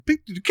Do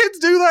kids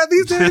do that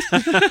these days?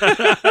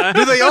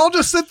 Do they all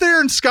just sit there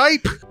and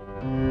Skype?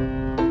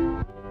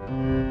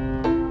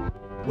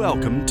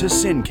 Welcome to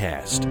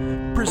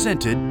Sincast,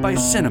 presented by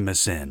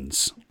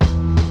CinemaSins.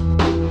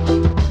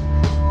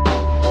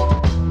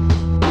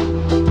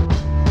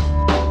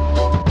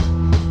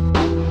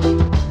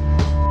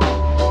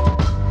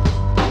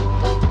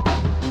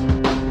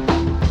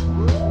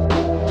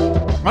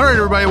 All right,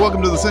 everybody,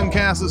 welcome to the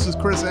Sincast. This is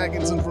Chris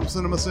Atkinson from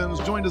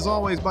CinemaSins, joined as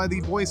always by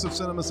the voice of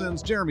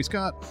CinemaSins, Jeremy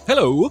Scott.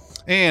 Hello.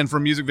 And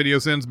from Music Video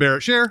Sins,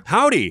 Barrett Scher.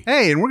 Howdy.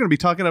 Hey, and we're going to be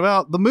talking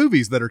about the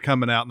movies that are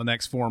coming out in the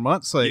next 4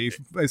 months, a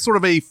sort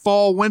of a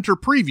fall-winter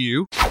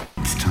preview.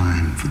 It's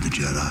time for the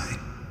Jedi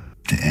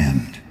to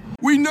end.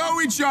 We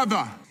know each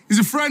other. He's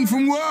a friend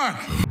from work.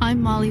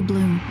 I'm Molly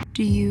Bloom.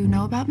 Do you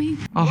know about me?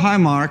 Oh, hi,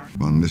 Mark.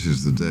 One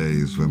misses the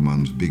days when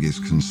one's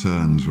biggest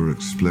concerns were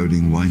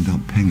exploding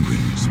wind-up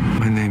penguins.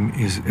 My name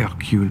is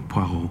Hercule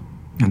Poirot,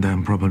 and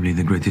I'm probably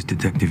the greatest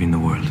detective in the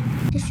world.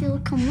 If you'll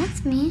come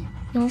with me,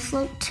 you'll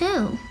float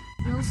too.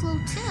 You'll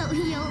float too. You'll float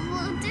too. You'll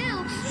float too.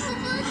 You'll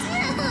float too.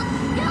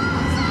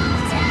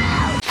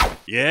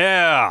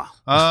 Yeah.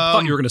 I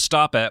thought you were going to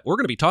stop at, we're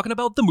going to be talking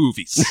about the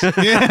movies.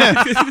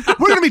 Yeah.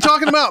 We're going to be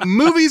talking about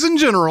movies in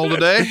general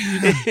today.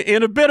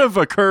 In a bit of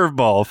a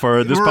curveball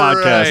for this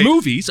podcast. Right.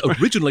 Movies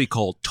originally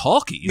called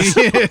talkies.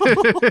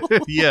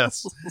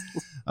 Yes.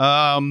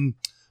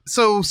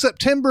 So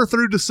September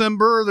through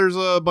December, there's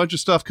a bunch of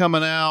stuff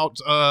coming out.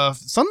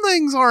 Some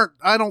things aren't,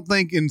 I don't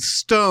think, in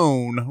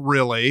stone,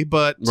 really,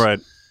 but...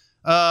 Right.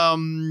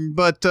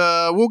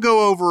 We'll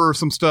go over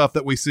some stuff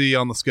that we see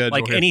on the schedule.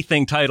 Like here.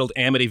 anything titled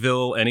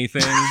Amityville,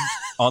 anything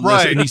on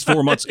Right. this in these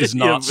 4 months is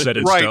not set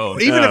in Right. stone.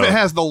 Even if it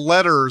has the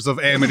letters of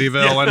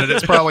Amityville in it,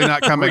 it's probably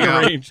not coming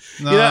out.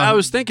 Yeah, I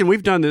was thinking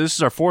we've done this. This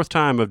is our fourth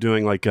time of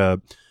doing like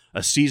a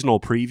seasonal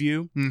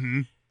preview.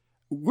 Mm-hmm.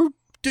 We're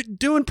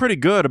doing pretty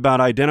good about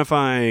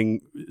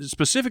identifying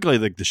specifically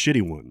like the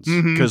shitty ones.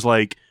 Because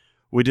like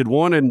we did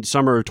one in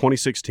summer of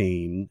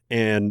 2016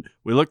 and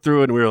we looked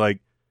through it and we were like,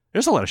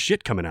 there's a lot of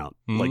shit coming out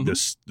like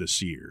this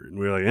year. And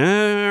we were like,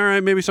 all right,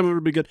 maybe some of it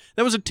would be good.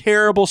 That was a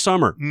terrible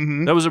summer.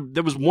 Mm-hmm.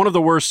 That was one of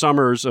the worst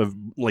summers of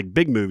like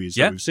big movies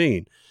that we've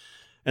seen.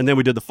 And then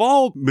we did the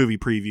fall movie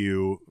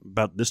preview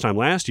about this time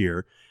last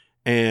year.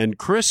 And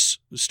Chris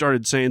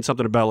started saying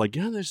something about like,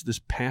 yeah, there's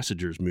this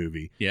Passengers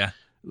movie. Yeah.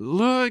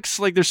 Looks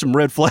like there's some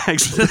red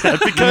flags with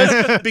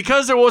that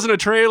because there wasn't a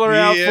trailer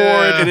out for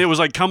it and it was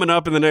like coming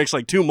up in the next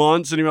like 2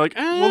 months and you're like,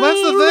 well, that's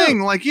the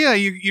thing. Like, yeah,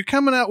 you're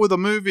coming out with a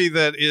movie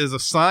that is a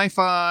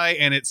sci-fi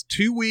and it's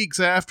 2 weeks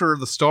after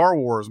the Star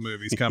Wars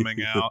movie's coming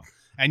out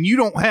and you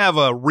don't have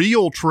a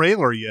real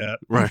trailer yet.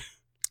 Right.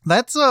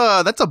 That's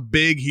a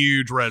big,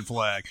 huge red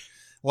flag.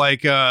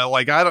 Like I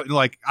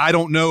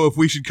don't know if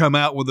we should come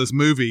out with this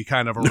movie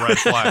kind of a red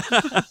flag.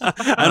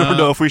 I don't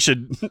know if we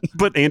should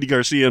put Andy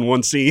Garcia in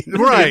one scene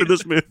right in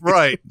this movie.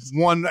 Right.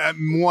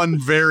 One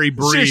very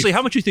brief. Seriously,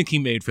 how much do you think he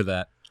made for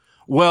that?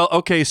 Well,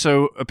 okay,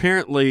 so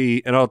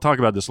apparently, and I'll talk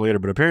about this later,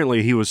 but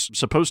apparently he was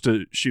supposed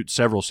to shoot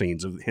several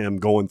scenes of him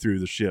going through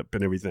the ship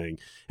and everything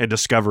and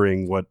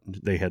discovering what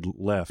they had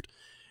left,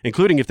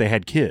 including if they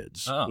had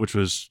kids, which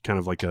was kind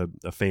of like a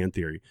fan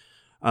theory.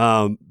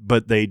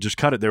 But they just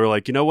cut it. They were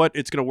like, you know what?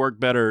 It's going to work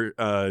better.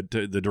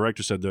 The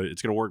director said that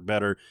it's going to work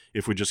better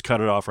if we just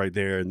cut it off right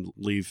there and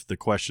leave the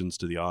questions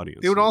to the audience.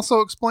 It would also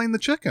explain the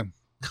chicken.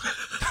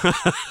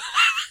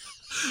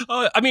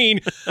 I mean,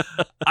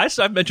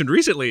 I've mentioned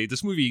recently,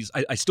 this movie,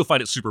 I still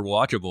find it super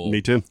watchable.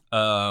 Me too.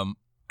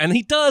 And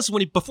he does,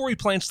 before he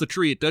plants the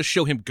tree, it does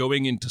show him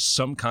going into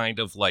some kind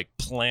of like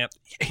plant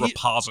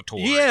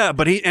repository. Yeah,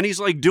 but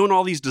he's like doing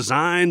all these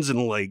designs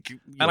and like,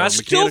 I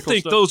still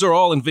think those are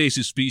all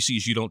invasive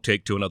species you don't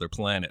take to another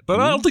planet.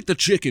 But I don't think the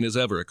chicken is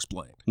ever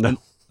explained. No. And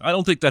I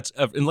don't think that's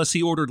unless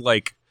he ordered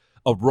like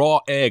a raw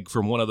egg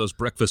from one of those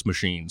breakfast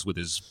machines with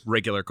his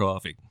regular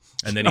coffee,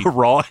 and then a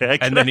raw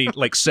egg, and then he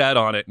like sat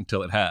on it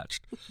until it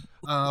hatched.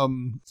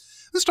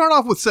 Let's start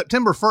off with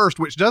September 1st,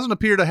 which doesn't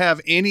appear to have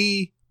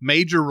any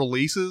major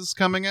releases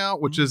coming out,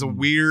 which is a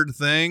weird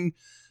thing.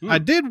 I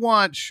did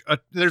watch,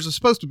 there's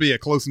supposed to be a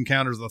Close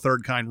Encounters of the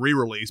Third Kind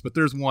re-release, but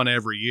there's one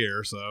every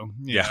year, so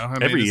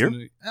every year?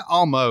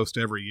 Almost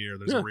every year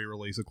there's a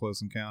re-release of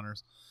Close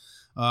Encounters.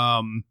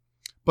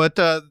 But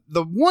the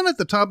one at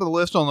the top of the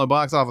list on the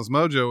Box Office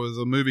Mojo is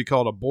a movie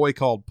called A Boy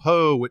Called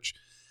Poe, which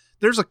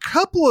there's a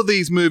couple of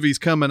these movies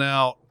coming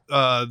out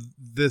in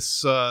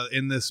this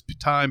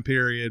time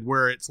period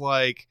where it's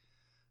like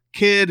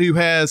kid who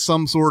has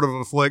some sort of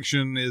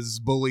affliction is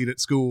bullied at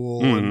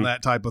school and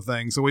that type of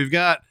thing. So we've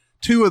got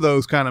two of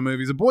those kind of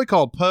movies. A Boy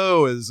Called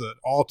Poe is an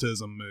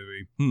autism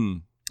movie.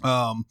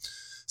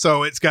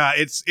 So it's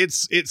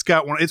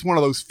one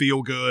of those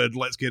feel good,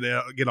 let's get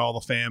all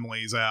the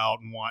families out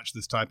and watch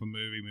this type of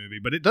movie,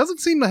 but it doesn't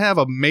seem to have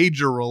a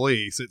major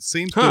release. It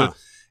seems to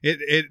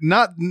it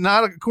not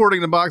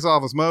according to Box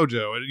Office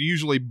Mojo. It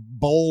usually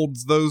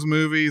bolds those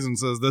movies and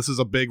says this is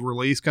a big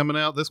release coming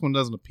out. This one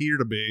doesn't appear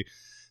to be.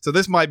 So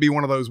this might be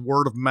one of those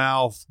word of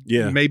mouth,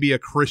 Yeah. maybe a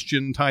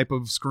Christian type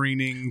of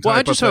screening. Well, I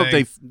type just of hope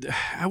thing.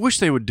 I wish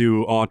they would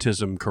do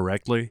autism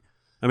correctly.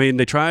 I mean,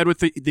 they tried with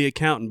the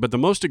accountant, but the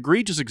most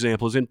egregious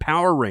example is in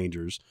Power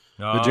Rangers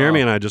that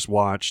Jeremy and I just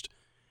watched.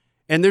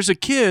 And there's a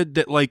kid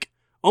that like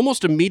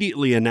almost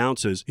immediately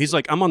announces, he's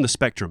like, I'm on the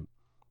spectrum.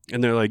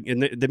 And they're like,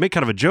 and they make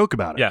kind of a joke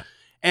about it. Yeah.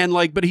 And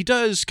like, but he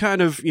does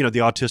kind of, the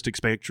autistic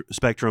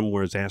spectrum,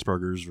 whereas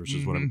Asperger's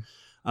versus whatever.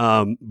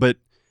 But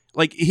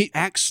like he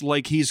acts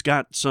like he's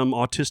got some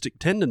autistic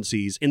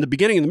tendencies in the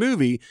beginning of the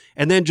movie,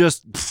 and then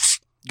just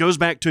goes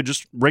back to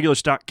just regular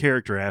stock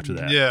character after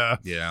that. Yeah.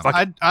 Yeah.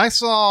 I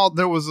saw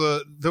there was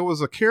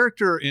a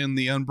character in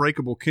the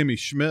Unbreakable Kimmy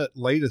Schmidt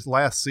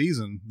last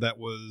season that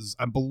was,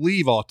 I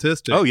believe,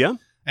 autistic. Oh yeah.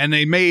 And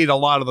they made a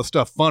lot of the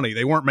stuff funny.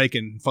 They weren't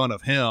making fun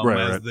of him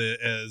Right.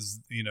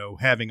 as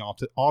having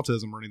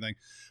autism or anything,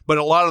 but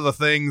a lot of the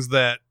things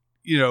that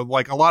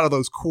like a lot of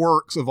those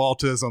quirks of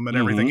autism and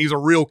everything. He's a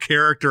real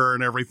character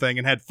and everything,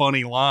 and had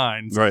funny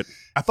lines. Right.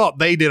 I thought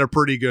they did a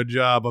pretty good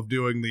job of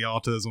doing the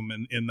autism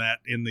in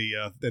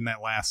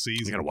that last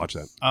season. You gotta watch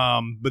that.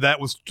 But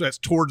that's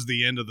towards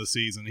the end of the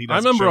season. He I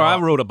doesn't remember show I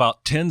up. wrote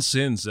about 10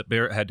 sins that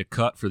Barrett had to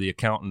cut for the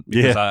accountant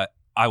because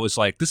I was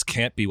like, this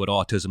can't be what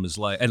autism is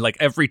like. And like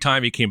every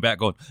time he came back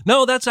going,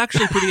 no, that's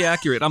actually pretty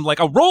accurate. I'm like,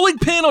 a rolling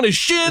pin on his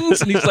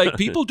shins. And he's like,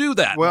 people do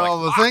that. Well,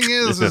 I'm like,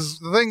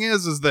 the thing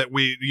is that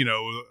we,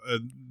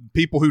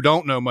 people who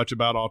don't know much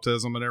about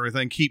autism and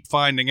everything keep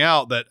finding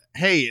out that,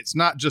 hey, it's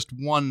not just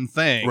one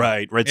thing.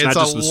 Right. It's a not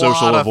just the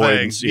social lot of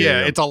avoidance. things.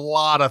 Yeah, it's a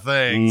lot of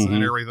things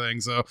and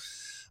everything. So,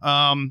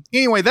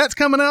 anyway, that's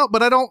coming out,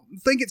 but I don't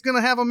think it's going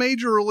to have a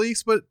major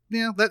release. But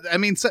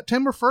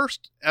September 1st.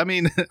 I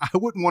mean, I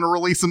wouldn't want to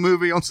release a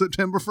movie on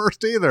September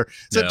 1st either.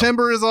 No.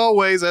 September is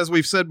always, as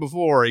we've said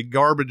before, a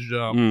garbage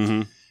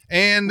dump.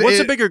 And What's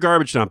a bigger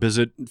garbage dump? Is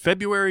it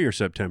February or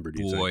September?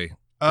 Do you think? boy.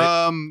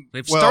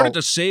 They've started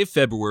to save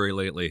February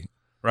lately,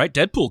 right?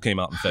 Deadpool came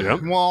out in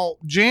February. Well,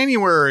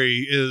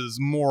 January is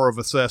more of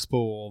a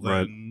cesspool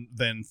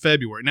than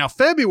February. Now,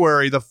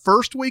 February, the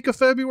first week of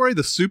February,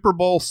 the Super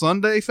Bowl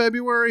Sunday,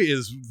 February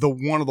is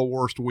one of the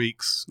worst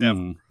weeks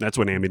ever. That's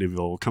when Amityville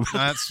will come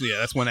out.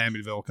 That's when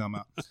Amityville will come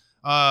out.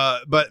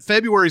 But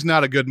February's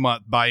not a good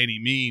month by any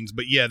means.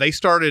 But yeah, they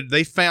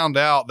found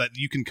out that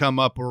you can come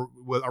up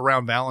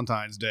around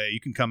Valentine's Day. You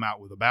can come out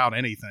with about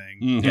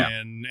anything,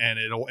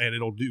 and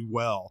it'll do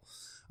well.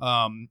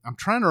 I'm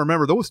trying to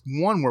remember. There was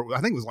one where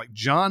I think it was like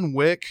John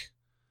Wick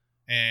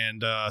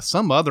and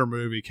some other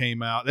movie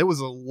came out. There was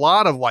a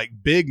lot of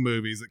like big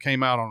movies that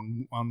came out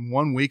on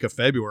 1 week of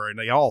February, and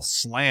they all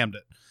slammed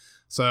it.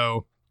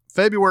 So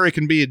February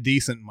can be a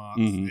decent month.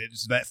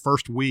 It's that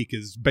first week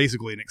is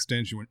basically an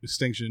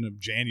extinction of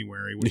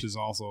January, which is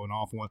also an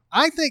awful one.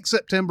 I think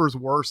September's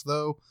worse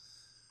though.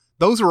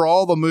 Those are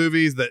all the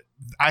movies that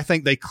I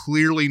think they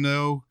clearly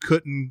know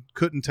couldn't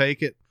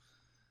take it.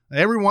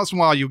 Every once in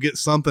a while, you'll get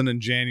something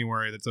in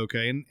January that's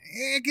okay, and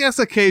I guess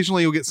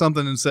occasionally you'll get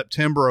something in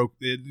September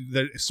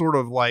that sort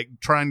of like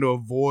trying to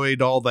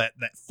avoid all that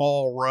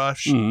fall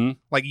rush.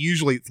 Like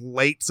usually it's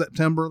late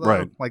September, though.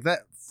 Right. Like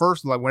that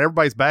first, like when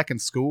everybody's back in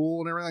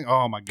school and everything.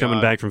 Oh my god,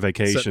 Coming back from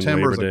vacation,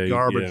 September's Labor a Day,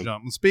 garbage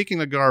dump. And speaking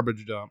of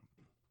garbage dump,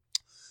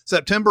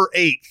 September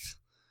 8th.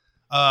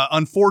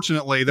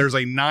 Unfortunately, there's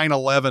a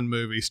 9/11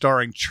 movie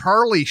starring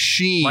Charlie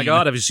Sheen. My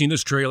God, have you seen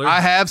this trailer?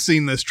 I have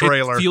seen this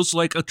trailer. It feels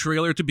like a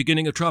trailer at the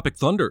beginning of Tropic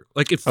Thunder.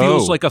 Like it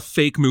feels like a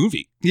fake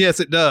movie. Yes,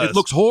 it does. It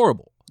looks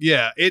horrible.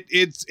 Yeah,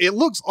 it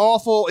looks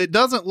awful. It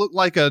doesn't look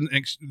like a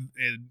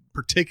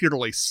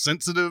particularly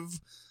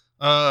sensitive,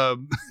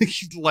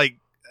 like.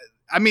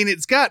 I mean,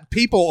 it's got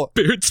people.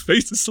 Barrett's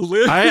face is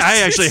hilarious.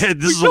 I actually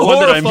had this is the one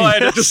that I'm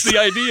horrified at just the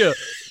idea.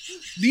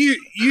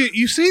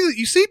 You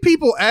see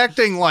people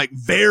acting like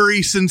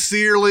very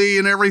sincerely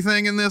and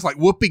everything in this. Like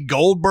Whoopi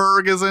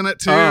Goldberg is in it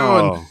too,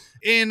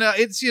 and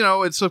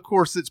it's of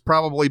course it's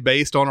probably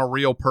based on a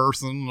real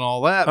person and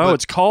all that. Oh,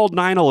 it's called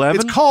 9/11.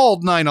 It's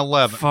called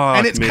 9/11,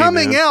 and it's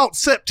coming out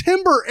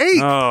September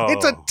 8th. Oh.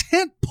 It's a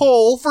tent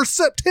pole for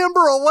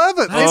September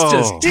 11th. That's It's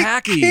just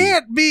tacky. It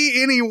can't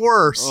be any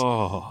worse.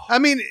 Oh. I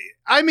mean,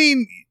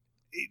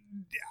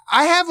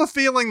 I have a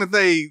feeling that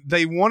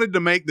they wanted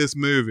to make this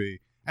movie.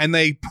 And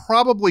they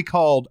probably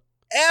called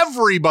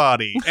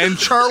everybody, and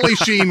Charlie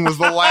Sheen was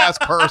the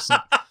last person.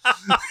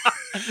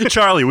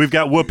 Charlie, we've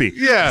got Whoopi.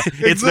 Yeah.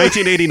 It's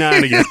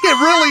 1989 again. It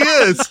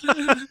really is.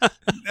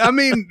 I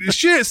mean,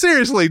 shit,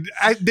 seriously,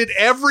 did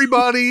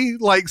everybody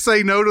like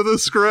say no to the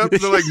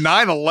script? They're like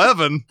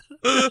 9/11.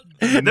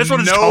 That's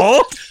what it's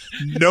called?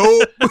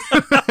 Nope.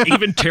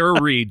 Even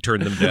Tara Reid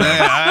turned them down.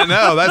 Yeah, I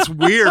know. That's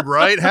weird,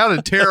 right? How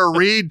did Tara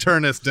Reid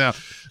turn us down?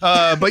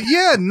 But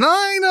yeah,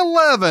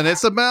 9/11.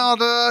 It's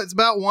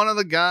about one of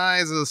the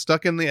guys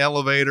stuck in the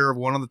elevator of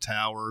one of the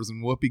towers,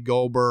 and Whoopi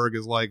Goldberg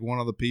is like one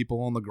of the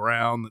people on the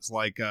ground. That's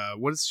like,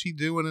 what is she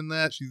doing in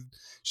that?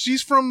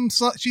 She's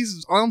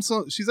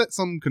at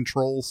some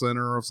control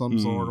center of some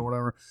sort or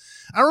whatever.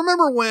 I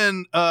remember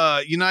when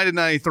United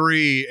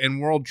 93 and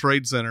World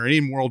Trade Center.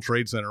 Even World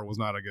Trade Center was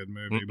not a good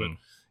movie, but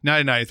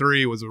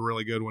 1993 was a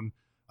really good one.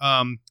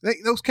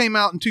 Those came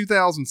out in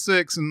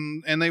 2006,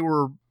 and they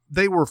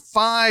were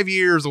 5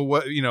 years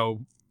away,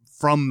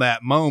 from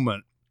that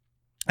moment,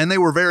 and they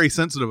were very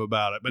sensitive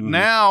about it. But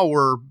now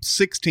we're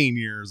 16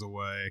 years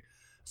away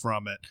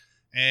from it,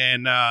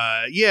 and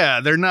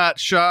they're not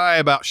shy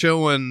about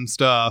showing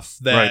stuff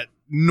that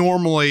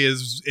normally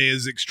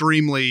is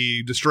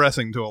extremely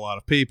distressing to a lot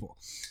of people.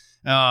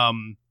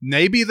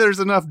 Maybe there's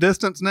enough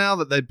distance now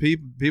that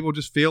people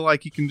just feel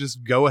like you can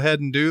just go ahead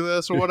and do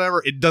this or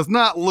whatever. It does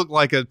not look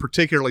like a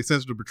particularly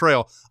sensitive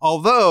portrayal,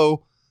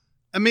 although,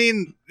 I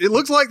mean, it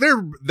looks like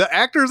the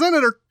actors in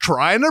it are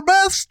trying their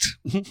best,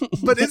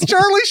 but it's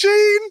Charlie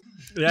Sheen.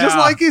 Yeah.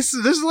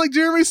 Just like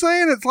Jeremy's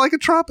saying, it's like a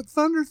Tropic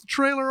Thunder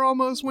trailer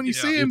almost when you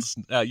see him.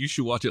 You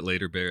should watch it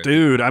later, Barrett.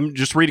 Dude, I'm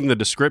just reading the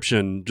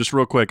description just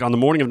real quick. On the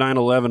morning of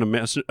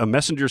 9/11, a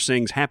messenger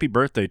sings happy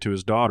birthday to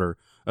his daughter.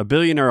 A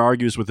billionaire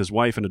argues with his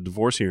wife in a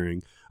divorce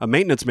hearing. A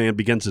maintenance man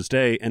begins his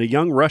day, and a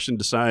young Russian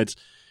decides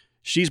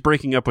she's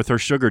breaking up with her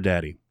sugar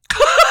daddy.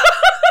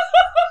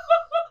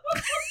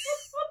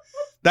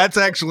 That's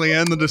actually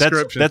in the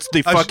description. That's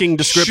the fucking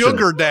description.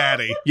 Sugar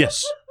daddy.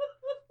 Yes.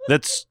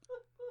 That's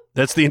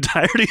the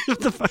entirety of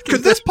the fucking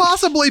Could this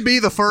possibly be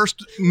the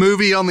first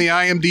movie on the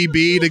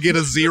IMDb to get a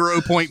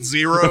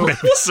 0.0?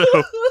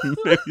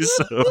 Maybe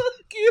so.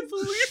 I can't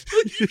believe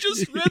that you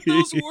just read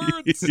those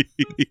words.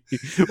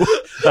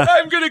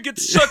 I'm going to get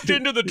sucked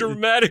into the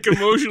dramatic,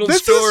 emotional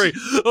story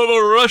of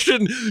a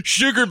Russian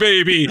sugar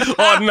baby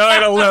on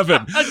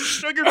 9/11. A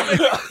sugar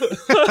baby.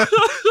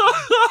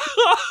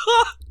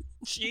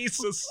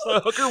 Jesus,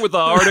 hooker with a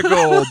heart of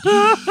gold.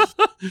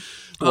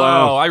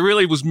 Wow, I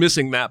really was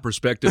missing that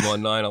perspective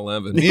on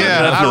 9/11.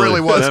 Yeah, I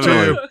really was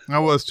too. I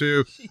was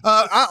too.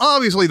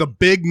 Obviously, the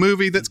big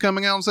movie that's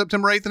coming out on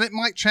September 8th, and it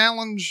might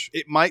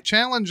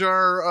challenge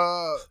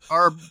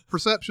our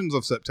perceptions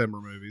of September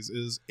movies,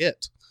 is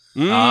It.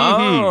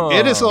 Oh.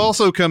 It is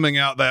also coming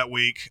out that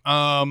week.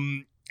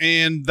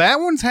 And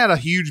that one's had a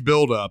huge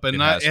buildup.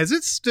 And is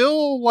it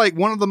still like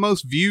one of the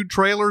most viewed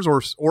trailers,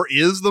 or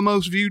is the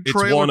most viewed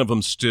trailer? It's one of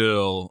them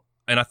still.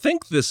 And I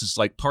think this is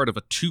like part of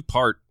a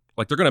two-part,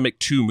 like they're going to make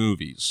two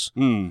movies.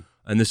 And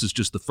this is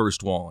just the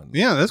first one.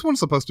 Yeah, this one's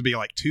supposed to be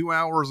like 2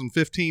 hours and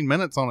 15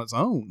 minutes on its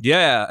own.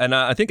 Yeah, and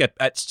I think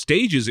at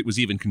stages it was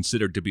even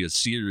considered to be a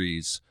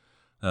series.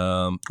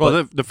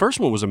 The first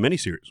one was a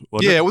miniseries.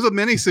 It was a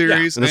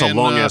miniseries. And it's a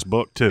long ass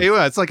book too.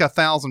 It's like a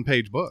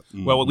 1,000-page book.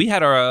 Well, we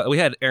had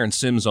Aaron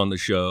Sims on the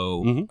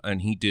show,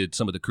 and he did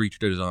some of the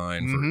creature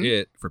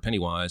design for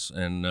Pennywise,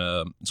 and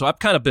so I've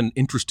kind of been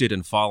interested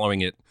in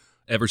following it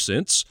ever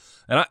since.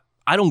 And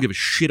I don't give a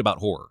shit about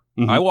horror.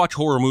 I watch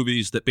horror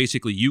movies that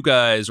basically you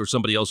guys or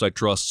somebody else I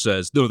trust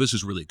says, no, this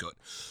is really good.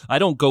 I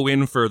don't go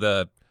in for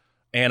the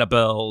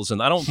Annabelles, and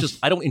I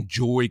don't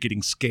enjoy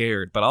getting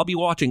scared, but I'll be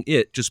watching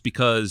it just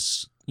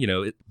because,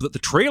 the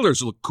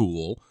trailers look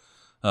cool,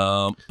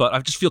 but I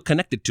just feel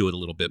connected to it a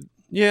little bit.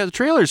 Yeah, the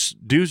trailers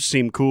do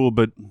seem cool,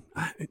 but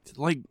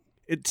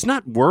it's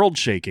not world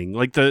shaking.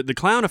 Like the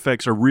clown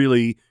effects are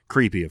really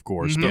creepy, of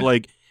course, but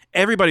like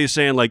everybody's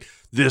saying like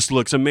this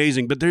looks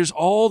amazing, but there's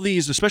all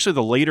these, especially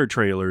the later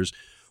trailers,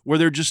 where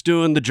they're just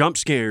doing the jump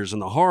scares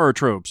and the horror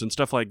tropes and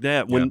stuff like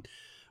that.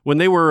 When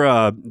they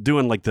were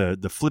doing like the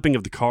flipping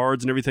of the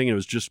cards and everything, it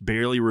was just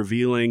barely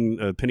revealing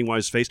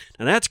Pennywise's face,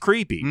 and that's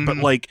creepy. But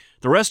like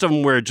the rest of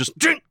them, where it just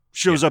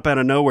shows up out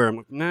of nowhere, I'm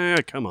like, nah,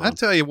 come on. I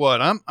tell you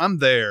what, I'm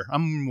there.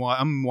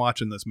 I'm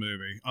watching this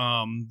movie.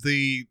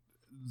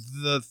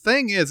 The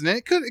thing is, and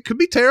it could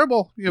be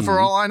terrible, for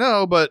all I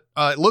know, but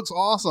it looks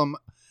awesome.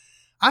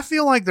 I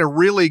feel like they're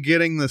really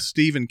getting the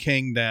Stephen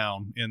King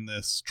down in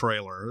this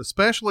trailer,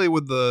 especially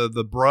with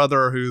the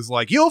brother who's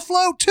like, "You'll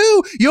float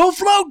too, you'll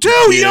float too,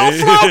 you'll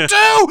float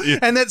too,"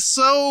 and it's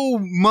so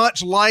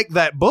much like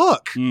that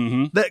book.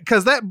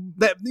 Because that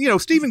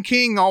Stephen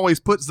King always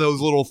puts those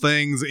little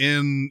things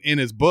in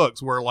his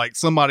books where like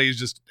somebody's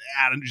just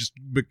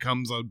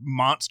becomes a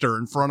monster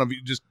in front of you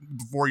just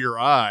before your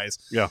eyes.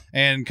 Yeah,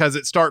 and because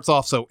it starts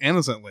off so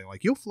innocently,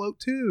 like you'll float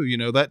too,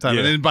 that time,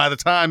 and then by the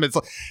time it's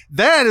like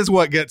that is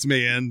what gets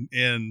me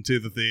into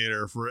the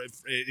theater. For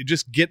it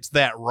just gets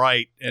that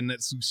right, and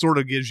it sort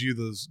of gives you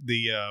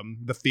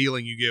the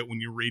feeling you get when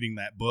you're reading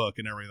that book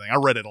and everything. I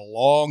read it a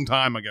long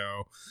time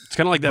ago. It's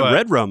kind of like that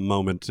Red Rum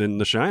moment in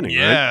The Shining,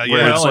 right?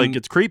 Where it's like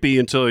it's creepy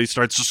until he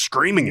starts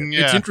screaming it.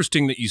 It's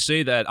interesting that you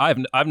say that.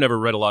 I've never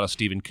read a lot of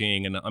Stephen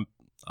King, and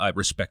I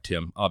respect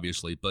him,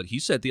 obviously, but he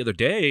said the other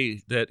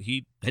day that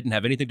he didn't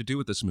have anything to do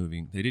with this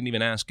movie. They didn't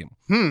even ask him,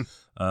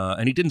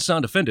 and he didn't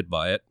sound offended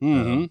by it.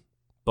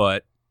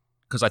 But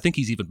because I think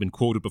he's even been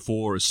quoted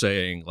before as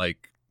saying,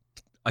 like,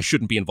 I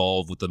shouldn't be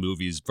involved with the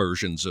movie's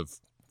versions of,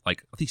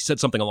 like, I think he said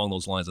something along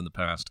those lines in the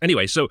past.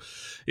 Anyway, so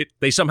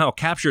they somehow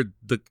captured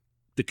the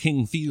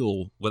King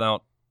feel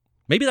without,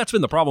 maybe that's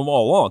been the problem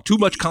all along. Too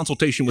much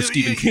consultation with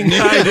Stephen King.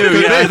 I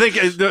do, yeah. I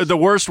think the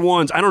worst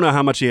ones, I don't know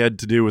how much he had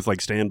to do with, like,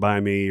 Stand By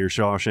Me or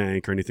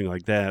Shawshank or anything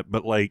like that,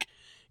 but, like,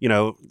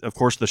 of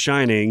course, The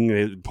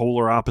Shining,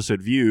 polar opposite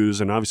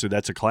views, and obviously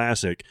that's a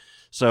classic.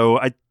 So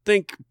I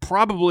think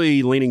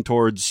probably leaning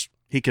towards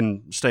he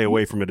can stay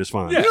away from it is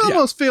fine. You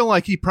almost feel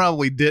like he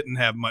probably didn't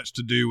have much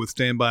to do with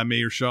Stand By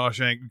Me or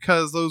Shawshank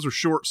because those are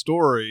short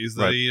stories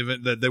that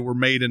that they were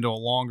made into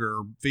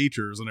longer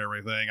features and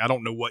everything. I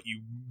don't know what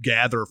you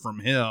gather from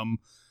him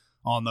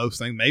on those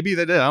things. Maybe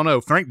they did. I don't know.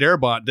 Frank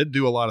Darabont did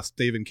do a lot of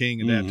Stephen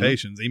King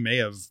adaptations. He may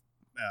have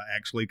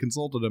actually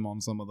consulted him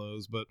on some of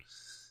those, but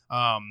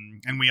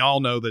and we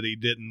all know that he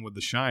didn't with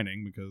The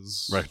Shining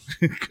because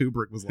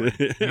Kubrick was like,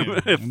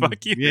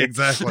 fuck you. Yeah,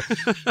 exactly.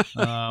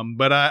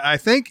 But I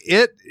think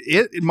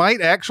it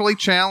might actually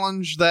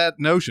challenge that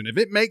notion. If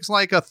it makes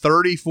like a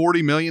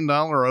 $30-40 million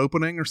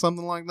opening or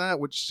something like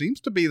that, which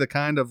seems to be the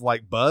kind of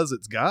like buzz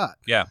it's got.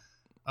 Yeah.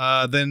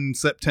 Then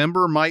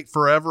September might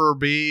forever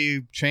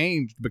be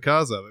changed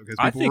because of it. Because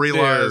people think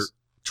realize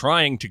they're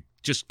trying to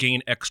just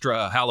gain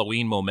extra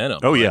Halloween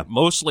momentum. Oh, yeah.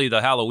 Mostly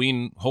the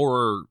Halloween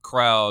horror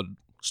crowd,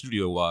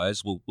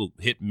 studio-wise, will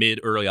hit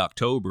early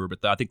October,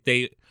 but I think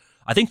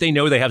they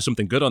know they have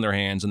something good on their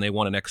hands, and they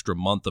want an extra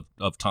month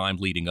of time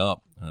leading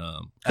up,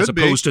 as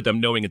opposed to them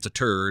knowing it's a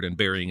turd and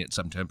burying it in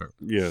September.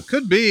 Yeah,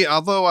 could be.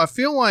 Although I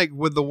feel like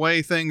with the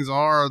way things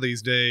are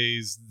these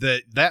days,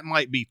 that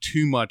might be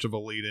too much of a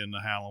lead into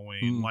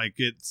Halloween. Like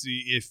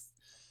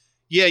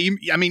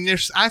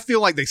I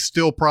feel like they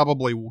still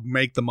probably will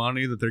make the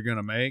money that they're going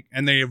to make,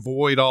 and they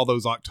avoid all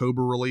those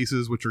October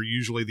releases, which are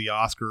usually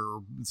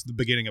it's the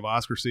beginning of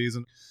Oscar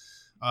season.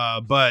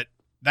 But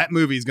that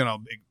movie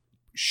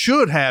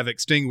should have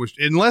extinguished,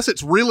 unless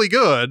it's really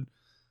good,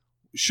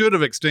 should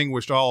have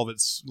extinguished all of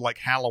its like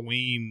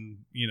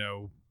Halloween,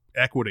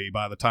 equity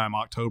by the time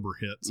October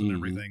hits and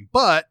everything.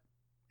 But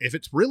if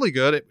it's really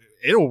good,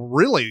 it'll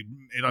really,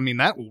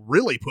 that will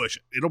really push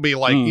it. It'll be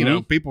like,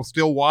 people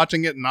still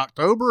watching it in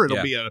October.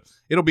 It'll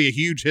be a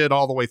huge hit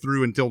all the way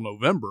through until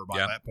November by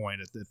that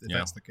point, if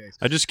that's the case.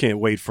 I just can't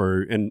wait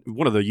and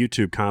one of the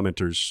YouTube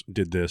commenters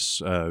did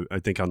this, I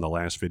think on the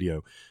last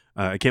video.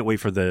 I can't wait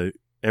for the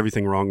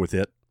Everything Wrong with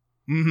It.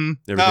 Mm-hmm.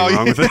 Everything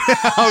wrong with it?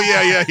 Oh,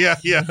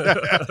 yeah.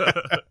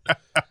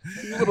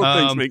 Little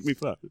things make me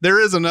fun.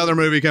 There is another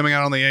movie coming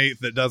out on the 8th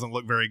that doesn't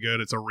look very good.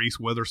 It's a Reese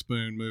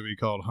Witherspoon movie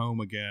called Home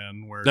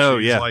Again, where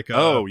she's like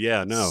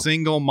a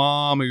single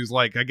mom who's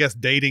like, I guess,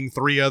 dating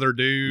 3 other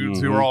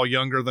dudes who are all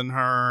younger than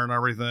her and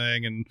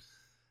everything. And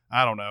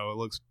I don't know. It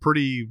looks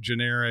pretty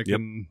generic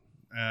and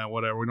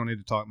whatever. We don't need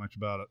to talk much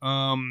about it.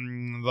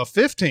 The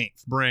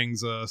 15th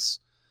brings us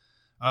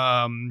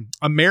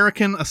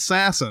American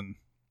Assassin.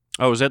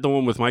 Oh, is that the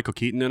one with Michael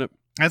Keaton in it?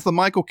 That's the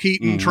Michael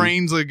Keaton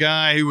trains a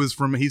guy he's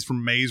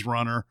from Maze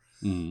Runner.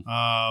 The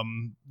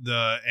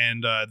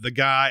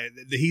guy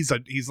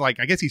he's like,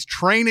 I guess he's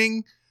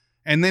training,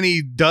 and then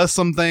he does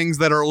some things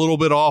that are a little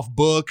bit off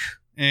book,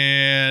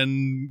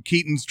 and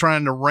Keaton's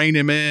trying to rein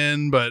him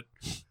in, but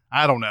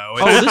I don't know.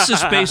 This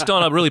is based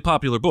on a really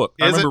popular book.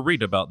 I remember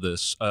reading about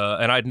this,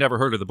 and I'd never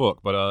heard of the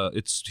book, but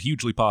it's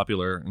hugely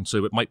popular, and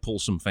so it might pull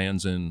some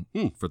fans in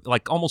for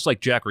almost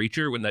like Jack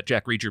Reacher. When that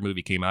Jack Reacher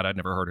movie came out, I'd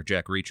never heard of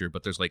Jack Reacher,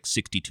 but there's like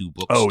 62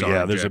 books. Oh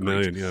yeah, there's Jack a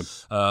million.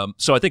 Reacher. Yeah.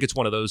 So I think it's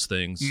one of those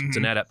things. It's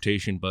an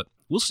adaptation, but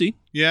we'll see.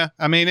 Yeah,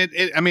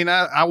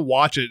 I'll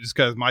watch it just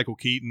because Michael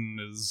Keaton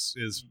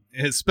is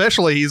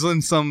especially he's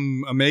in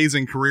some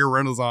amazing career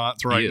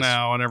renaissance right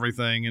now and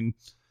everything, and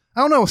I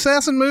don't know.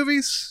 Assassin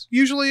movies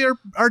usually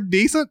are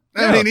decent.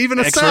 Yeah. I mean, even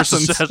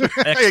Assassins.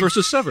 X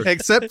versus Severed.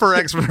 Except for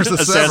X versus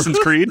Assassin's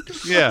Creed.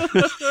 Yeah.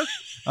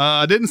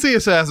 I didn't see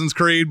Assassin's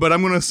Creed, but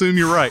I'm going to assume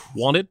you're right.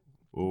 Wanted?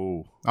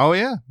 Oh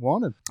yeah,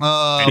 Wanted.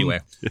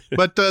 Anyway.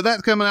 But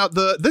that's coming out.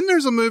 Then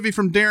there's a movie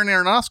from Darren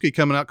Aronofsky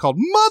coming out called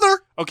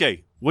Mother.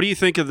 Okay. What do you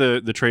think of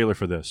the trailer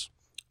for this?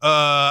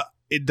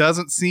 It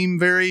doesn't seem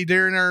very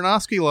Darren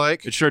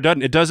Aronofsky-like. It sure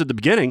doesn't. It does at the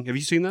beginning. Have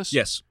you seen this?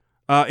 Yes.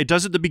 It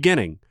does at the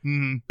beginning.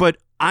 Mm-hmm. But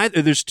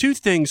there's 2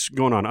 things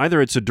going on. Either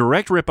it's a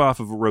direct ripoff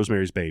of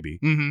Rosemary's Baby,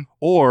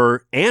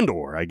 or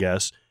I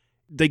guess,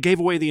 they gave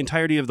away the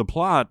entirety of the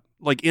plot,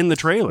 like in the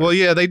trailer. Well,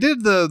 yeah, they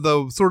did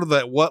the sort of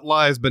that What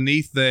Lies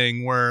Beneath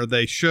thing where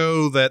they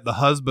show that the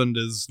husband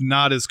is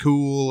not as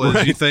cool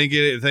as you think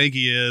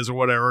he is or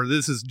whatever.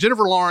 This is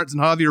Jennifer Lawrence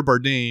and Javier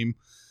Bardem,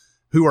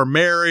 who are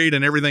married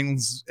and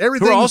everything's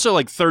who are also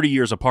like 30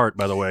 years apart,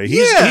 by the way.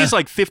 He's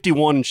like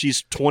 51 and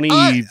she's 20.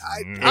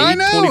 I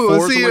know.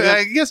 24, see, like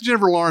I guess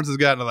Jennifer Lawrence has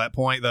gotten to that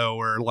point though,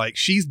 where like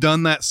she's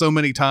done that so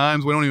many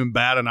times we don't even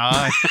bat an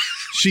eye.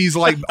 She's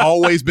like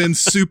always been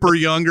super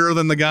younger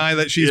than the guy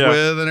that she's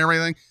with and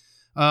everything.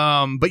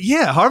 But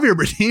yeah, Javier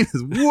Bardem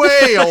is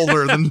way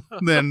older than.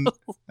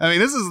 I mean,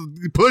 this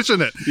is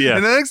pushing it. Yeah.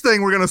 And the next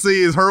thing we're gonna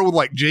see is her with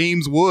like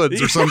James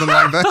Woods or something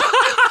like that.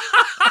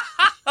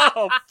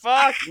 Oh,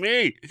 fuck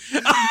me.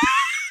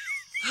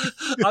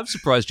 I'm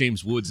surprised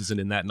James Woods isn't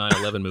in that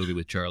 9/11 movie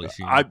with Charlie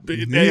Sheen. I bet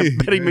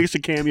he makes a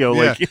cameo.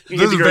 Yeah. Like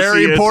this is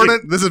very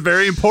important. This is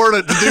very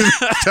important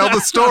to tell the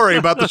story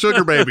about the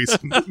sugar babies.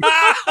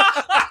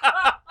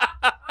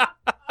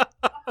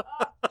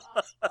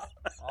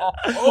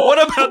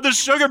 What about the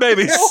sugar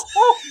babies?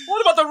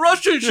 What about the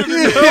Russian sugar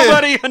babies?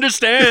 Nobody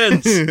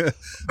understands.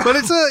 But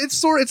it's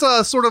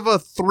a sort of a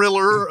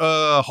thriller,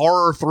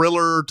 horror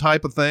thriller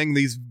type of thing.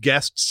 These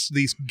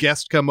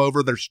guests come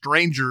over. They're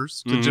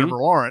strangers to Jennifer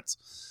Lawrence.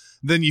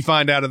 Then you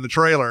find out in the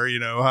trailer,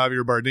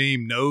 Javier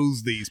Bardem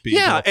knows these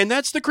people. Yeah, and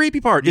that's the creepy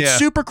part. It's Yeah.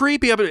 super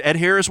creepy. Ed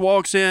Harris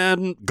walks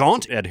in,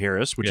 gaunt Ed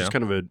Harris, which is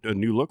kind of a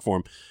new look for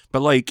him.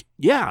 But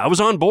I was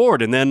on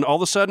board, and then all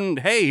of a sudden,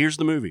 hey, here's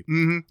the movie.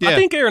 Mm-hmm. Yeah. I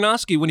think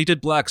Aronofsky, when he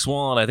did Black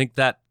Swan, I think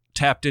that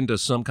tapped into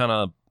some kind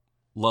of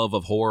love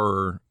of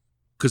horror,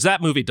 because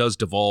that movie does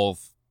devolve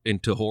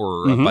into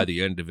horror by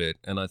the end of it,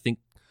 and I think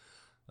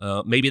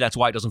maybe that's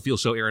why it doesn't feel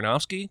so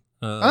Aronofsky.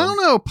 I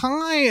don't know.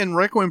 Pi and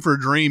Requiem for a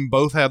Dream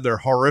both have their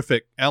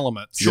horrific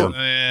elements. Sure.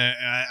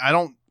 I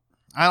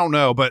don't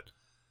know, but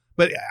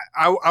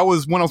I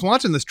was, when I was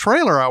watching this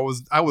trailer, I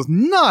was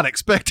not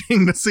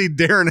expecting to see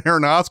Darren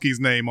Aronofsky's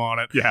name on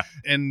it. Yeah.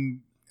 And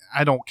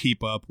I don't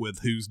keep up with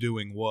who's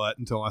doing what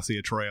until I see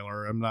a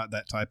trailer. I'm not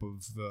that type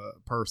of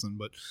person,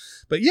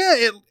 but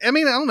yeah, I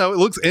don't know. It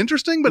looks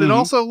interesting, but it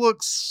also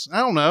looks, I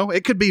don't know.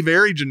 It could be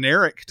very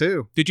generic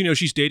too. Did you know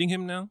she's dating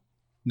him now?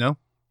 No,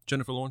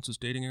 Jennifer Lawrence is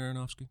dating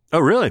Aronofsky. Oh,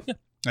 really? Yeah.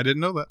 I didn't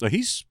know that. So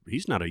he's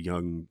not a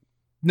young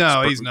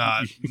No, he's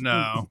not.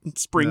 No.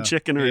 spring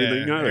chicken or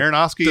anything. Yeah. either.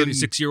 Aronofsky,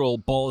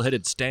 36-year-old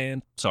bald-headed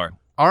Stan. Sorry,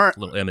 Aren't,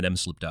 little Eminem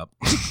slipped out.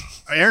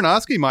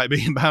 Aronofsky might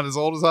be about as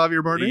old as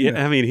Javier Bardem.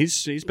 Yeah, I mean,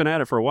 he's been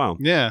at it for a while.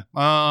 Yeah.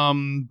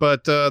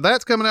 But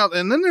that's coming out.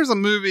 And then there's a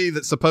movie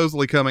that's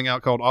supposedly coming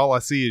out called All I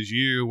See Is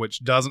You,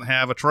 which doesn't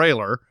have a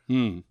trailer.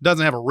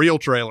 Doesn't have a real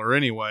trailer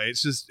anyway.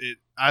 It's just,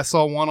 I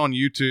saw one on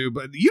YouTube.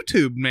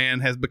 YouTube,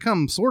 man, has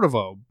become sort of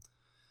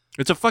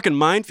It's a fucking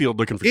minefield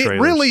looking for trailers.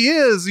 It really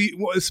is,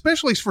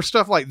 especially for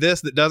stuff like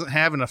this that doesn't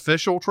have an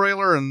official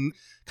trailer. And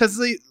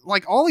because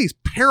all these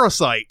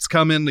parasites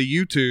come into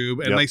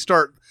YouTube and they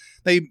start,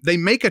 they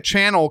make a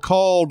channel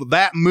called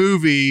That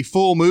Movie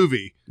Full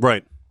Movie.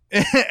 Right.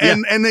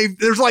 and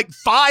there's like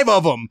 5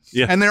 of them.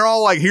 Yeah. And they're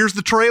all like, here's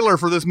the trailer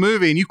for this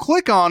movie. And you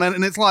click on it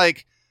and it's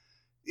like,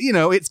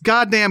 it's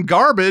goddamn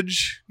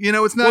garbage.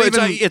 It's not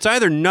it's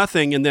either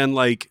nothing and then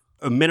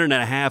a minute and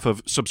a half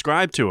of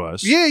subscribe to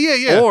us.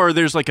 Yeah. Or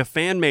there's a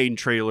fan-made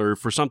trailer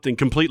for something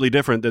completely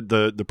different that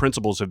the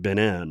principals have been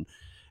in.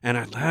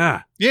 And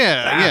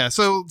yeah.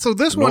 So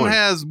this annoying. one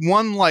has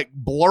one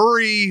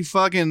blurry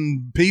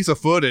fucking piece of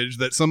footage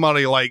that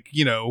somebody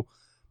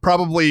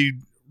probably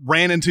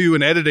ran into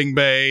an editing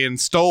bay and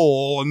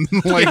stole and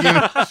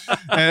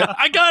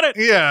I got it.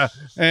 Yeah.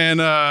 And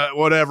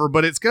whatever.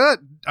 But it's got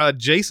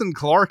Jason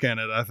Clarke in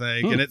it, I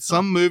think. And it's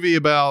some movie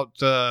about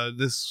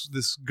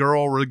this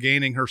girl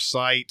regaining her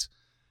sight.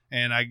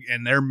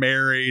 And they're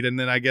married, and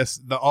then I guess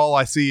the All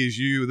I See Is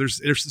You.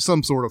 There's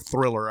some sort of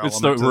thriller element.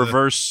 It's the to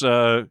reverse.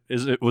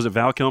 Was it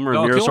Val Kilmer?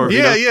 Val and Mira Kilmer.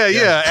 Sorvino?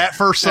 Yeah. At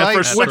First Sight,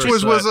 which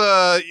First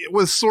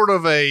was sort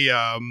of a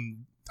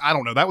I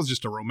don't know. That was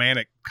just a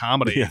romantic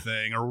comedy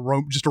thing,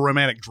 or just a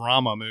romantic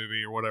drama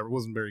movie, or whatever. It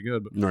wasn't very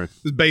good, but Right.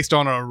 it was based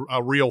on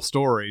a real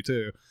story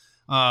too.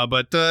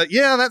 But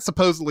that's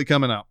supposedly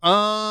coming out.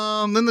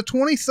 Then the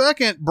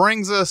 22nd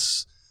brings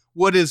us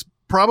what is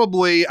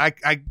probably, I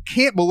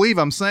can't believe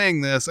I'm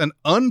saying this, an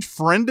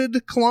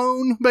Unfriended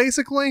clone,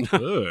 basically.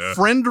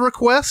 Friend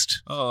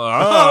Request.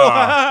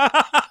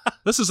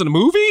 This isn't a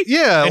movie?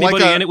 Yeah.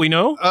 Anybody in it we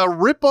know? A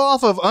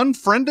ripoff of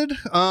Unfriended?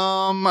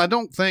 I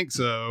don't think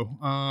so.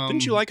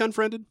 Didn't you like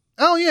Unfriended?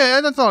 Oh, yeah.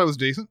 I thought it was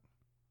decent.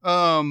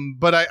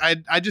 But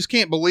I just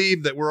can't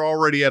believe that we're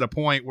already at a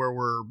point where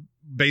we're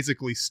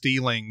basically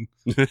stealing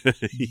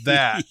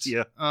that.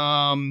 Yeah.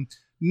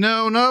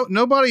 No,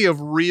 nobody of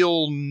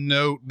real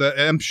note. That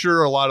I'm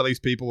sure a lot of these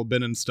people have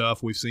been in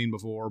stuff we've seen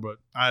before, but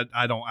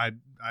I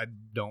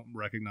don't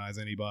recognize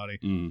anybody.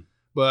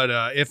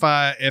 But if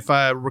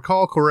I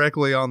recall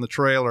correctly on the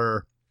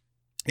trailer,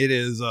 it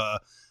is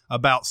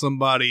about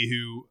somebody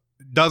who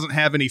doesn't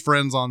have any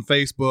friends on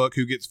Facebook,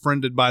 who gets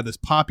friended by this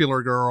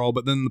popular girl,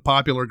 but then the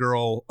popular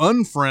girl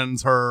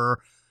unfriends her,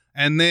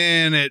 and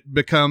then it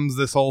becomes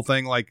this whole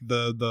thing like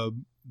the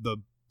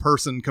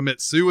person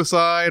commits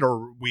suicide,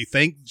 or we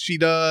think she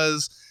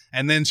does,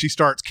 and then she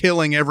starts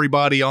killing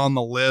everybody on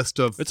the list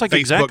of It's like Facebook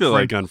exactly friends.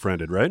 like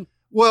Unfriended, right?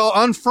 Well,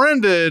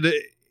 Unfriended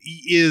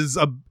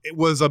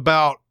was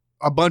about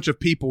a bunch of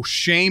people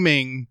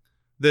shaming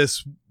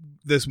this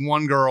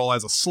one girl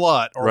as a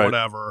slut or Right.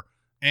 whatever,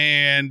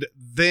 and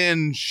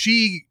then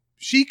she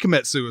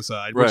commits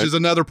suicide, which Right. is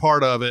another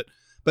part of it.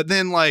 But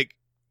then like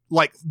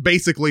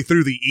basically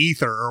through the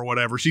ether or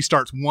whatever, she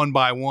starts one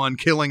by one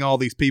killing all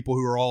these people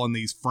who are all in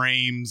these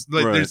frames.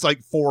 Right. There's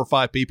like 4 or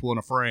 5 people in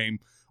a frame,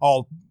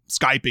 all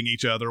Skyping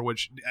each other,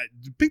 which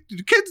do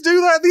kids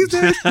do that these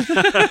days?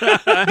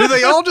 Do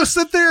they all just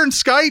sit there and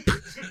Skype?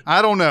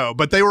 I don't know,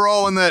 but they were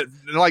all in that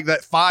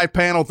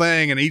 5-panel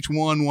thing, and each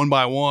one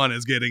by one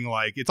is getting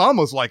it's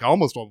almost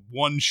a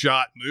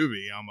one-shot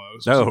movie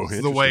almost. Oh,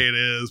 It's the way it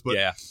is. But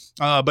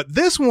Yeah. but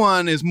this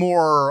one is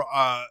more.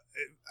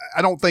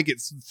 I don't think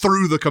it's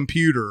through the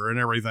computer and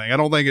everything. I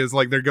don't think it's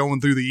like they're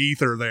going through the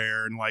ether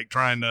there and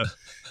trying to,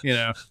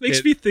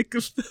 Makes me think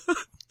of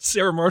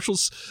Sarah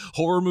Marshall's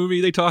horror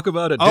movie they talk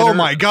about at Oh, dinner?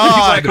 my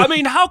God. He's like, I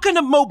mean, how can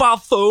a mobile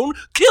phone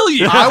kill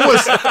you?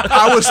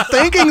 I was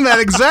thinking that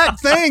exact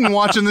thing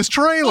watching this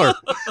trailer.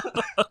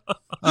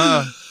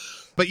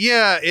 But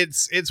yeah,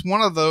 it's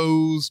one of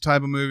those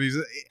type of movies.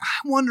 I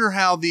wonder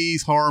how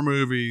these horror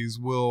movies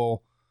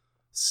will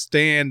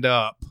stand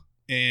up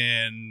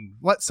in,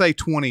 let's say,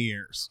 20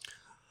 years.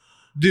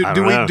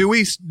 Do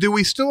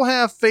we still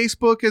have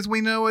Facebook as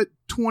we know it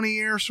 20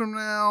 years from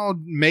now?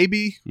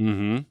 Maybe.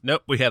 Mm-hmm.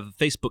 Nope, we have a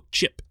Facebook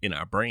chip in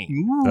our brain.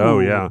 Ooh, Oh,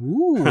 yeah.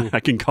 ooh. I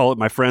can call it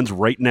my friends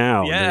right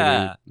now.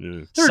 Yeah.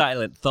 Yeah.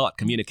 Silent thought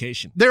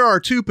communication. There are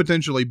two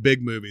potentially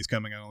big movies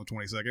coming out on the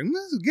 22nd. And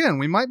this, again,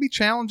 we might be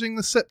challenging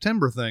the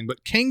September thing,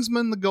 but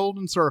Kingsman: The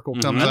Golden Circle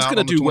comes That's out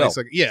gonna on the do well.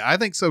 22nd. Yeah, I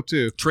think so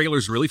too.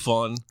 Trailer's really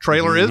fun.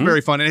 Trailer is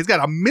very fun, and it's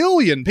got 1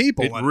 million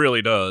people. It in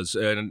really does.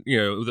 And,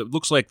 it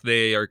looks like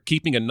they are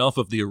keeping enough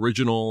of the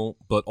original,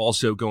 but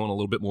also going a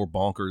little bit more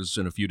bonkers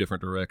in a few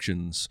different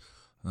directions.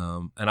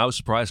 And I was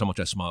surprised how much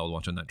I smiled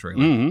watching that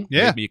trailer. Mhm.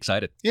 Yeah. Made me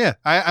excited. Yeah,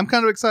 I'm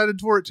kind of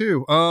excited for it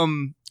too.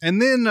 And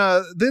then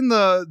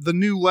the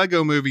new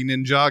Lego movie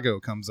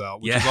Ninjago comes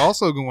out, which is Yeah.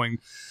 also going.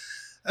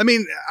 I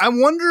mean, I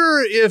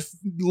wonder if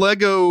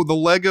the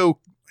Lego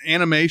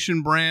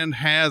animation brand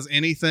has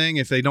anything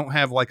if they don't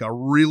have like a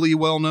really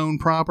well-known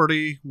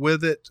property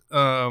with it.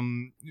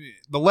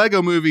 The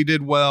Lego movie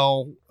did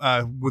well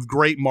with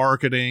great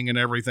marketing and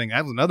everything.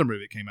 That was another movie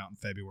that came out in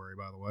February,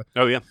 by the way.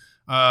 Oh, yeah.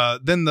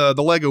 Then the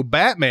Lego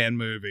Batman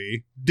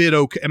movie did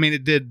okay. I mean,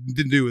 it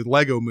didn't do with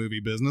Lego movie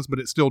business, but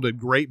it still did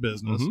great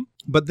business. Mhm.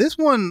 But this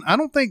one, I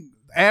don't think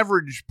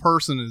average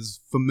person is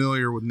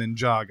familiar with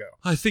Ninjago.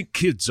 I think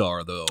kids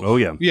are, though. Oh,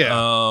 yeah.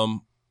 Yeah.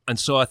 And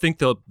so I think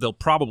they'll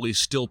probably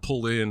still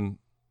pull in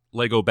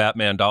Lego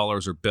Batman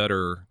dollars or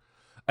better.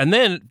 And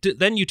then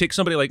you take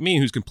somebody like me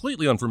who's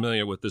completely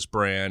unfamiliar with this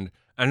brand,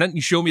 and then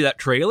you show me that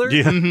trailer,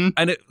 Yeah. Mhm.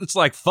 and it's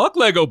like, fuck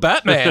Lego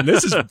Batman.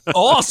 This is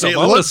awesome. It I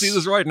want to looks- see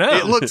this right now.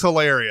 It looks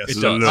hilarious.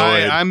 It does.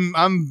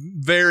 I'm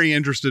very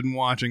interested in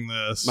watching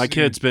this. My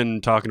kid's been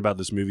talking about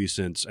this movie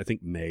since, I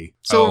think, May.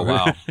 So oh,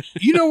 wow.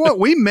 you know what?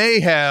 We may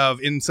have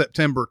in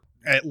September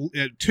at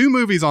 2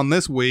 movies on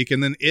this week,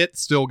 and then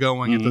it's still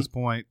going at Mhm. this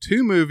point.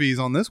 2 movies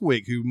on this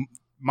week who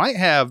might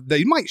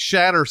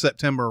shatter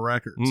September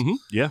records Mhm.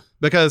 Yeah.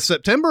 because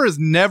September has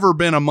never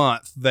been a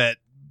month that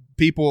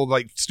people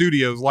like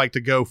studios like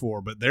to go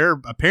for, but they're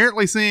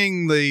apparently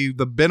seeing the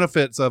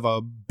benefits of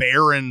a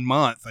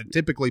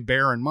typically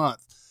barren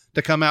month,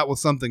 to come out with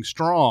something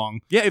strong.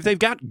 Yeah, if they've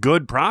got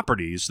good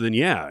properties, then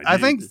yeah. I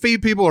think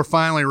people are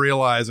finally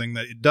realizing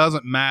that it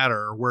doesn't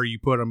matter where you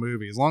put a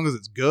movie. As long as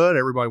it's good,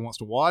 everybody wants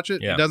to watch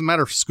it. Yeah. It doesn't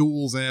matter if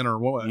school's in or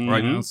what.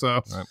 Right. You know?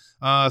 So,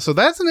 Right. so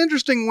that's an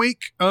interesting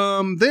week.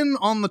 Then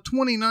on the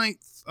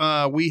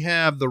 29th, we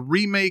have the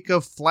remake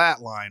of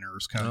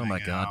Flatliners coming Oh, my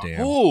out. God,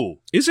 damn. Oh,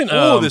 Isn't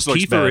this looks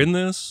Kiefer bad. in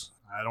this?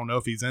 I don't know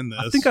if he's in this.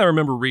 I think I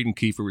remember reading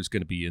Kiefer was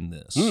going to be in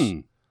this.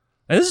 Hmm.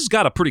 And this has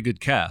got a pretty good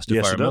cast, if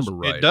Yes, I it does.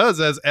 remember right. It does,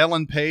 as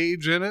Ellen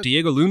Page in it.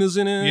 Diego Luna's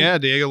in it. Yeah,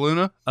 Diego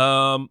Luna.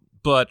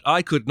 But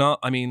I could not.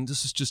 I mean,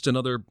 this is just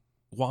another.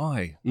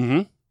 Why?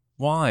 Mm-hmm.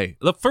 Why?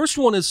 The first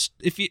one is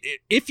if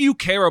you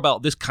care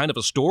about this kind of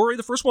a story,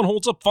 the first one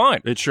holds up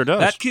fine. It sure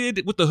does. That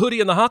kid with the hoodie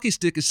and the hockey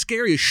stick is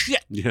scary as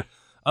shit. Yeah.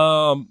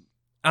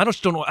 I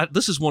just don't know.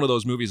 This is one of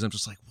those movies. I'm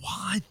just like,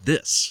 why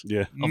this?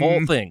 Yeah. Of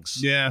all things.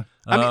 Yeah.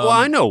 I mean, well,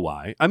 I know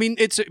why. I mean,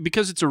 it's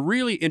because it's a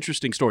really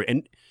interesting story,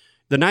 and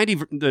the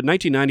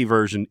 1990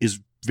 version is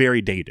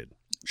very dated.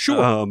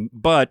 Sure.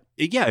 But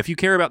yeah, if you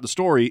care about the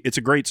story, it's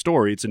a great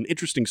story. It's an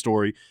interesting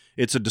story.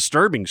 It's a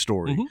disturbing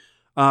story.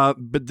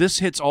 But this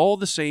hits all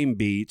the same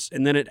beats,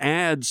 and then it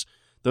adds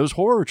those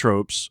horror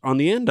tropes on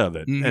the end of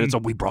it, and it's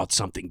we brought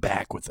something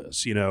back with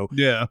us, you know,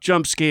 Yeah.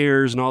 jump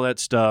scares and all that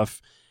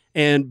stuff.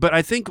 But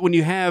I think when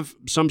you have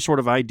some sort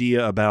of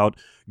idea about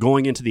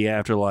going into the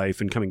afterlife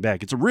and coming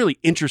back, it's a really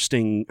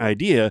interesting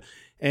idea.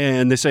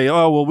 And they say,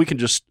 oh, well, we can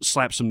just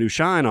slap some new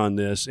shine on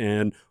this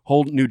and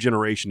whole new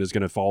generation is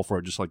going to fall for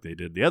it just like they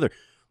did the other.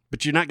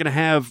 But you're not going to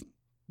have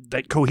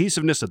that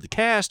cohesiveness of the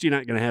cast. You're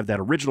not going to have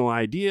that original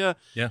idea.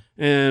 Yeah.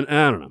 And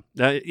I don't know.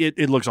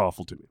 It looks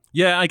awful to me.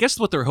 Yeah, I guess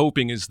what they're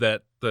hoping is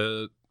that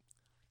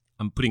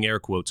I'm putting air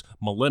quotes,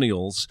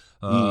 millennials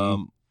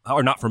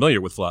are not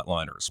familiar with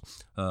Flatliners.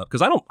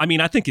 Because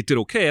I think it did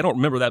okay. I don't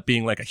remember that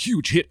being like a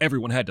huge hit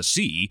everyone had to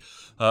see.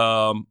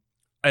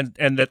 And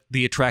that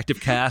the attractive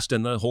cast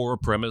and the horror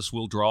premise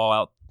will draw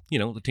out,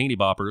 the teeny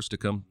boppers to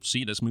come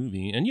see this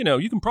movie. And,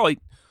 you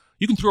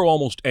can throw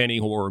almost any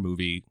horror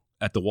movie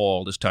at the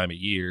wall this time of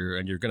year,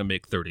 and you're going to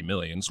make $30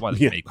 million. That's why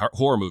they make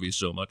horror movies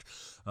so much,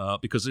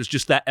 because there's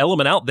just that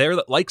element out there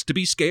that likes to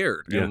be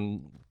scared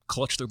and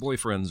clutch their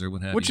boyfriends or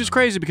what have you. Which is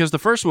crazy because the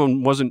first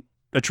one wasn't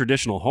a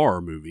traditional horror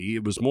movie.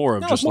 It was more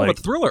of It's just more like of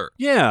a thriller.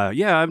 Yeah.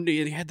 I mean,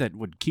 it had that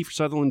Kiefer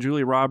Sutherland,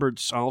 Julia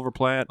Roberts, Oliver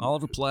Platt,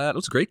 It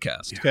was a great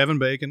cast. Kevin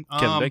Bacon.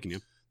 Kevin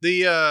Bacon.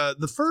 Yeah.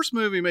 The first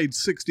movie made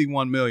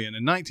 $61 million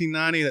in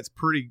 1990. That's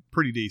pretty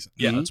decent.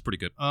 Yeah, that's pretty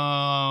good.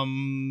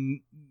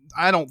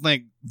 I don't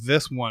think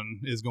this one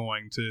is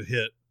going to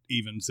hit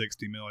even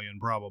 60 million,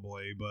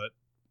 probably, but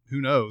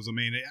who knows? I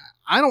mean,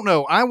 I don't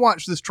know. I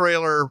watched this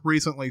trailer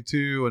recently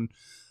too, and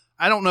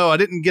I don't know. I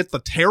didn't get the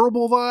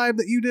terrible vibe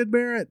that you did,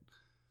 Barrett.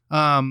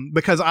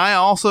 Because I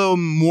also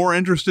am more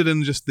interested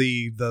in just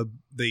the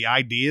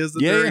ideas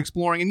that they're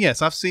exploring. And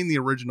yes, I've seen the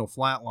original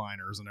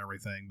Flatliners and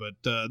everything, but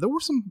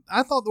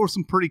I thought there were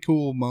some pretty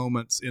cool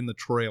moments in the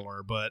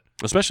trailer, but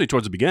especially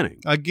towards the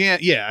beginning.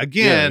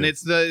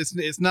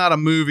 It's not a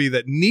movie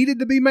that needed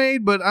to be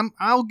made, but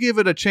I'll give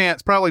it a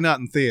chance. Probably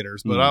not in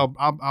theaters, but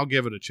I'll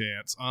give it a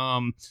chance.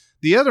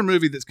 The other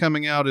movie that's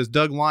coming out is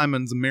Doug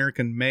Liman's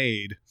American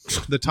Made,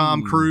 the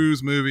Tom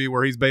Cruise movie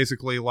where he's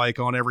basically like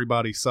on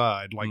everybody's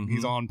side. Like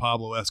he's on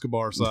Pablo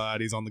Escobar's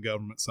side. He's on the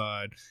government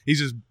side.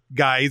 He's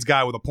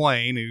guy with a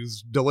plane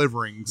who's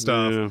delivering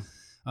stuff. Yeah.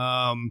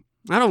 I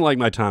don't like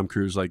my Tom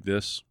Cruise like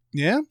this.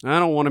 Yeah? I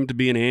don't want him to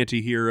be an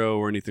anti-hero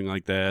or anything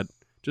like that.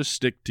 Just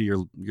stick to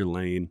your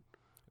lane.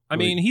 I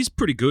mean, he's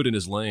pretty good in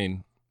his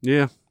lane.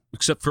 Yeah.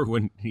 Except for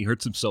when he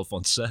hurts himself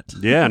on set.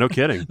 Yeah, no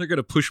kidding. They're going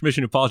to push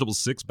Mission Impossible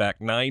 6 back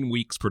 9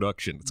 weeks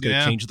production. It's going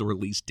to change the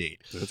release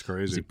date. That's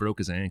crazy. He broke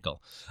his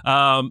ankle.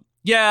 I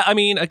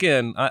mean,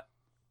 again,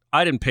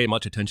 I didn't pay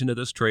much attention to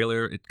this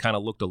trailer. It kind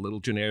of looked a little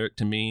generic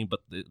to me,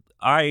 but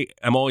I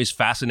am always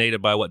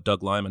fascinated by what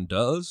Doug Liman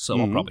does, so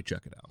I'll probably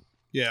check it out.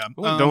 Yeah.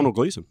 Donald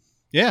Gleason.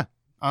 Yeah.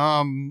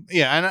 I'm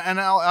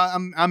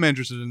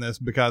interested in this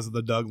because of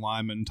the Doug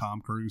Liman, Tom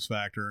Cruise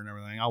factor and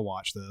everything. I'll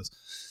watch this.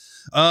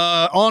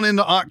 On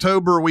into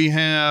October, we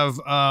have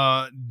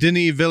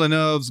Denis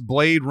Villeneuve's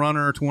Blade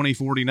Runner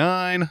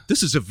 2049.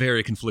 This is a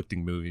very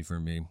conflicting movie for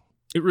me.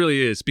 It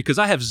really is, because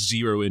I have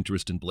zero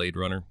interest in Blade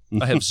Runner.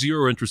 I have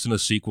zero interest in a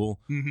sequel,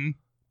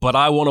 but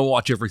I want to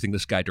watch everything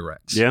this guy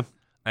directs. Yeah.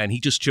 And he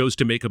just chose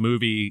to make a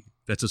movie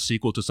that's a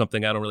sequel to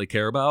something I don't really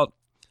care about.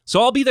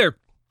 So I'll be there.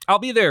 I'll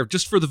be there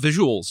just for the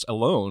visuals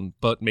alone,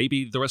 but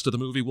maybe the rest of the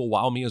movie will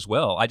wow me as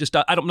well.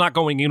 I'm not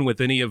going in with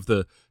any of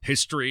the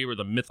history or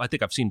the myth. I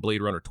think I've seen Blade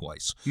Runner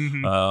twice.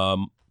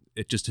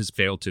 It just has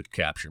failed to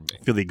capture me.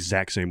 I feel the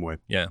exact same way.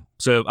 Yeah.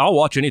 So I'll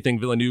watch anything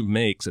Villeneuve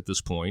makes at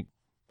this point.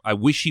 I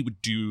wish he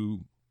would do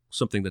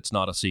something that's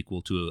not a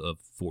sequel to a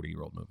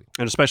 40-year-old movie.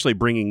 And especially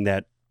bringing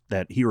that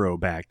hero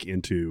back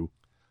into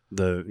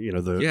the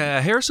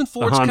Harrison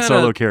Ford's Han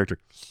Solo character.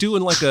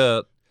 Doing like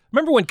a...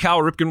 Remember when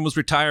Cal Ripken was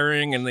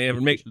retiring and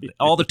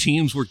all the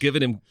teams were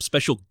giving him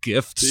special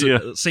gifts? Yeah.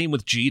 Same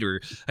with Jeter.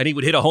 And he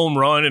would hit a home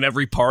run in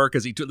every park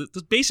as he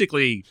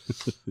basically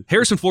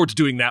Harrison Ford's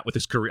doing that with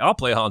his career. I'll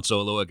play Han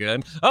Solo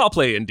again. I'll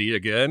play Indy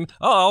again.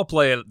 I'll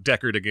play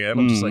Deckard again.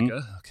 I'm just like,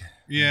 okay.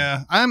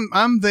 Yeah,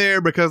 I'm there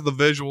because the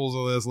visuals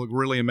of this look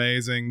really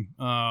amazing.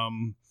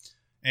 And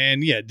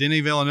yeah,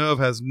 Denis Villeneuve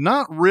has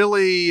not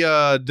really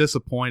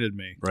disappointed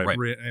me.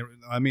 Right.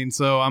 I mean,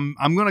 so I'm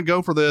going to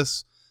go for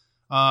this.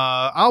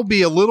 I'll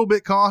be a little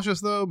bit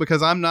cautious though,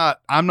 because I'm not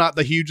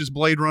the hugest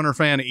Blade Runner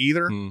fan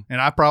either, and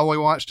I probably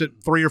watched it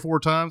 3 or 4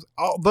 times.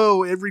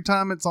 Although every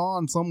time it's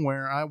on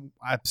somewhere, I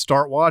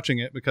start watching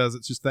it because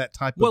it's just that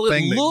type of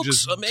thing that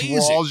just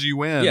draws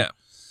you in. Yeah.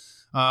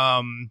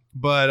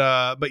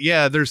 But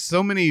yeah, there's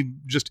so many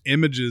just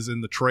images in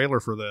the trailer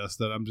for this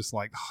that I'm just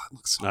like, oh, it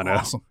looks so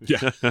awesome.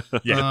 Yeah.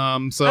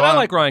 So and I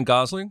like Ryan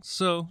Gosling,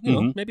 so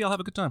maybe I'll have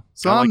a good time.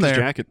 So I I'm like there. his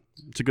jacket.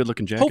 It's a good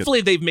looking jacket.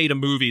 Hopefully they've made a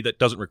movie that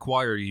doesn't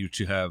require you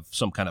to have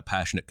some kind of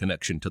passionate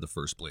connection to the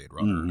first Blade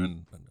Runner,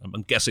 and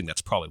I'm guessing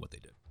that's probably what they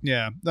did.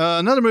 Yeah.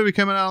 Another movie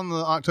coming out on the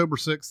October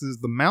 6th is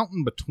The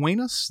Mountain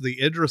Between Us,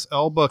 the Idris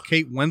Elba,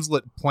 Kate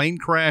Winslet plane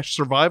crash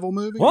survival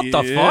movie. What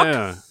the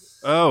fuck?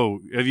 Oh,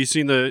 have you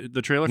seen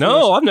the trailer?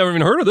 No, I've never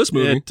even heard of this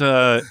movie.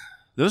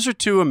 Those are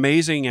 2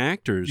 amazing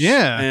actors.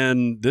 Yeah.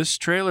 And this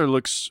trailer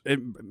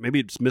maybe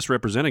it's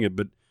misrepresenting it,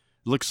 but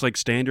it looks like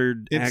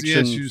standard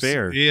action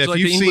fare. Yeah, it's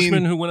like the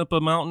Englishman who went up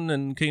a mountain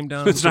and came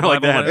down. It's not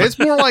like that. It's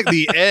more like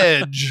The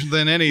Edge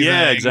than anything.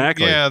 Yeah,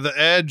 exactly. Yeah, The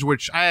Edge,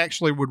 which I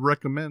actually would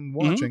recommend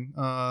watching.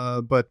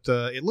 But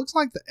it looks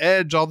like The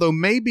Edge, although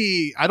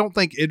maybe I don't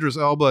think Idris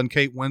Elba and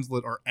Kate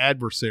Winslet are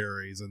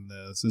adversaries in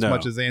this as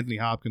much as Anthony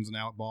Hopkins and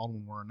Alec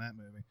Baldwin were in that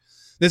movie.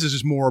 This is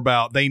just more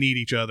about they need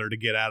each other to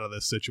get out of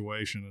this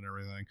situation and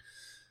everything.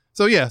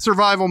 So yeah,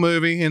 survival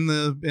movie in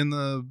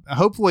the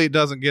hopefully it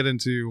doesn't get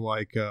into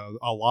like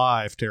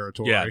Alive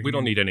territory. Yeah, we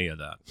don't need any of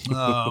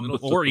that.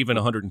 Or even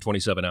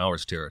 127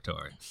 hours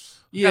territory.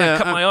 Yeah,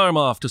 cut my arm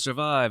off to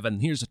survive,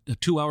 and here's a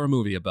 2-hour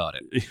movie about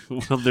it.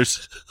 Well,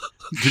 there's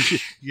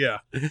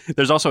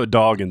there's also a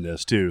dog in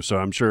this too, so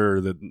I'm sure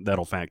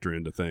that'll factor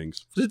into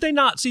things. Did they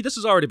not see? This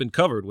has already been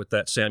covered with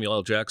that Samuel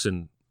L.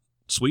 Jackson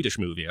Swedish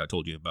movie I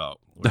told you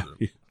about.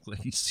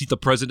 He's the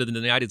president of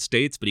the United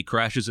States, but he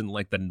crashes in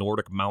like the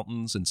Nordic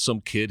mountains, and some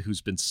kid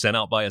who's been sent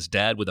out by his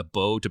dad with a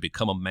bow to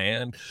become a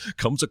man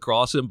comes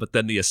across him, but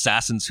then the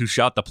assassins who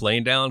shot the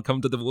plane down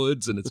come to the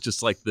woods, and it's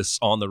just like this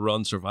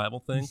on-the-run survival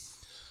thing.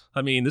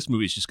 I mean, this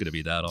movie's just going to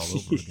be that all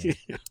over again.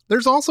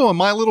 There's also a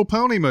My Little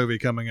Pony movie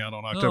coming out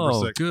on October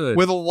 6th. Good.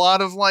 With a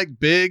lot of like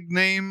big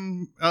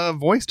name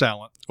voice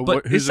talent.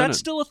 But is that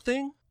still a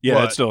thing?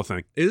 Yeah, it's still a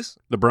thing. Is?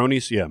 The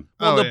Bronies, yeah.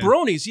 Well, the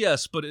Bronies,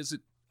 yes, but is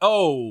it...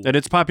 Oh. And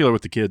it's popular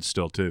with the kids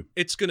still, too.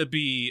 It's going to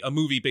be a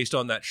movie based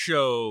on that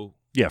show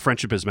Yeah,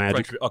 Friendship is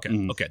Magic.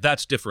 Okay,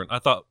 that's different. I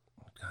thought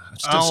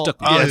still I'll- stuck.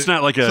 I'll- Yeah, it's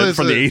not like So it's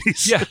from the a-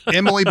 80s. Yeah.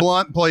 Emily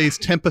Blunt plays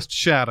Tempest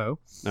Shadow.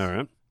 All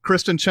right.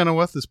 Kristen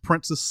Chenoweth is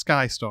Princess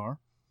Skystar.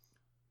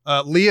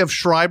 Liev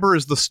Schreiber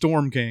is the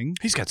Storm King.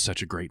 He's got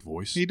such a great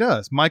voice. He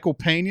does. Michael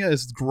Pena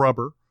is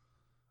Grubber.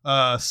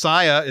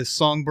 Saya is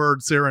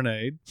Songbird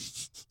Serenade.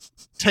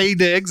 Tay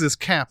Diggs is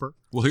Capper.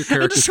 Will your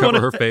characters just cover wanna-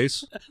 her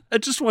face? I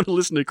just want to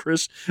listen to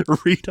Chris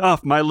read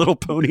off My Little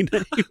Pony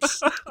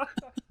names.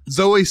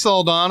 Zoe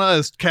Saldana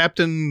is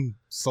Captain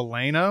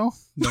Solano.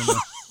 Don't know.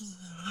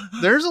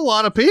 There's a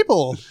lot of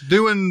people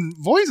doing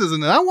voices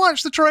in it. I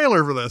watched the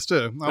trailer for this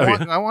too.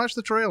 I watched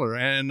the trailer,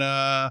 and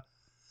I'm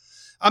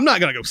not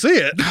gonna go see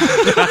it.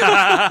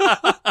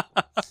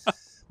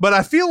 But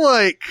I feel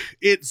like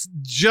it's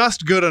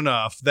just good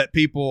enough that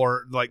people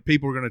are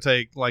going to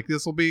take, like,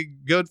 this will be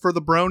good for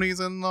the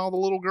bronies and all the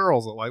little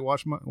girls that like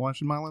watching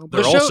My Little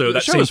They're Pony. also the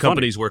that show same is funny.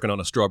 company's working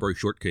on a strawberry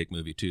shortcake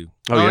movie too.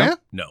 Oh, yeah?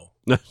 No,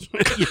 Yeah,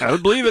 I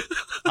would believe it.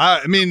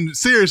 I mean,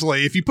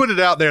 seriously, if you put it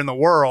out there in the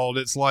world,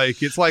 it's like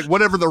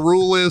whatever the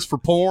rule is for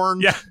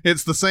porn. Yeah.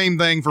 It's the same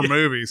thing for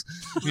movies.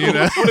 You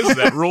know, what is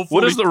that rule?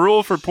 What is the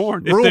rule for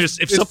porn? If, Rule- if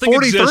it's something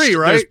 43, exists,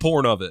 right? there's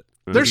porn of it.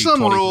 there's some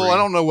 23. rule. I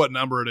don't know what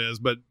number it is,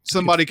 but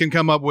somebody can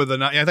come up with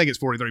I think it's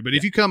 43. But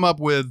if you come up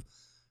with,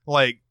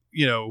 like,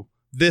 you know,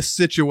 this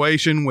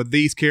situation with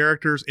these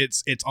characters,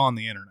 it's on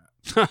the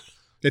internet.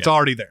 It's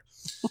already there.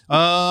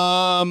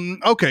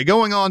 Okay,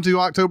 going on to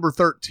October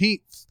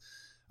 13th.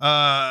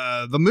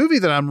 The movie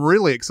that I'm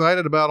really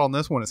excited about on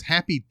this one is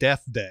Happy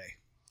Death Day.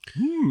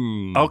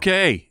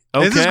 Okay.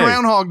 This is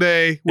Groundhog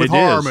Day with It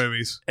horror is.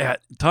 movies.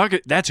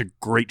 That's a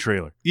great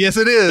trailer. Yes,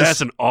 it is.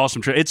 That's an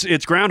awesome trailer.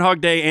 It's Groundhog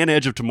Day and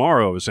Edge of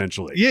Tomorrow,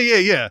 essentially.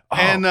 Yeah. Oh,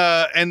 And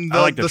I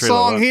like the the trailer a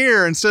song lot.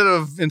 here instead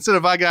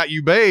of I Got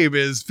You Babe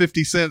is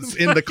 50 Cent's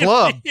In the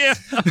Club. Yeah.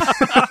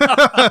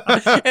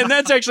 And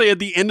that's actually at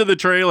the end of the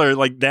trailer,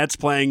 like that's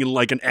playing in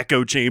like an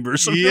echo chamber. Or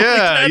something like Yeah,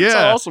 that. It's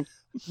yeah. awesome.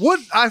 What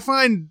I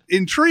find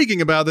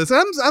intriguing about this,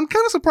 I'm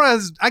kind of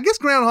surprised. I guess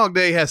Groundhog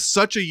Day has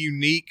such a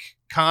unique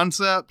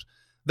concept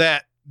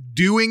that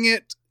doing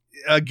it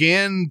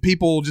again,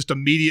 people just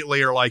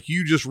immediately are like,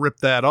 you just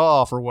ripped that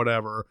off or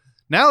whatever.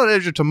 Now that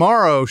Edge of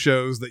Tomorrow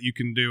shows that you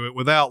can do it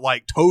without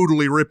like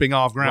totally ripping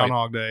off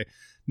Groundhog Day.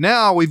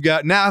 Now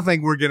I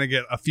think we're going to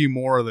get a few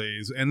more of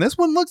these. And this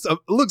one looks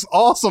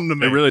awesome to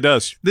me. It really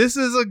does. This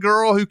is a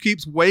girl who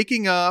keeps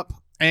waking up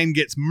and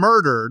gets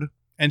murdered,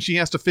 and she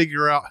has to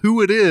figure out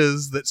who it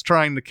is that's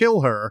trying to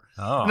kill her.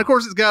 Oh. And of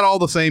course, it's got all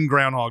the same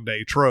Groundhog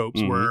Day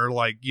tropes Mhm. where,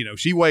 like, you know,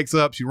 she wakes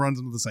up, she runs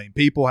into the same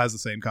people, has the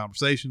same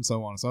conversation,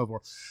 so on and so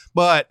forth.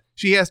 But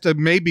she has to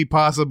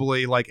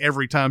possibly, like,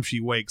 every time she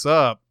wakes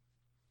up,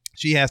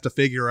 she has to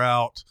figure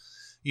out,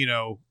 you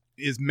know,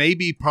 is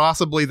maybe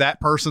possibly that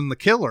person the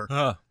killer?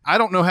 I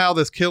don't know how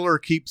this killer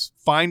keeps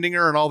finding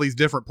her in all these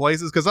different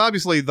places, because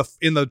obviously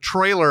in the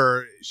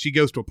trailer she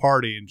goes to a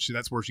party and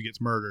that's where she gets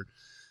murdered.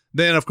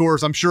 Then of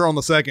course I'm sure on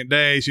the second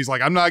day she's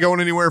like, I'm not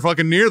going anywhere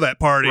fucking near that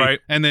party, Right.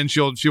 And then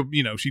she'll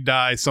you know, she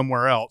dies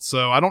somewhere else.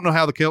 So I don't know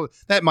how the killer,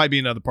 that might be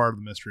another part of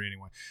the mystery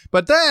anyway.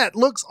 But that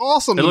looks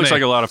awesome. It to looks me.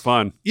 like a lot of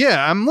fun.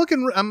 Yeah, I'm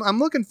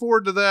looking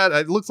forward to that.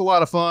 It looks a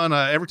lot of fun.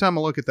 Every time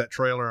I look at that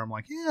trailer, I'm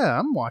like, yeah,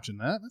 I'm watching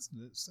that. That's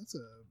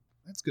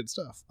good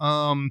stuff.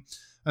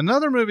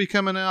 Another movie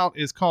coming out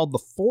is called The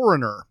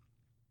Foreigner.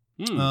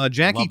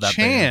 Jackie Love that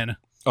Chan. band.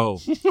 Oh,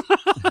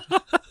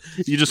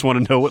 You just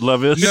want to know what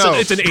love is? No.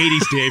 it's an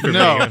 80s day for me.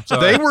 No, I'm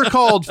sorry. they were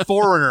called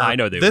Foreigner. I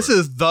know they This were.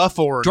 is The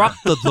Foreigner. Drop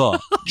the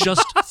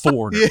just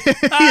foreigner.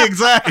 Yeah,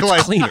 exactly.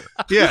 It's cleaner.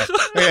 Yeah,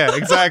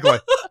 exactly.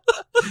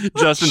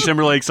 Justin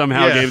Timberlake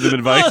somehow Yeah. gave them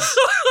advice.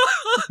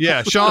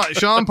 Yeah,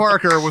 Sean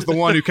Parker was the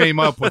one who came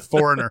up with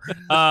Foreigner.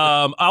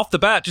 Off the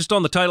bat, just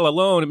on the title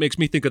alone, it makes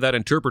me think of that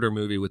Interpreter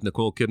movie with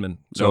Nicole Kidman.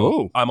 So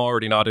Oh. I'm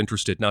already not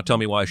interested. Now tell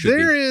me why I should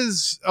There be.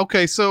 is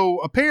okay, so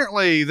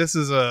apparently this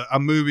is a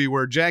movie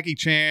where Jackie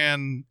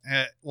Chan,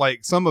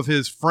 like, some of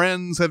his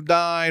friends have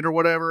died or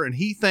whatever, and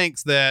he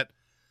thinks that,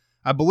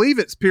 I believe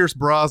it's Pierce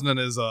Brosnan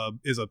is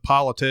a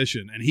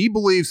politician, and he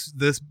believes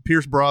this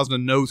Pierce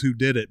Brosnan knows who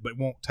did it but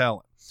won't tell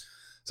him.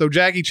 So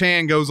Jackie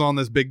Chan goes on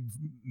this big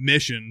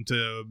mission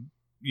to,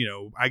 you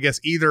know, I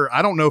guess either,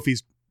 I don't know if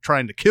he's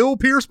trying to kill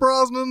Pierce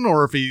Brosnan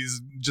or if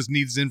he's just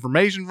needs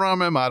information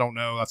from him. I don't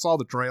know. I saw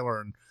the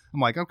trailer and I'm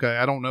like, okay,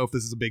 I don't know if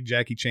this is a big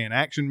Jackie Chan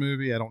action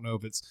movie. I don't know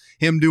if it's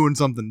him doing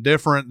something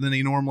different than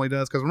he normally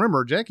does. Because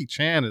remember, Jackie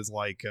Chan is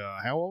like,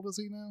 how old is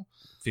he now?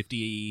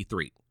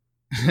 53.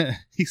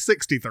 He's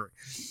 63.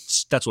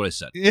 That's what I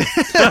said.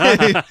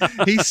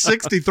 He's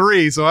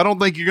 63, so I don't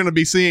think you're going to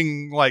be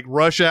seeing like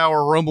Rush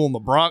Hour, Rumble in the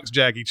Bronx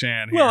Jackie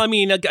Chan here. Well, I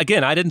mean,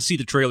 again, I didn't see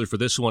the trailer for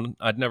this one.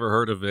 I'd never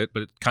heard of it,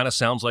 but it kind of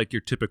sounds like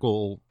your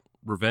typical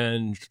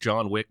revenge,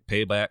 John Wick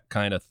payback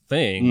kind of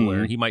thing,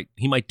 where he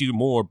might do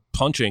more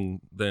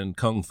punching than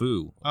kung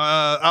fu.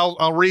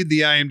 I'll read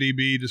the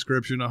IMDb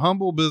description. A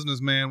humble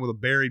businessman with a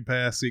buried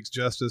past seeks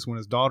justice when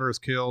his daughter is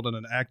killed in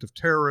an act of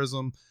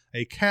terrorism.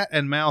 A cat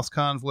and mouse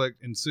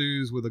conflict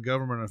ensues with a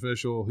government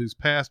official whose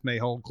past may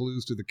hold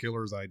clues to the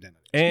killer's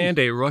identity. And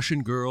a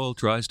Russian girl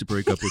tries to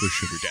break up with her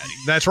sugar daddy.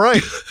 That's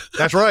right.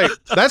 That's right.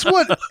 That's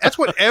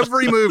what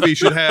every movie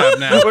should have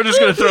now. We're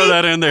just going to throw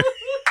that in there.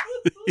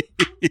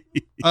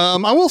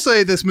 I will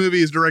say this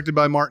movie is directed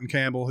by Martin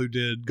Campbell, who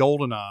did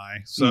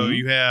GoldenEye. So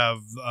you have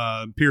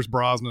Pierce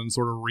Brosnan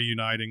sort of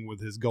reuniting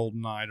with his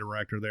GoldenEye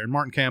director there. And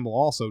Martin Campbell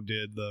also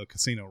did the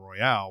Casino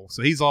Royale.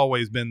 So he's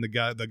always been the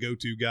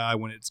go-to guy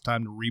when it's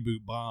time to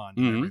reboot Bond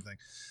and everything.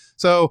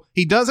 So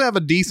he does have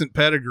a decent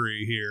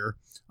pedigree here.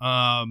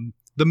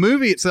 The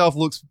movie itself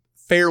looks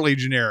fairly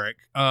generic.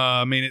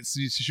 I mean, it's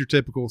just your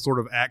typical sort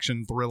of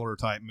action thriller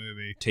type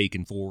movie.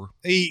 Taken 4.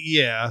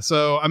 Yeah.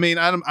 So, I mean,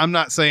 I'm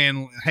not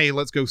saying, hey,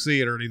 let's go see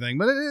it or anything,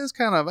 but it is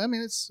kind of, I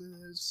mean, it's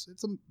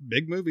a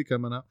big movie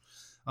coming up.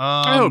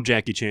 I hope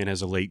Jackie Chan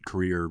has a late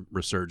career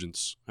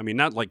resurgence. I mean,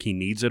 not like he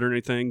needs it or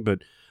anything,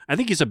 but I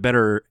think he's a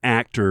better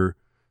actor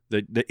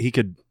that he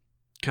could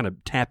kind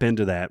of tap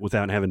into that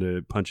without having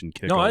to punch and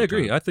kick. No, all I the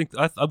agree. time. I think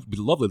I'd be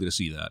lovely to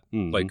see that.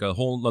 Like a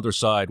whole other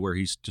side where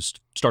he's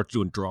just starts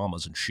doing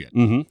dramas and shit.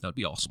 That'd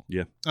be awesome.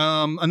 Yeah.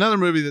 Another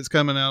movie that's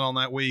coming out on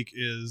that week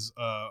is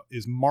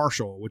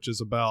Marshall, which is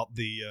about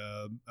the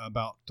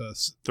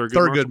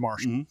Thurgood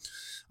Marshall.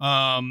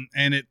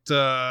 And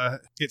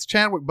it's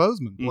Chadwick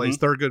Boseman plays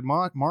Thurgood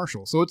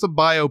Marshall. So it's a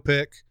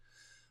biopic.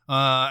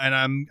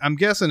 And I'm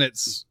guessing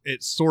it's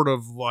sort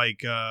of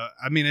like I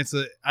mean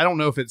I don't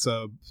know if it's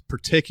a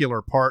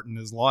particular part in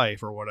his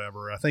life or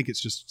whatever. I think it's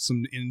just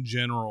some in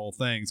general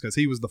things because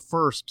he was the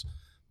first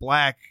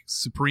Black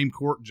Supreme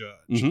Court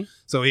judge,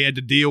 so he had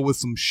to deal with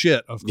some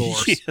shit, of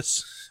course.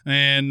 Yes.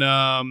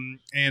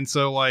 And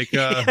so like he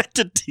had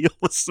to deal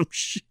with some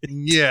shit.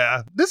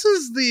 Yeah, this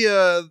is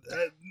the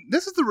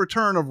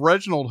return of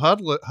Reginald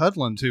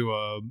Hudlin to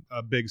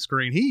a big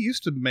screen. He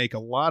used to make a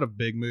lot of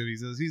big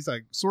movies. He's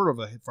like sort of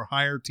a for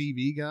hire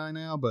TV guy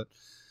now, but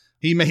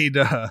he made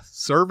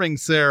Serving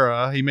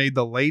Sarah. He made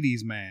The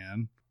Ladies'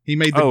 Man. He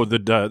made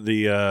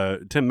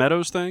the Tim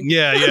Meadows thing.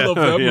 Yeah. I love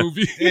that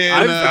movie.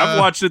 And, I've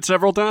watched it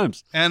several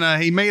times. And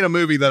he made a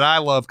movie that I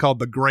love called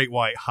The Great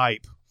White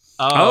Hype.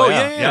 Oh,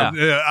 yeah.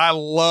 I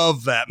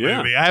love that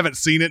movie. Yeah. I haven't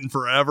seen it in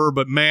forever,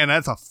 but man,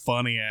 that's a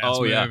funny ass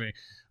movie.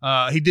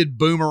 He did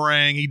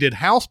Boomerang. He did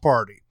House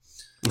Party.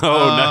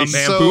 Oh, nice.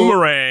 Man,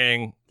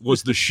 Boomerang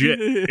was the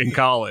shit in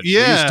college.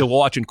 Yeah. I used to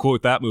watch and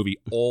quote that movie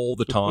all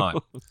the time.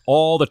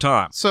 All the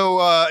time.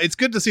 So it's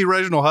good to see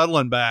Reginald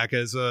Hudlin back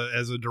as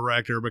a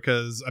director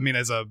because, I mean,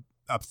 as a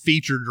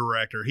feature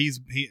director,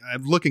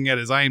 I'm looking at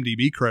his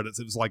IMDb credits.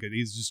 It was like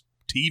he's just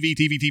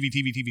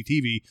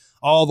TV,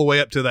 all the way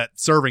up to that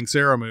Serving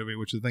Sarah movie,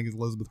 which I think is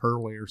Elizabeth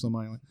Hurley or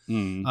something like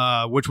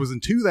that, which was in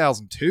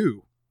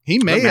 2002. He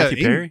made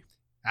Matthew Perry?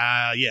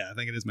 Yeah, I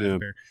think it is Matthew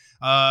Perry.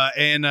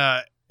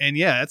 And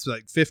yeah, it's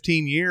like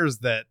 15 years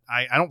that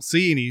I don't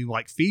see any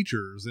like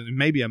features, and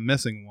maybe I'm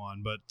missing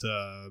one, but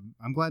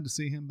I'm glad to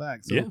see him back.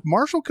 So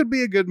Marshall could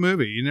be a good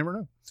movie. You never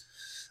know.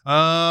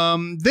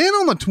 Then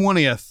on the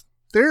 20th,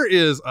 there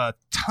is a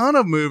ton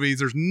of movies.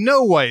 There's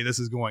no way this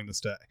is going to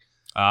stay.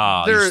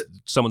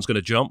 Someone's going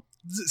to jump?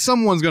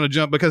 Someone's going to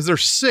jump because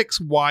there's 6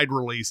 wide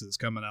releases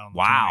coming out on the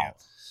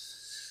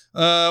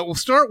 20th. We'll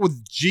start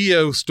with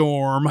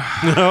Geostorm.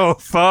 Oh,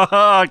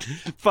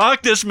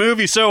 fuck this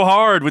movie so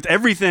hard with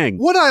everything.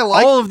 What I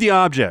like, all of the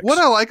objects. What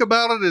I like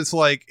about it is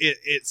like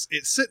it's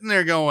sitting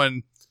there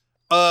going,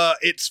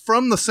 it's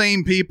from the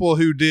same people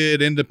who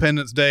did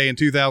Independence Day in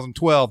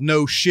 2012.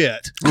 No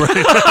shit.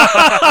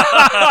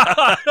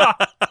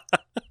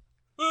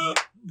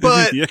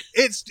 But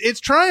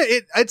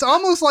it's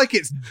almost like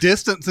it's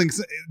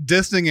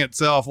distancing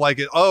itself, like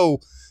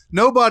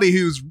nobody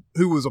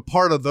who was a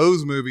part of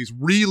those movies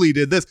really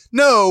did this.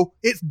 No,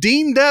 it's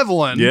Dean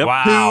Devlin,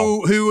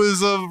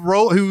 who's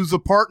a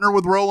partner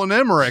with Roland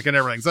Emmerich and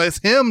everything. So it's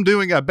him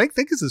doing I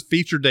think it's his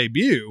feature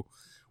debut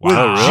with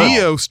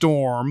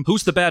Geostorm.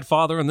 Who's the bad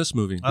father in this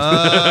movie?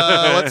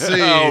 Let's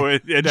see.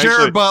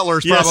 Jared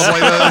Butler's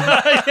probably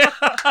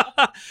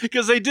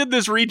because they did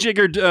this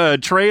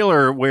rejiggered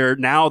trailer where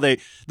now the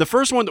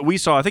first one that we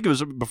saw, I think it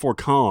was before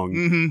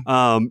Kong,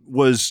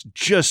 was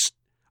just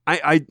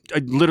I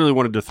literally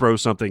wanted to throw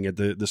something at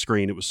the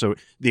screen. It was so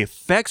the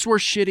effects were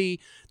shitty.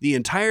 The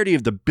entirety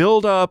of the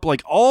build-up,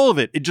 like all of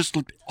it just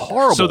looked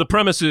horrible. So the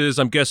premise is,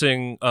 I'm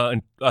guessing,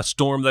 a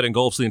storm that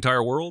engulfs the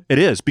entire world? It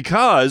is,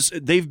 because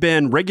they've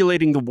been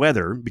regulating the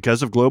weather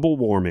because of global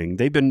warming.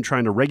 They've been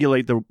trying to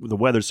regulate the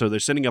weather, so they're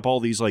sending up all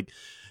these like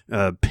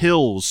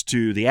pills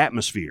to the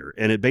atmosphere,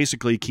 and it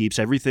basically keeps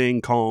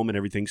everything calm and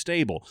everything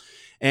stable.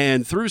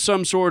 And through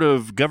some sort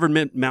of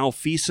government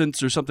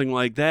malfeasance or something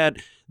like that,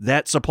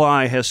 that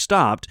supply has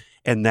stopped,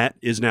 and that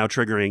is now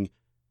triggering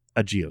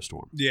a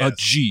geostorm. Yes. A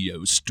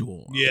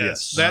geostorm.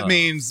 Yes. Oh, That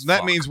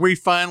means we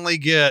finally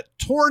get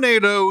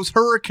tornadoes,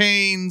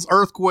 hurricanes,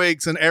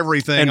 earthquakes, and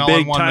everything And all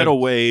big in one tidal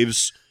movie.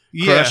 waves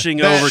Yeah, crushing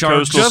that- over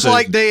coastal just cities.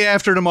 like Day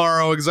After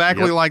Tomorrow,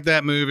 exactly Yep. like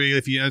that movie.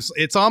 If you,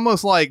 it's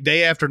almost like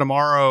Day After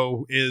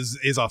Tomorrow is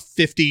a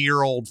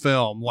 50-year-old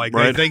film. Like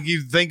Right. they think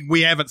you think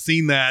we haven't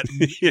seen that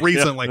Yeah.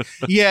 recently.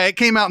 Yeah, it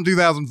came out in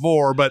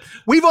 2004, but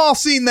we've all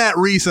seen that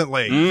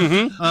recently.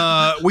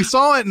 Mm-hmm. We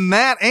saw it in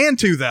that and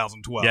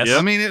 2012. Yes.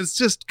 I mean, it's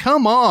just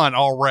come on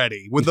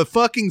already with the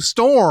fucking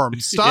storm.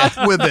 Stop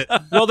with it.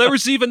 Well, there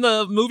was even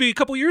the movie a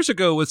couple years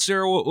ago with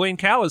Sarah Wayne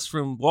Callis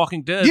from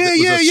Walking Dead. Yeah, that was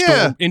yeah, a yeah.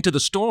 storm, Into the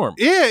Storm.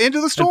 Yeah, into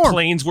the And storm.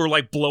 planes were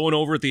like blowing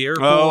over at the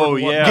airport. Oh,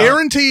 and yeah. whatnot.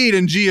 Guaranteed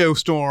in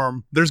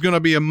Geostorm, there's going to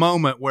be a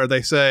moment where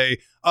they say,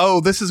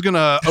 "Oh, this is going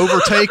to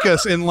overtake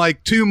us in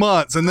like 2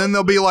 months," and then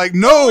they'll be like,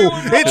 "No,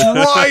 it's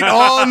right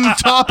on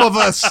top of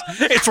us."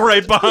 It's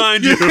right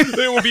behind you.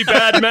 There will be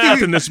bad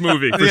math in this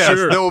movie, for Yes,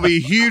 sure. there will be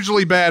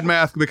hugely bad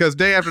math because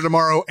Day After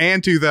Tomorrow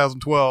and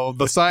 2012,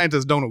 the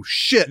scientists don't know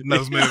shit in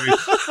those movies.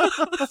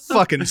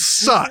 Fucking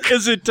suck.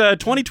 Is it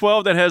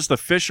 2012 that has the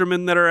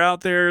fishermen that are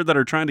out there that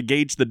are trying to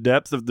gauge the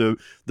depth of the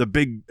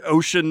big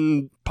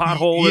ocean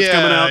pothole that's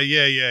coming out?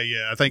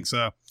 Yeah. I think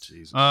so.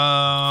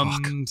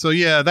 So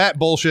yeah, that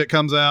bullshit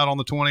comes out on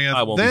the 20th.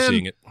 I won't be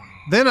seeing it.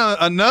 Then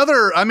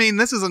another, I mean,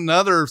 this is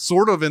another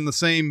sort of in the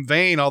same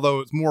vein, although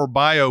it's more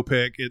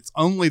biopic. It's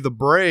Only the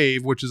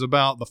Brave, which is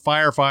about the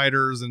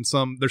firefighters and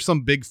there's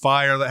some big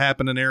fire that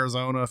happened in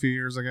Arizona a few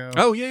years ago.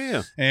 Oh,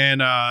 yeah.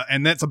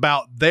 And that's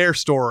about their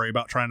story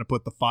about trying to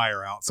put the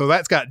fire out. So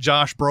that's got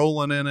Josh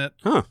Brolin in it.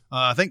 Huh.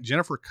 I think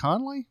Jennifer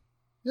Connelly,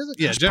 is it?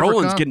 Yeah, Josh Jennifer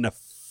Brolin's Con- getting a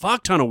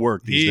fuck ton of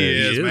work these He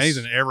days. is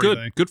amazing at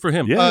everything. Good for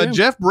him. Yeah.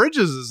 Jeff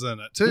Bridges is in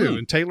it too,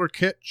 and Taylor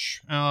Kitsch.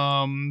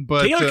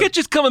 But Taylor Kitsch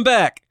is coming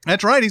back.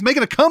 that's right, he's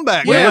making a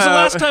comeback. When man. was the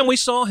last time we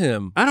saw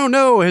him? I don't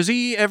know. Has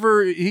he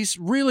ever? He's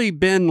really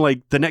been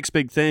like the next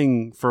big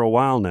thing for a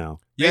while now.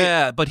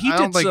 Yeah, but he I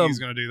don't did think he's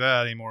going to do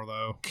that anymore,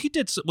 though.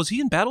 Was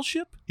he in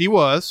Battleship? He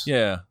was.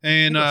 Yeah.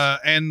 And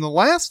the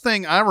last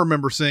thing I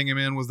remember seeing him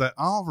in was that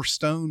Oliver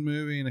Stone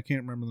movie, and I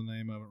can't remember the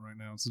name of it right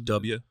now. It's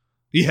W.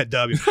 Yeah,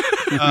 W.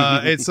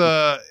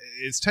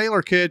 It's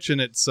Taylor Kitsch, and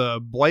it's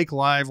Blake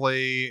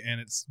Lively, and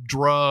it's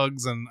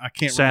drugs, and I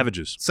can't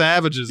Savages.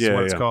 Savages is Yeah,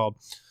 what it's yeah. called.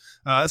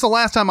 It's the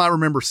last time I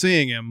remember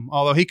seeing him,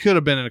 although he could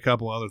have been in a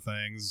couple other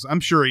things. I'm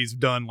sure he's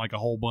done like a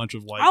whole bunch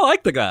of like I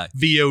like the guy.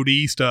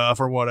 VOD stuff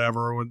or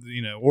whatever,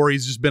 or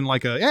he's just been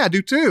like I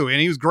do too.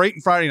 And he was great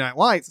in Friday Night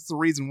Lights. That's the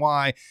reason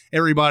why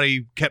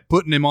everybody kept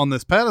putting him on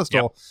this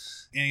pedestal. Yep.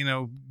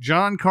 And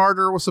John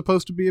Carter was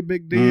supposed to be a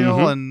big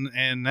deal, and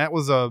that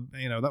was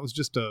that was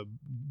just a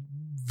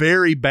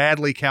very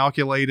badly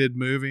calculated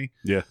movie.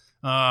 Yeah.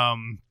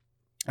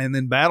 And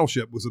then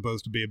Battleship was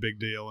supposed to be a big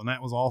deal, and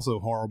that was also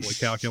horribly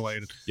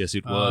calculated. Yes,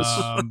 it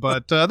was.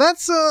 But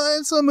that's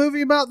it's a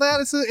movie about that.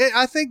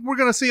 I think we're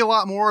going to see a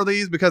lot more of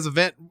these because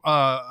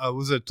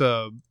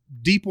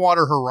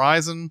Deepwater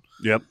Horizon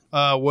Yep.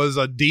 was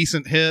a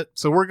decent hit,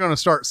 so we're going to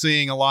start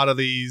seeing a lot of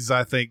these.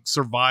 I think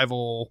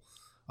survival,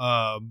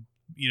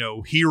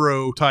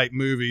 hero type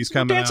movies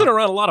We're coming dancing out.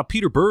 around a lot of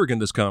Peter Berg in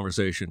this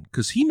conversation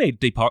because he made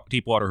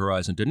Deepwater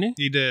Horizon, didn't he?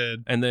 He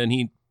did. And then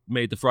he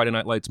made the Friday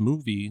Night Lights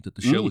movie that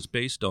the show was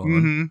based on.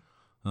 Mm-hmm.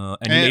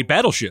 And he made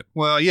Battleship.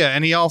 Well, yeah,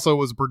 and he also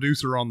was a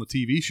producer on the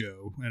TV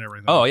show and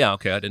everything. Oh, yeah,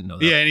 okay, I didn't know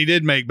that. Yeah, and he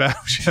did make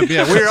Battleship.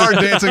 Yeah, we are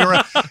dancing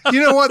around.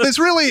 You know what? It's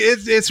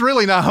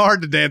really not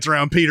hard to dance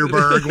around Peter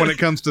Berg when it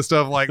comes to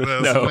stuff like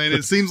this. No. I mean,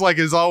 it seems like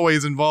he's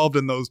always involved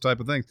in those type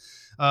of things.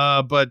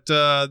 But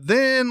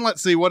then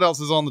let's see what else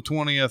is on the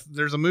 20th.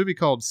 There's a movie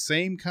called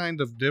Same Kind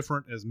of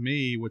Different as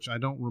Me, which I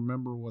don't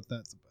remember what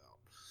that's about.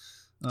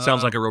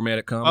 Sounds like a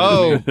romantic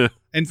comedy. Oh,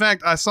 in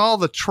fact, I saw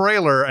the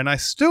trailer and I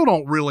still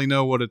don't really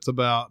know what it's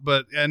about,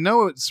 but I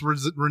know it's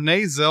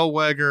Renee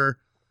Zellweger,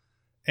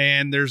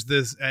 and there's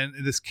this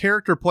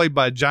character played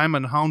by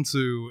Jaimin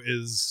Hansu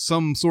is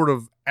some sort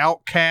of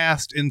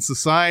outcast in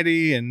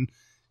society, and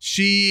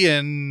she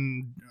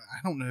and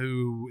I don't know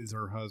who is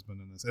her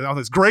husband in this. Oh,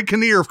 it's Greg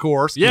Kinnear, of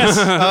course. Yes.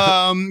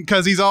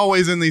 Because he's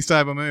always in these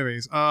type of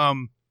movies.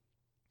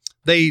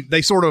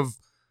 They sort of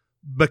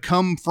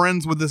become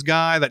friends with this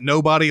guy that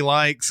nobody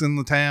likes in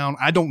the town.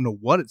 I don't know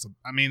what it's.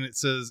 I mean, it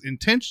says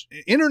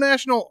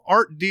international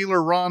art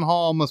dealer Ron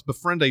Hall must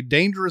befriend a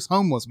dangerous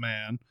homeless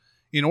man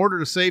in order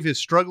to save his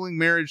struggling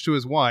marriage to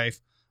his wife,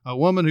 a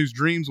woman whose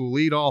dreams will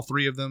lead all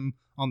three of them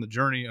on the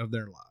journey of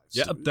their lives.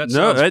 Yeah, that's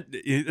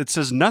it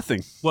says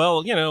nothing.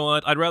 well,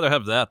 I'd rather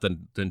have that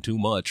than too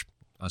much,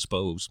 I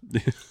suppose. You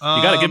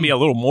got to give me a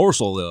little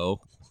morsel,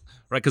 though.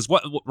 Right, because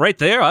right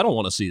there, I don't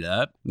want to see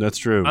that. That's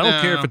true. I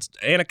don't care if it's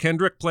Anna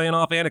Kendrick playing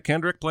off Anna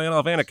Kendrick playing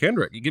off Anna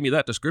Kendrick. You give me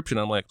that description,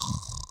 I'm like,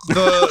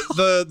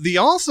 the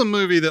awesome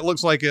movie that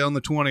looks like it on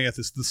the 20th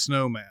is The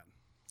Snowman.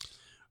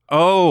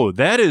 Oh,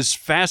 that is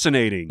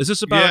fascinating. is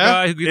this about Yeah, a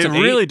guy who gets It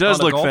an really 8 does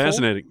on a look golf hole?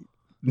 fascinating.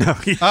 No,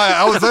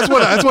 That's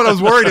what I was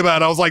worried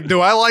about. I was like, do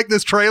I like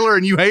this trailer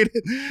and you hate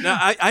it? no,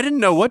 I didn't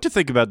know what to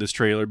think about this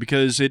trailer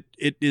because it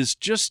is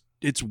just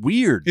it's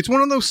weird. It's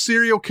one of those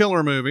serial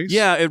killer movies.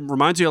 Yeah, it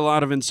reminds you a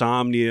lot of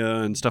Insomnia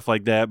and stuff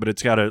like that, but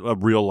it's got a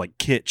real like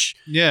kitsch.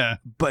 Yeah.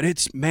 But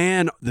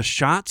the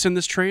shots in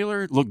this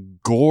trailer look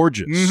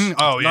gorgeous. Mm-hmm.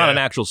 Oh, Not an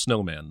actual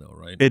snowman, though,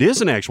 right? It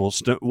is an actual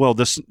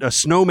a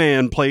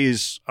snowman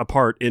plays a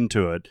part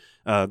into it.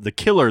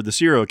 The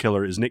serial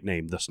killer, is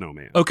nicknamed the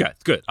Snowman. Okay,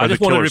 good. I Or the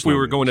just wondered killer if we were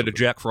snowman going or into something.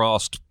 Jack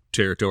Frost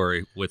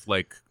territory with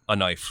like a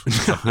knife.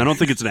 I don't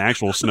think it's an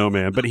actual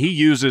snowman, but he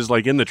uses,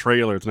 like, in the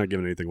trailer, it's not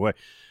giving anything away.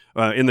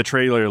 In the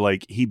trailer,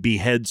 like, he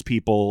beheads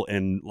people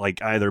and,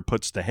 like, either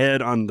puts the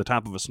head on the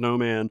top of a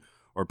snowman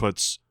or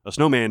puts a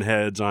snowman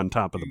heads on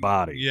top of the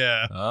body.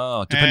 Yeah.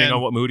 Oh, depending And-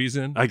 on what mood he's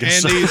in. I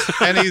guess.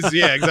 And he's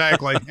yeah,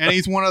 exactly. And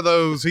he's one of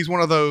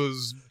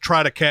those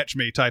try to catch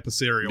me type of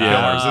serial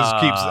Yeah.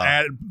 killers. This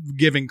keeps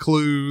giving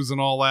clues and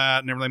all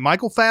that and everything.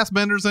 Michael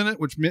Fassbender's in it,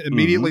 which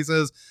immediately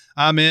says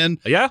I'm in.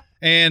 Yeah.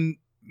 And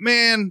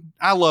man,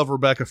 I love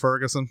Rebecca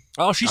Ferguson.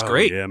 Oh, she's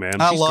great. Yeah, man.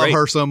 I She's love great.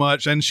 her so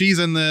much, and she's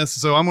in this,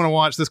 so I'm going to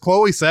watch this.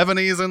 Chloe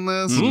Sevigny is in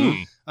this.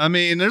 Mm. I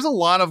mean, there's a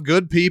lot of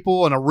good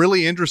people and a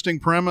really interesting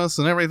premise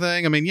and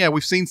everything. I mean, yeah,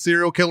 we've seen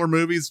serial killer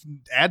movies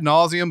ad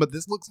nauseum, but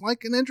this looks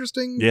like an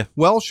interesting,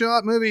 well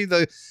shot movie.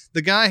 The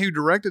guy who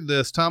directed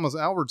this, Thomas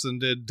Alvarson,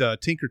 did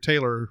Tinker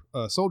Tailor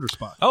Soldier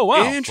Spy. Oh,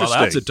 wow. Interesting.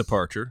 Well, that's a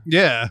departure.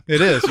 Yeah,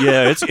 it is.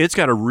 Yeah, it's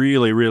got a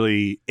really,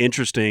 really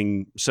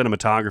interesting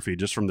cinematography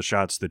just from the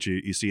shots that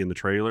you see in the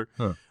trailer.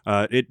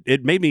 Huh.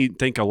 It made me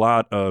think a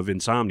lot of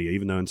Insomnia,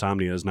 even though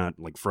Insomnia is not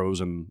like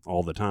frozen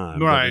all the time.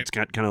 but Right. it's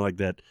got kind of like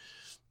that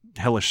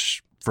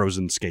hellish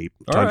frozen scape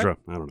All tundra.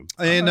 I don't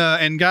know.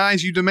 And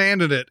guys, you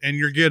demanded it, and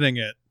you're getting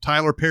it.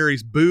 Tyler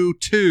Perry's Boo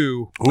 2.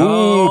 Ooh,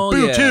 Oh,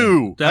 Boo yeah.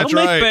 2. That'll That's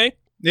make right. bank.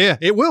 Yeah,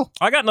 it will.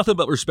 I got nothing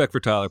but respect for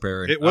Tyler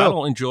Perry. It will. I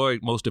don't enjoy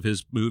most of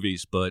his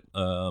movies, but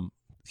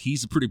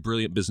he's a pretty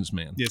brilliant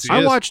businessman. Yes, he I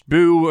is. watched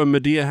Boo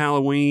Medea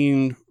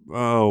Halloween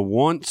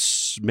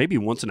once, maybe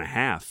once and a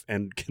half,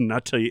 and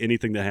cannot tell you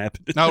anything that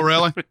happened. Oh,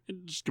 really?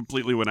 It just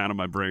completely went out of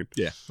my brain.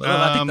 Yeah. Well,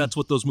 I think Um, that's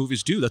what those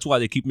movies do. That's why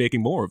they keep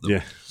making more of them.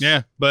 Yeah.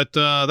 Yeah, but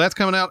that's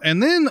coming out.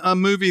 And then another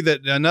movie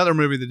that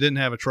didn't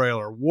have a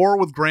trailer, War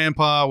with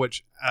Grandpa,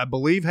 which I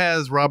believe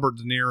has Robert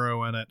De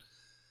Niro in it.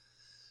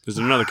 Is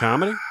it another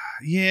comedy?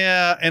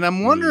 Yeah, and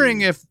I'm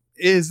wondering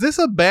is this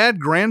a Bad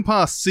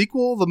Grandpa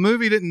sequel? The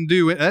movie didn't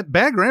do it.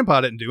 Bad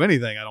Grandpa didn't do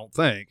anything, I don't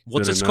think.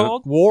 What's Did it this not?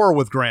 called? War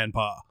with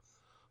Grandpa.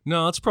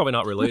 No, it's probably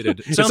not related.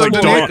 It It's sounds like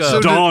more Dawn, like a,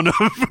 So Dawn of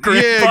Grandpa.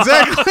 Yeah,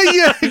 exactly.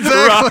 Yeah,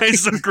 exactly.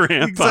 Rise of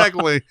Grandpa.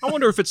 Exactly. I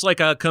wonder if it's like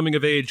a coming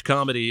of age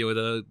comedy with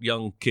a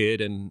young kid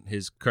and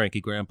his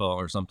cranky grandpa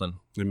or something.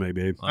 It may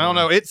be. I don't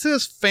know. It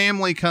says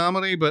family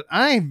comedy, but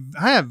I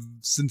have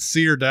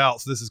sincere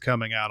doubts this is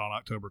coming out on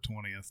October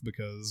 20th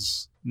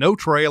because no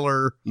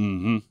trailer.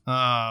 Mm-hmm.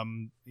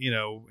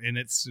 And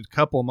it's a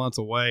couple of months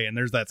away, and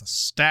that's a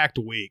stacked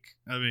week.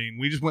 I mean,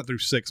 we just went through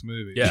 6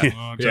 movies Yeah.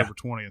 on October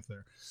 20th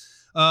there.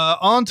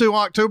 On to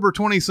October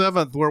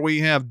 27th, where we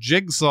have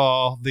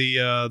Jigsaw,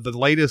 the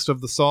latest of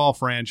the Saw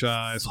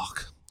franchise.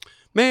 Fuck.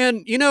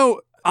 Man,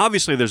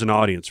 obviously there's an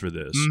audience for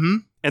this. Mm-hmm.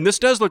 And this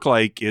does look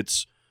like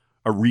it's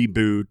a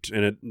reboot,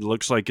 and it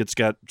looks like it's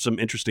got some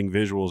interesting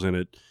visuals in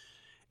it.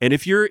 And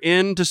if you're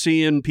into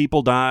seeing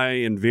people die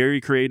in very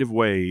creative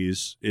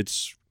ways,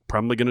 it's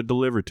probably going to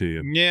deliver to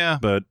you. Yeah,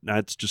 But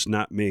that's just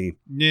not me.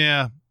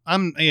 yeah.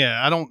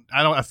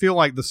 I feel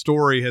like the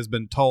story has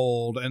been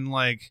told, and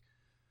like.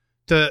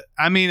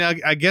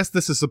 I guess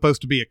this is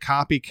supposed to be a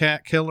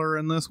copycat killer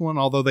in this one,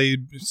 although they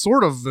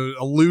sort of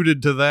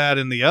alluded to that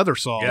in the other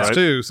Saws Yeah.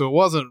 too. So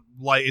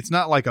it's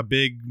not like a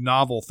big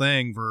novel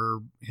thing for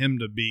him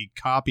to be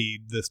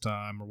copied this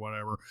time or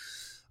whatever.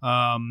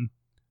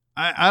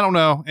 I don't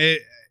know.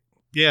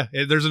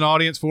 There's an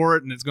audience for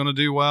it, and it's going to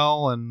do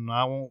well, and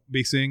I won't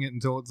be seeing it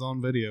until it's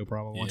on video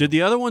probably. Did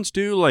the other ones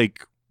do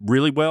like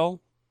really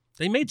well?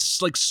 They made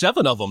like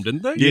 7 of them,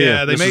 didn't they?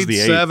 Yeah, they this is made the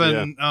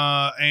 8th,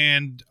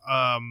 7,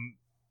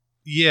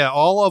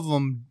 all of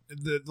them.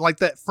 Like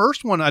that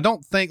first one, I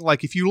don't think,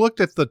 like if you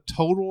looked at the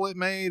total it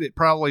made,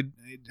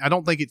 I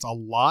don't think it's a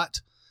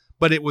lot,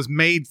 but it was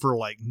made for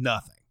like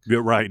nothing. Yeah,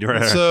 right.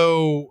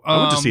 So I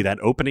went to see that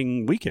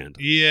opening weekend.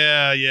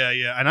 Yeah,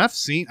 and I've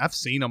seen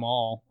them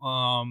all.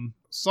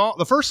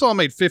 The first Saw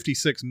made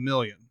 $56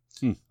 million.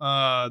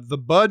 The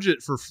budget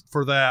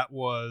for that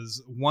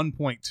was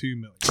 $1.2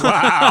 million.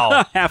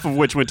 Wow. Half of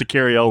which went to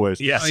Carrie Elwes.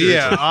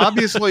 Yeah,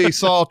 Obviously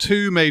Saw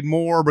 2 made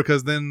more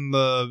because then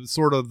the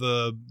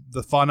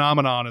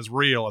phenomenon is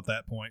real at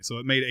that point. So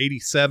it made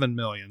 $87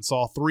 million.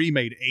 Saw 3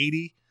 made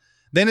 $80.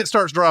 Then it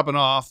starts dropping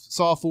off.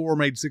 Saw 4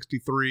 made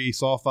 $63.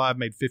 Saw 5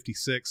 made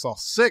 $56. Saw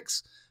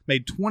 6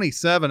 made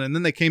 $27. And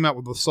then they came out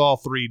with the Saw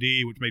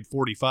 3D, which made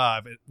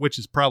 $45, which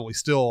is probably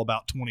still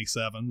about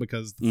 $27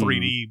 because the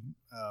 3D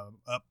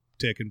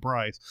uptick in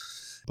price.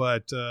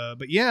 But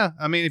yeah,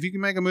 I mean, if you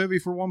can make a movie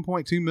for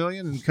 $1.2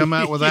 million and come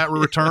out with that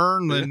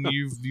return, then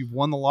you've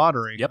won the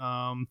lottery. Yep.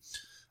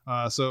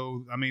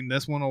 So I mean,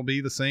 this one will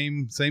be the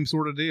same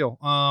sort of deal.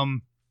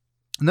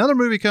 Another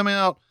movie coming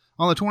out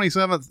on the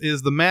 27th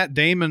is the Matt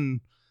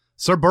Damon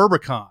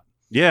Suburbicon.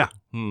 Yeah.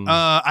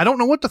 I don't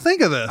know what to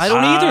think of this. I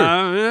don't either.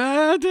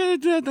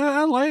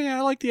 I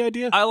like the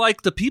idea. I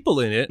like the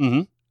people in it,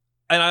 Mhm.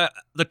 and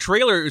the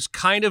trailer is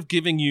kind of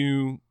giving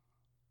you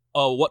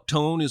what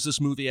tone is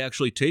this movie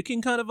actually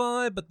taking kind of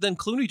vibe. But then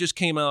Clooney just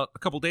came out a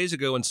couple days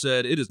ago and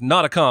said it is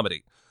not a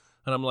comedy,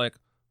 and I'm like,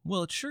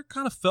 well, it sure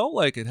kind of felt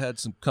like it had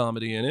some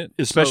comedy in it,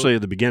 Especially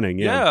at the beginning,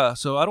 yeah.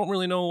 So I don't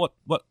really know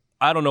what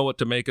I don't know what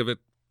to make of it.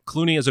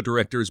 Clooney as a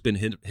director has been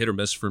hit or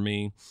miss for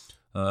me,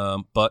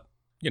 but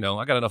I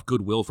got enough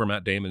goodwill for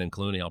Matt Damon and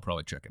Clooney. I'll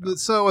probably check it out.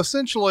 So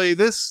essentially,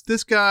 this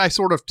guy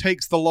sort of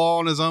takes the law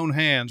in his own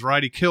hands,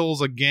 right? He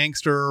kills a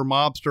gangster or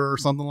mobster or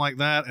something like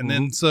that, and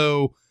then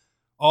so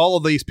all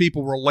of these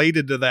people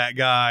related to that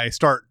guy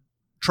start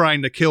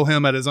trying to kill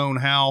him at his own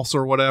house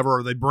or whatever,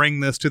 or they bring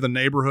this to the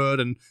neighborhood,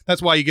 and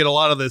that's why you get a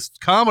lot of this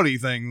comedy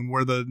thing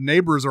where the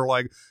neighbors are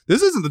like,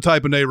 this isn't the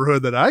type of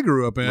neighborhood that I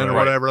grew up in, or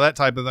whatever, that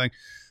type of thing.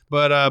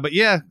 But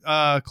yeah,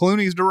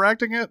 Clooney's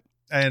directing it,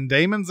 and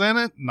Damon's in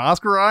it, and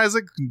Oscar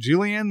Isaac and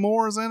Julianne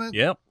Moore is in it.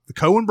 Yep. The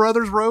Coen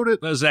brothers wrote it.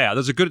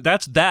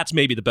 That's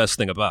maybe the best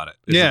thing about it.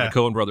 Is that the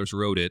Coen brothers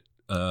wrote it.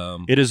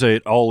 It is a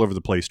all over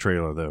the place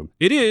trailer, though.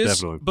 It is,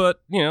 Definitely.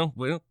 but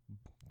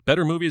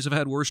better movies have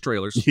had worse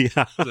trailers.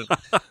 Yeah,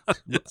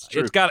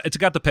 it's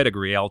got the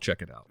pedigree. I'll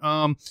check it out.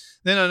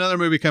 Then another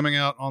movie coming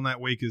out on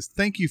that week is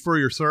Thank You for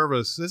Your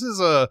Service. This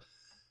is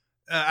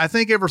I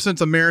think ever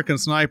since American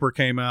Sniper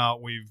came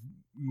out, we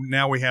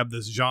have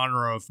this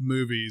genre of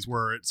movies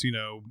where it's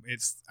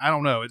I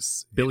don't know,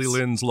 it's Billy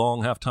Lynn's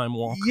Long Halftime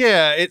Walk.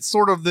 Yeah, it's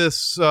sort of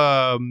this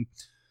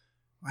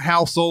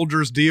how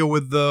soldiers deal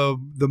with the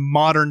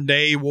modern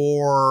day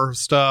war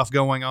stuff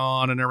going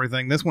on and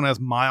everything. This one has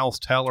Miles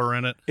Teller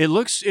in it. It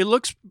looks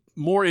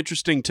more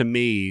interesting to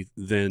me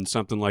than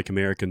something like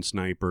American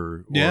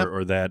Sniper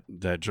or that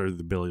sort of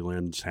the Billy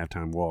Lynn's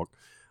Halftime Walk.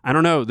 I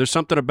don't know. There's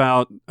something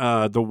about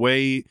the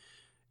way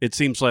it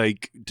seems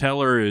like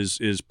Teller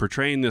is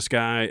portraying this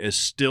guy as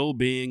still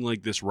being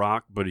like this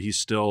rock, but he's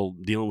still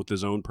dealing with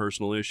his own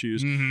personal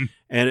issues. Mm-hmm.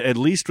 And at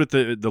least with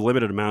the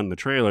limited amount in the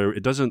trailer,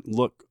 it doesn't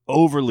look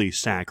overly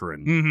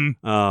saccharine.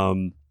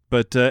 Mm-hmm.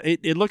 But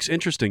it looks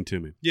interesting to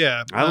me.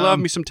 Yeah. I love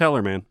me some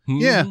Teller, man.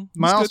 Yeah,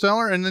 Miles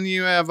Teller. And then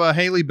you have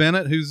Haley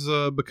Bennett, who's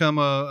become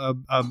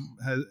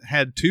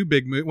had two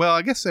big movies. Well,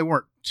 I guess they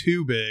weren't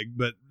too big,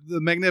 but The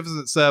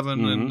Magnificent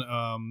Seven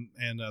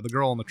and The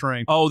Girl on the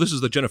Train. Oh, this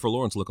is the Jennifer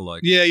Lawrence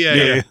lookalike.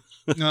 Yeah.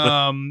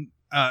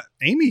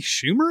 Amy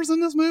Schumer's in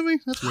this movie.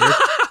 That's weird.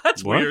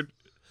 That's weird.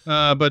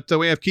 But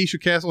we have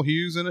Keisha Castle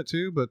Hughes in it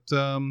too. But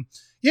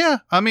yeah,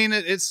 I mean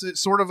it's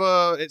sort of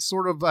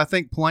I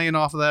think playing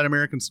off of that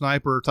American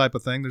Sniper type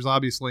of thing. There's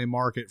obviously a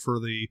market for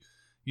the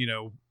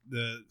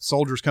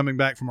soldiers coming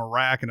back from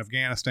Iraq and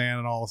Afghanistan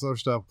and all this other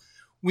stuff.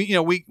 We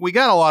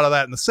got a lot of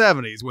that in the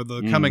 70s with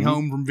the coming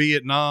home from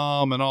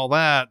Vietnam and all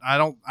that. I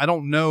don't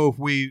know if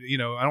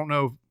I don't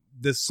know if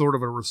this sort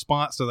of a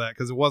response to that,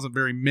 because it wasn't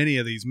very many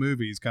of these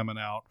movies coming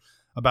out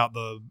about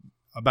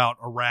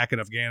Iraq and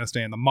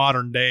Afghanistan, the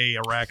modern day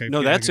Iraq.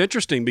 No, that's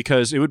interesting,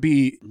 because it would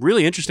be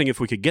really interesting if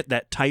we could get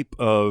that type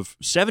of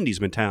 70s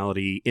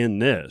mentality in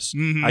this.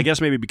 Mm-hmm. I guess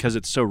maybe because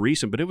it's so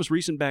recent, but it was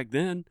recent back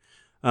then.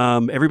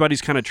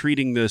 Everybody's kind of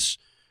treating this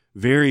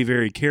very,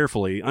 very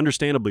carefully,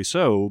 understandably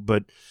so.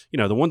 But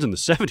the ones in the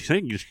 70s,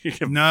 they didn't give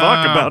a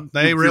fuck about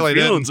they really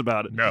feelings didn't.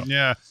 about it. No.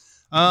 Yeah.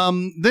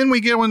 Then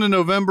we go into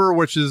November,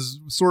 which is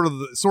sort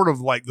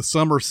of like the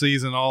summer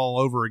season all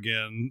over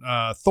again.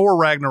 Thor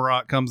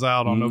Ragnarok comes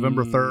out on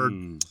November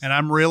 3rd, and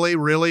I'm really,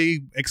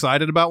 really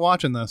excited about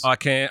watching this. I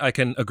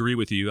can agree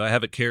with you. I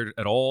haven't cared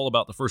at all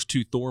about the first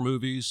two Thor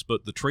movies,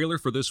 but the trailer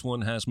for this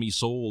one has me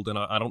sold, and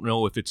I don't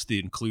know if it's the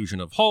inclusion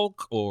of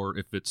Hulk or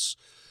if it's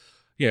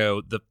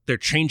they're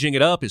changing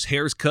it up. His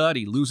hair's cut.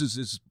 He loses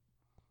his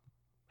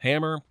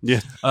hammer. Yeah.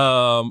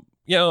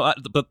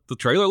 But the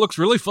trailer looks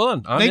really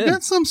fun. They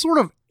got some sort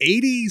of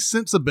 80s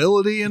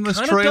sensibility in this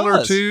Kinda trailer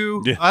does.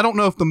 too. Yeah. I don't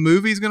know if the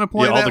movie's going to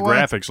play that way. All the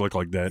graphics look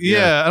like that.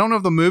 Yeah, I don't know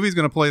if the movie's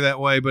going to play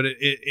that way, but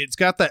it's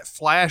got that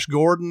Flash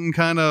Gordon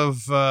kind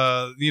of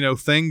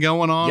thing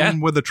going on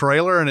with the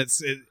trailer, and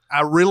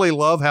I really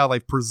love how they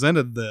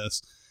presented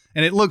this,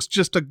 and it looks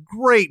just a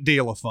great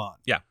deal of fun.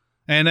 Yeah.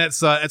 And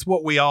that's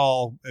what we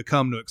all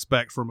come to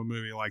expect from a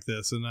movie like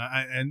this.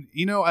 And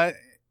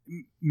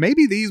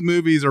maybe these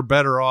movies are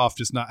better off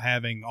just not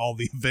having all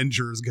the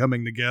Avengers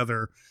coming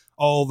together.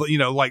 All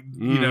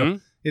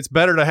the it's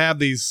better to have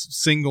these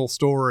single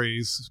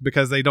stories,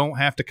 because they don't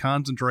have to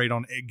concentrate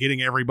on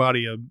getting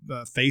everybody a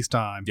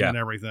FaceTime and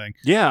everything.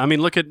 Yeah, I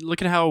mean, look at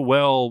how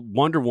well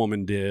Wonder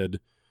Woman did,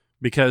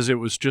 because it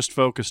was just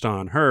focused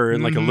on her,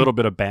 and like a little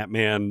bit of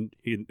Batman.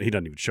 He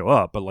doesn't even show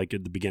up, but like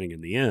at the beginning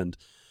and the end.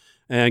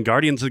 And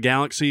Guardians of the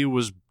Galaxy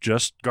was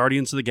just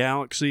Guardians of the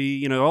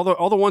Galaxy.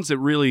 All the ones that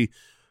really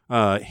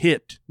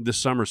hit this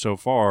summer so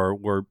far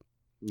were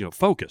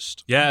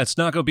focused. Yeah, it's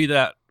not going to be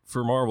that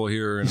for Marvel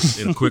here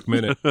in a quick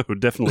minute.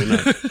 Definitely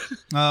not.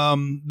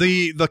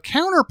 The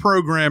counter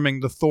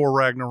programming to Thor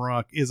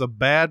Ragnarok is A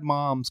Bad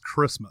Mom's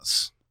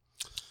Christmas.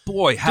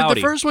 Boy, howdy. Did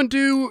the first one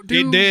do?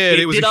 It did.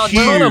 It was did a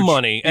huge. ton of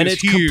money, and It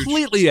was it's huge.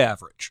 completely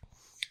average.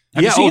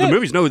 Have you seen the it?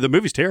 movies. No, the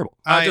movie's terrible.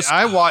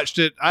 I watched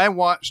it. I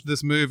watched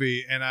this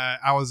movie, and I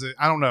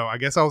don't know. I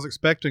guess I was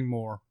expecting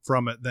more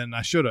from it than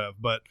I should have,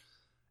 but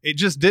it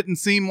just didn't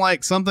seem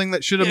like something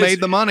that should have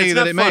made the money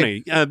that it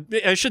made.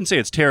 I shouldn't say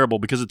it's terrible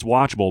because it's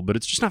watchable, but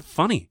it's just not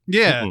funny.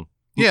 Yeah. Mm-mm.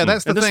 Yeah,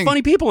 that's the And there's thing.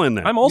 funny people in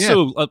there. I'm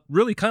also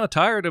really kind of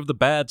tired of the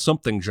bad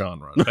something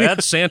genre.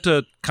 Bad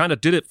Santa kind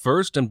of did it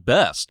first and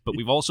best, but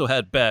we've also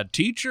had Bad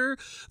Teacher.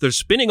 They're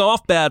spinning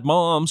off Bad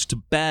Moms to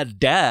Bad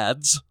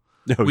Dads.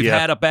 Oh, We've yeah.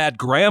 had a Bad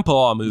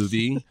Grandpa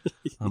movie.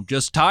 I'm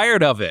just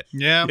tired of it.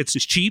 Yeah. It's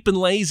cheap and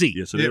lazy.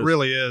 Yes, It is.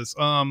 really is.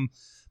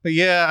 But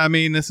yeah, I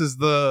mean, this is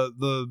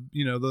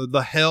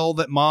the hell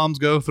that moms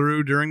go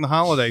through during the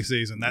holiday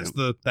season. That's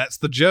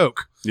the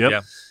joke. Yep.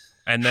 Yeah.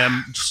 And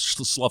them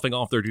sloughing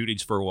off their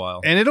duties for a while.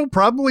 And it'll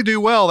probably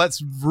do well.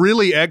 That's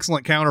really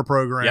excellent counter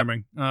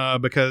programming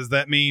because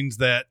that means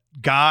that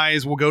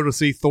guys will go to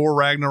see Thor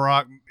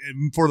Ragnarok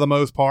for the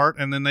most part,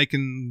 and then they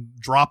can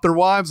drop their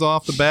wives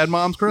off to Bad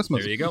Mom's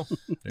Christmas. There you go.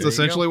 It's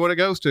essentially what it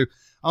goes to.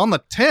 On the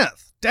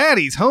 10th,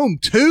 Daddy's Home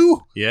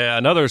 2? Yeah,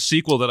 another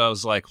sequel that I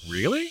was like,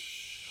 really?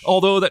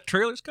 Although that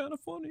trailer's kind of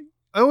funny.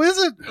 Oh, is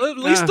it? At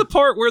least the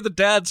part where the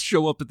dads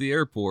show up at the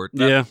airport.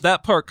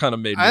 That part kind of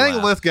made me I think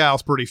laugh.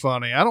 Lithgow's pretty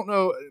funny. I don't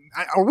know.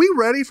 Are we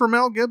ready for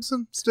Mel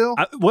Gibson still?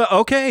 Well,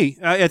 okay.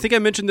 I think I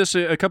mentioned this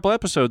a couple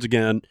episodes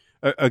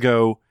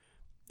ago.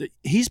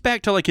 He's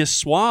back to like his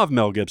suave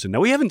Mel Gibson.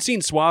 Now, we haven't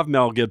seen suave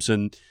Mel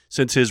Gibson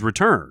since his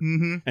return.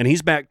 Mm-hmm. And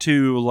he's back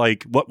to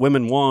like What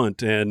Women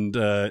Want and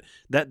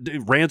that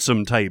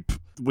ransom type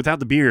without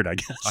the beard, I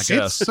guess. I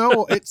guess.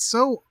 It's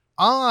so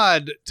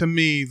odd to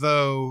me,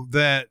 though,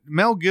 that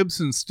Mel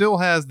Gibson still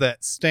has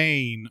that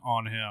stain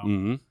on him.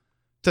 Mm-hmm.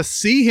 To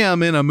see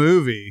him in a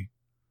movie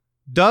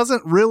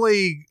doesn't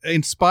really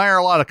inspire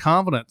a lot of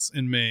confidence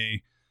in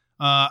me.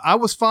 I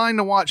was fine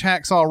to watch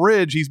Hacksaw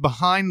Ridge. He's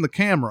behind the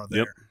camera there.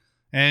 Yep.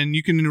 And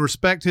you can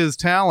respect his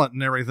talent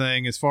and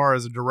everything as far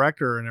as a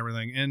director and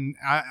everything. And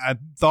I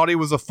thought he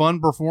was a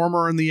fun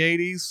performer in the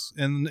 80s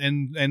and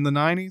the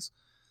 90s.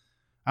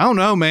 I don't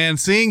know, man.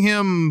 Seeing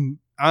him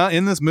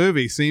in this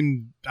movie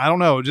seemed, I don't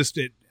know, just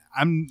it.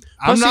 I'm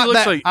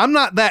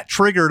not that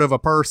triggered of a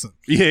person.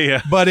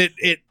 Yeah. But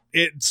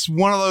it's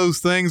one of those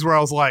things where I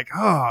was like,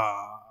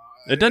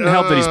 It doesn't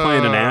help that he's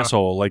playing an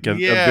asshole, like a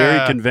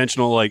very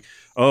conventional, like,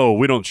 oh,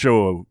 we don't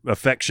show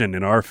affection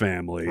in our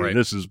family. Right.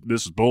 This is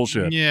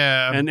bullshit.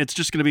 Yeah. And it's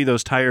just going to be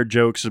those tired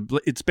jokes.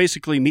 It's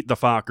basically Meet the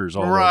Fockers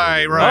all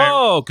Right, over. right.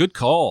 Oh, good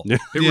call.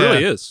 It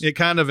really is. It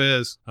kind of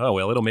is. Oh,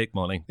 well, it'll make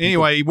money.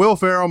 Anyway, Will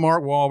Ferrell,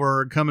 Mark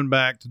Wahlberg coming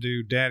back to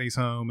do Daddy's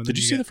Home. And Did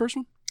you see the first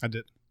one? I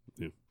did.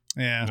 Yeah.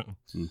 Yeah.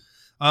 Mm.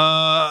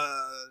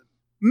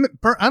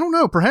 I don't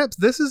know. Perhaps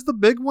this is the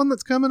big one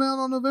that's coming out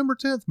on November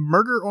 10th.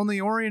 Murder on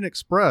the Orient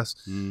Express.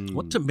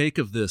 What to make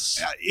of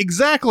this?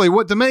 Exactly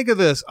what to make of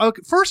this.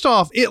 Okay, first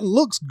off, it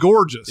looks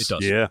gorgeous. It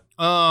does. Yeah.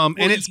 And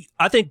and it's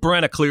I think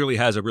Branagh clearly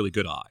has a really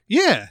good eye.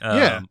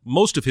 yeah.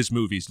 Most of his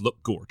movies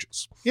look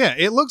gorgeous. Yeah,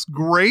 it looks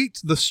great.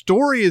 The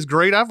story is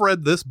great. I've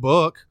read this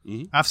book.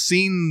 Mhm. I've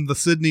seen the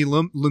Sidney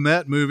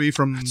Lumet movie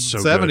from the so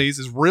 70s.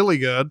 It's really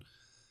good.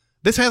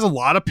 This has a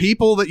lot of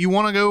people that you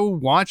want to go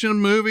watching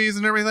movies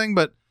and everything,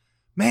 but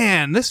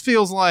man, this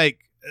feels like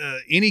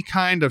any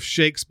kind of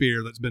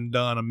Shakespeare that's been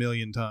done a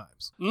million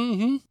times.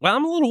 Mm-hmm. Well,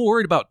 I'm a little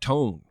worried about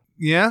tone.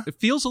 Yeah? It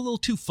feels a little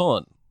too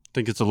fun.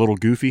 Think it's a little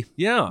goofy.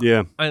 Yeah.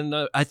 Yeah. And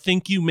I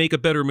think you make a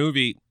better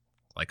movie,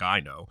 like I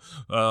know,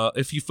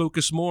 if you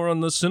focus more on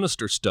the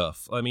sinister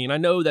stuff. I mean, I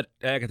know that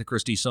Agatha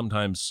Christie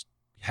sometimes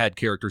had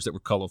characters that were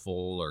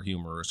colorful or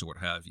humorous or what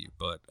have you,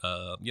 but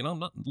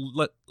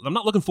I'm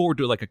not looking forward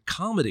to like a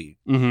comedy.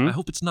 Mm-hmm. I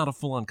hope it's not a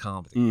full-on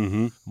comedy. Mm-hmm.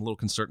 I'm a little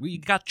concerned. You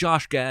got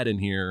Josh Gad in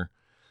here,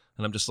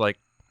 and I'm just like,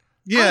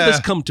 how Yeah. did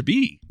this come to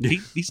be?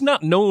 He's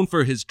not known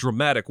for his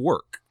dramatic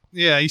work.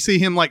 Yeah, you see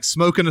him like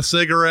smoking a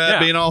cigarette, Yeah.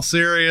 being all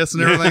serious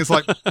and everything. It's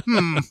like,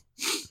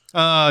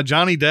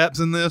 Johnny Depp's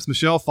in this,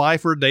 Michelle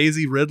Pfeiffer,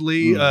 Daisy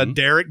Ridley,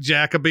 Derek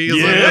Jacobi. Is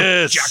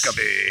Yes.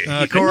 Jacoby.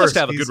 Of He course, must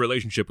have a he's- good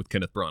relationship with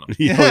Kenneth Branagh.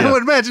 Yeah, Oh, yeah. I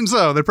would imagine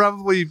so. They're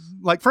probably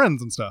like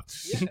friends and stuff.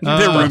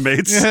 They're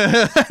roommates.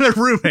 They're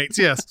roommates,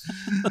 yes.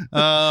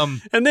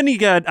 And then you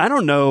got, I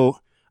don't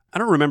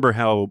remember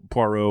how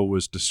Poirot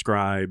was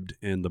described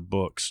in the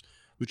books,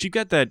 but you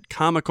got that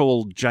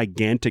comical,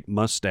 gigantic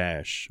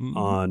mustache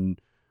on.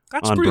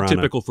 That's on pretty Branagh.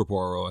 typical for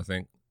Poirot, I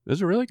think.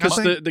 Is it really? I Because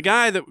think- the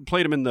guy that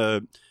played him in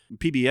the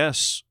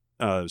PBS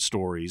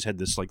stories had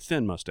this like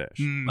thin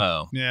mustache.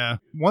 Oh. Yeah.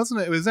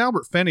 Wasn't it? It was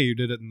Albert Finney who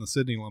did it in the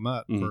Sidney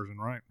Lumet version,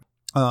 right?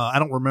 I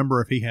don't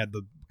remember if he had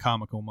the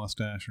comical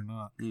mustache or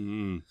not.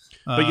 Mm-hmm.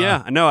 But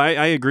yeah, no,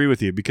 I agree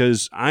with you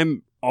because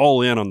I'm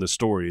all in on this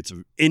story. It's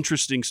an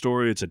interesting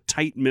story. It's a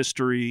tight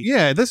mystery.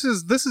 Yeah, this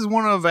is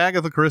one of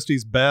Agatha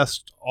Christie's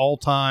best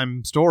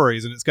all-time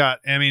stories, and it's got.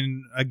 I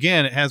mean,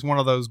 again, it has one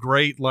of those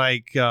great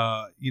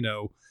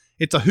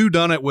it's a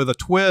whodunit with a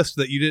twist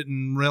that you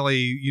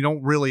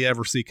don't really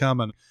ever see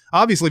coming.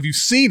 Obviously, if you've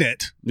seen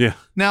it, Yeah.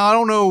 Now I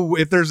don't know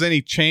if there's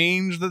any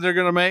change that they're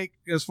going to make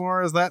as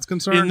far as that's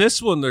concerned. In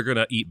this one, they're going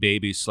to eat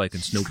babies like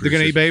in Snowpiercer. They're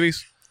going to eat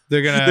babies.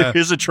 They're gonna. There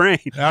is a train.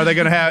 Are they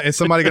gonna have? Is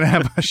somebody gonna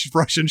have a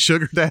Russian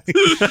sugar daddy?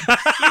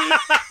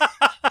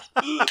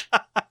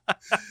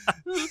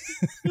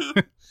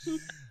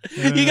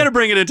 You got to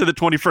bring it into the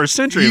 21st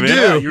century, You man. do.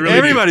 Yeah, You really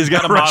Everybody's do.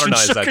 got Gotta Russian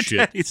modernize that sugar shit.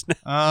 daddies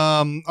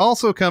now.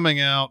 Also coming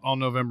out on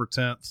November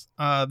 10th,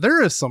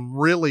 there is some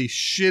really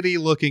shitty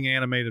looking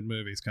animated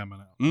movies coming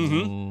out.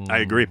 Mm-hmm. I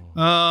agree.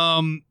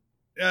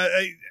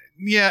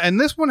 Yeah, and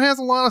this one has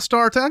a lot of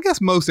star talent. I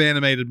guess most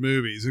animated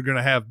movies are going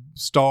to have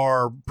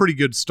pretty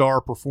good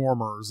star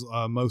performers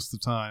most of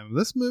the time.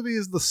 This movie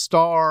is the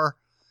star.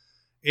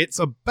 It's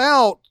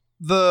about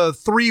the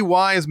three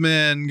wise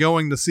men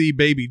going to see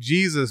baby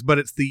Jesus, but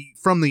it's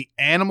from the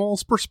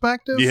animals'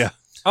 perspective. Yeah.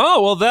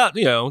 Oh, well,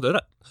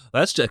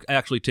 that's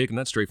actually taking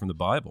that straight from the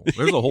Bible.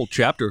 There's a whole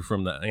chapter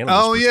from the animals.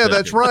 Oh, yeah,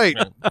 that's right.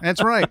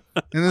 That's right.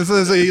 And this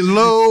is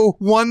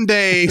one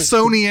day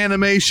Sony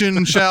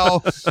Animation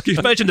shall. Can you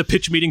imagine the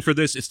pitch meeting for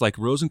this? It's like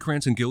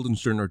Rosencrantz and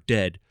Guildenstern are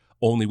dead,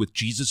 only with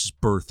Jesus'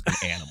 birth and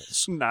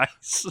animals.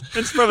 Nice.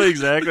 That's probably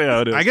exactly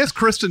how it is. I guess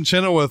Kristen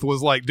Chenoweth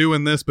was like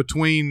doing this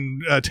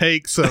between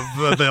takes of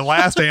the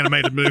last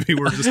animated movie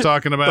we were just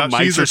talking about. The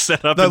mics She's are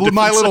set up the in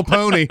My different Little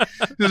Pony.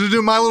 She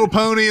do My Little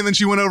Pony, and then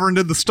she went over and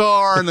did The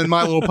Star, and then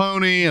My Little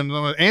Pony, and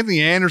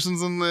Anthony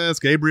Anderson's in this.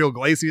 Gabriel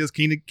Iglesias,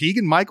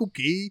 Keegan-Michael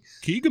Key,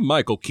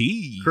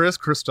 Chris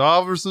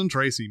Christopherson,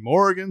 Tracy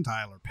Morgan,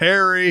 Tyler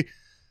Perry.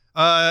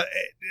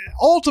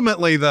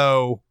 Ultimately,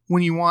 though,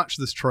 when you watch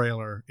this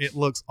trailer, it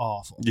looks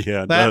awful.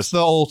 Yeah, that's the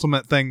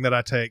ultimate thing that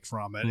I take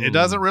from it. It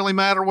doesn't really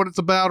matter what it's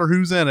about or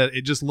who's in it.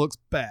 It just looks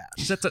bad.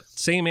 Is that the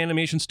same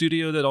animation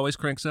studio that always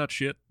cranks out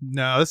shit?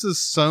 No, this is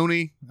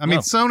Sony. I mean,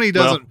 No. Sony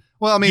doesn't.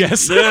 Well, I mean,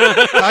 Yes.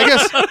 I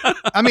guess.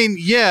 I mean,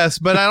 yes,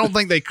 but I don't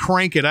think they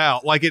crank it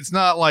out. Like, it's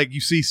not like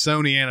you see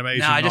Sony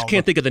Animation. Nah, I just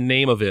can't think of the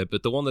name of it,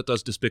 but the one that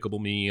does Despicable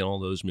Me and all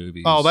those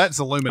movies. Oh, that's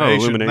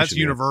Illumination. Illumination, That's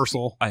yeah.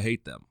 Universal. I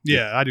hate them.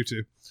 Yeah, I do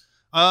too.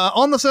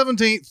 On the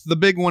 17th, the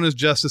big one is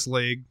Justice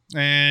League.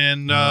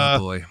 And Oh,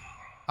 boy.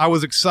 I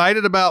was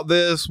excited about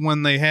this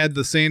when they had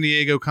the San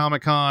Diego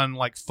Comic-Con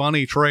like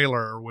funny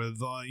trailer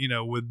with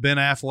with Ben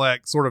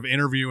Affleck sort of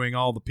interviewing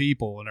all the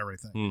people and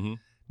everything. Mm-hmm.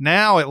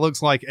 Now it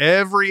looks like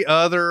every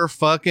other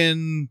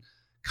fucking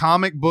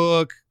comic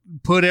book,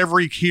 put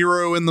every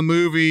hero in the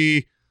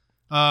movie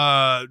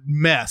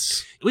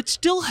mess. It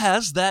still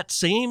has that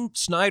same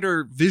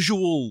Snyder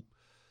visual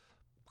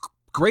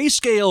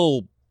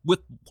grayscale with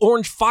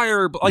orange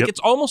fire, but like Yep. it's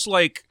almost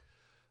like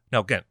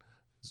now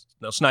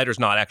Snyder's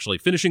not actually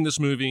finishing this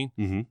movie.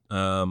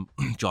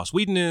 Mm-hmm. Joss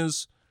Whedon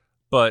is,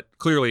 but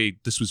clearly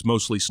this was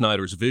mostly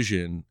Snyder's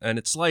vision, and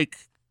it's like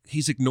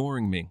he's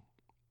ignoring me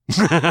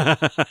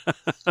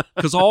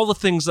because all the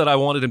things that I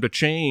wanted him to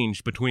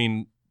change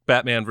between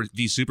Batman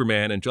v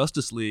Superman and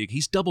Justice League,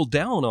 he's doubled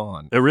down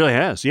on. It really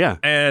has, yeah.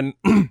 And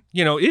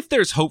if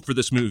there's hope for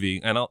this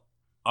movie, and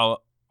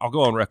I'll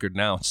go on record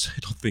now and say I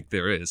don't think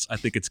there is. I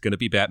think it's going to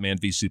be Batman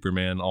v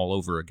Superman all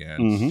over again.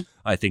 Mm-hmm.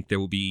 I think there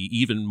will be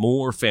even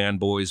more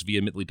fanboys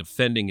vehemently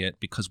defending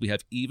it because we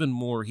have even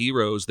more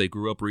heroes they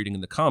grew up reading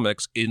in the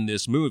comics in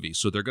this movie.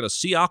 So they're going to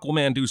see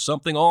Aquaman do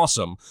something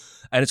awesome,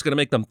 and it's going to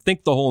make them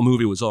think the whole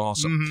movie was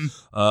awesome.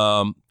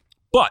 Mm-hmm.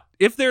 But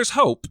if there's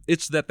hope,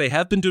 it's that they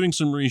have been doing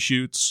some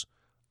reshoots,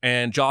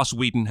 and Joss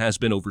Whedon has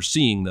been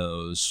overseeing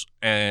those,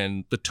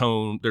 and the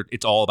tone,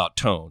 it's all about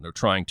tone. They're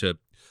trying to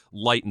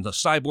lighten the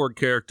Cyborg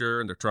character,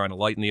 and they're trying to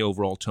lighten the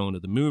overall tone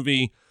of the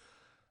movie.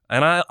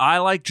 And I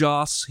like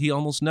Joss. He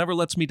almost never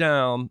lets me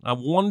down. I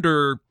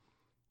wonder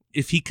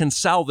if he can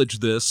salvage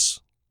this.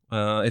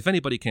 If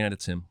anybody can,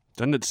 it's him.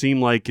 Doesn't it seem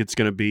like it's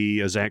going to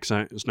be a Zack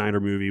Snyder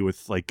movie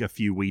with like a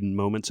few Whedon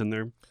moments in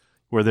there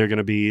where they're going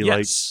to be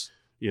Yes.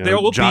 there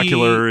will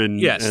jocular be, and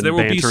yes, and there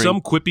will be bantering.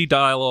 some quippy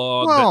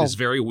dialogue Well, that is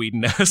very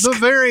Whedon-esque.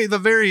 The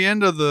very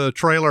end of the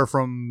trailer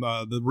from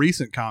the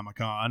recent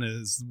Comic-Con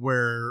is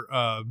where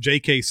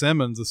J.K.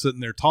 Simmons is sitting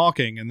there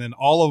talking, and then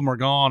all of them are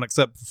gone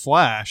except for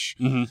Flash,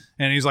 Mhm.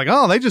 and he's like,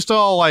 "Oh, they just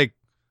all like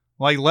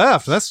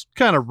left. That's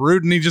kind of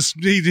rude." And he just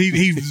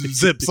he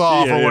zips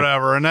off Yeah, or yeah.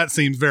 whatever, and that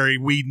seems very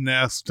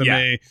Whedon-esque to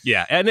me.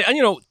 Yeah, and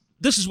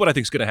this is what I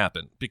think is going to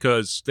happen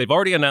because they've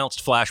already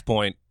announced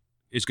Flashpoint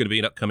is going to be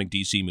an upcoming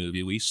DC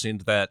movie. We've seen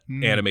that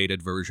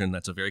animated version.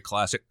 That's a very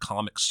classic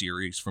comic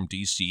series from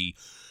DC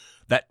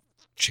that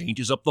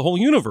changes up the whole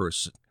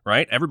universe,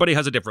 right? Everybody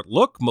has a different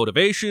look,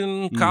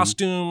 motivation,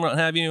 costume, what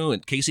have you.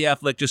 And Casey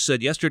Affleck just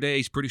said yesterday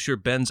he's pretty sure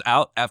Ben's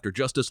out after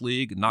Justice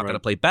League and not going to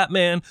play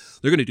Batman.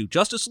 They're going to do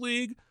Justice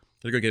League.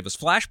 They're going to give us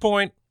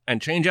Flashpoint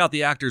and change out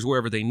the actors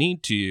wherever they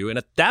need to. And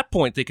at that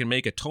point, they can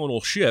make a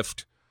tonal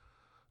shift.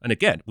 And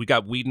again, we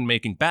got Whedon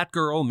making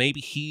Batgirl.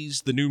 Maybe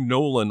he's the new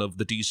Nolan of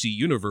the DC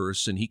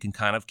universe, and he can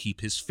kind of keep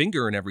his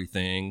finger in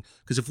everything.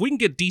 Because if we can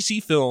get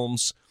DC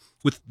films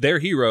with their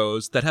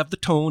heroes that have the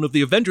tone of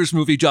the Avengers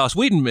movie Joss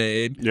Whedon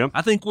made, Yep.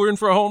 I think we're in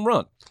for a home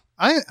run.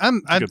 I've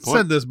good point.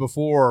 said this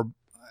before.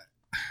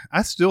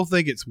 I still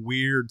think it's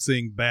weird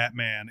seeing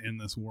Batman in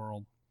this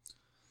world.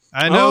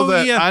 I know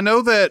I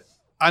know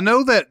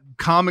that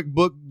comic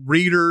book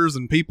readers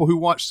and people who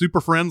watch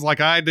Super Friends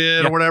like I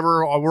did or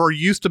whatever were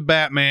used to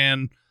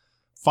Batman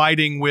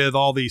fighting with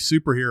all these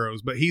superheroes,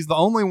 but he's the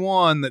only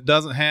one that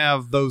doesn't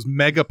have those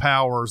mega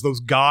powers, those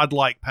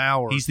godlike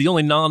powers. He's the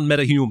only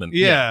non-meta-human.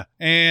 Yeah.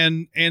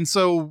 And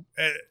so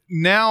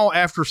now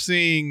after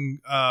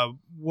seeing,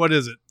 what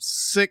is it?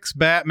 6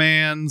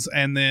 Batmans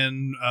and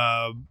then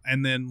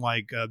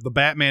like the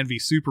Batman v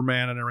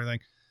Superman and everything,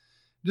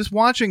 just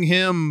watching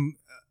him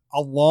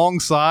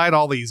alongside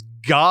all these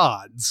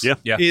gods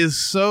is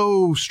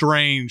so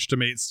strange to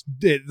me.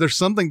 There's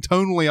something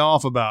tonally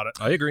off about it.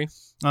 I agree.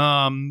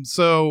 I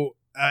know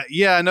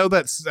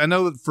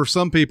that for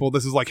some people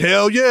this is like,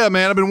 hell yeah,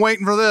 man, I've been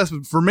waiting for this.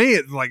 But for me,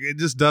 it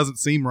just doesn't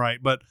seem right.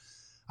 But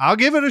I'll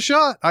give it a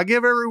shot. I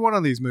give every one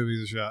of these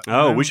movies a shot.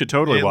 Oh, we should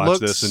totally watch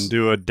this and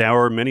do a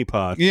Dour mini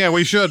pod. Yeah,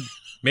 we should.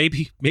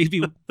 Maybe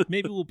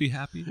we'll be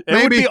happy.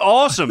 It would be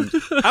awesome.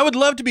 I would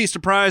love to be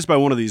surprised by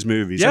one of these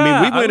movies. Yeah,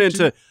 I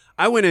mean,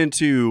 I went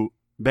into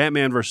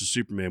Batman versus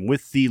Superman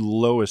with the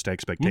lowest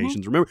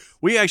expectations. Remember,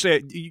 we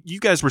actually, you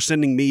guys were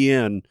sending me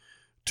in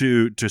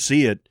to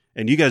see it,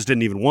 and you guys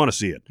didn't even want to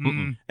see it.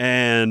 Mm-mm.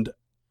 And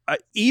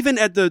even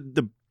at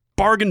the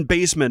bargain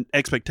basement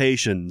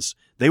expectations,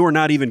 they were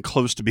not even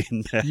close to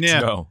being met.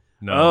 Yeah. No.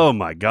 Oh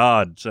my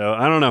God. So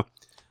I don't know.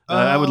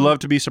 I would love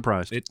to be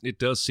surprised. It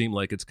does seem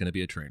like it's going to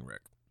be a train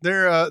wreck.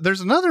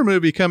 There's another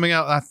movie coming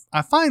out.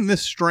 I find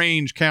this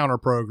strange counter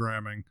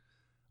programming.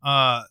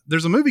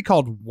 There's a movie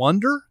called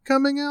Wonder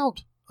coming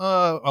out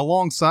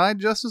alongside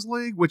Justice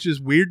League, which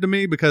is weird to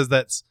me because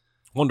there's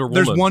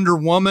Wonder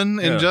Woman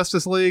in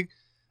Justice League.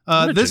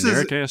 This is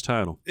generic-ass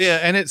title. Yeah,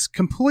 and it's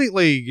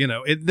completely,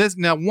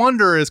 now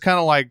Wonder is kind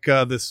of like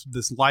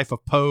this Life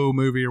of Poe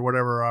movie or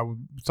whatever I was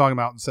talking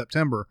about in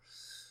September.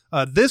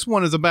 This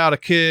one is about a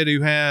kid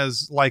who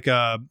has like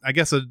a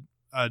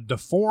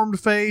deformed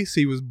face.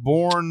 He was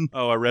born.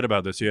 Oh, I read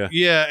about this. Yeah.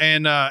 Yeah,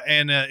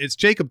 and it's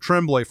Jacob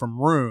Tremblay from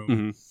Room.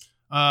 Mm-hmm.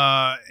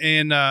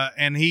 And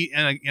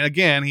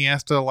again he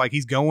has to, like,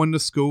 he's going to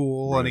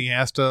school, right, and he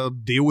has to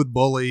deal with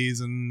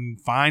bullies and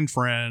find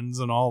friends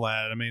and all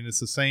that. I mean, it's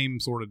the same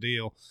sort of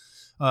deal.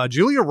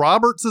 Julia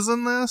Roberts is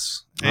in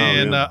this,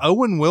 and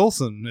Owen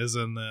Wilson is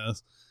in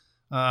this.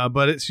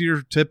 But it's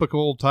your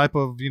typical type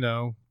of,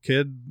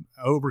 kid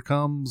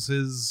overcomes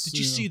his. Did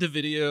you see the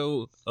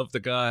video of the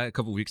guy a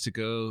couple weeks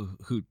ago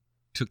who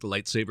took the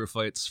lightsaber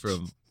fights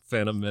from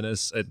Phantom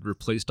Menace and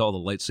replaced all the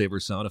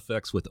lightsaber sound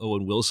effects with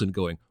Owen Wilson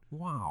going,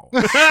 "Wow,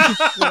 wow"?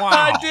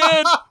 I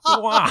did.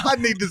 Wow, I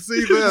need to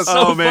see this.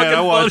 Oh man,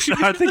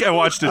 I think I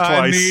watched it twice.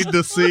 I need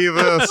to see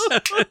this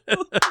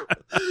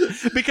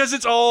because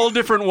it's all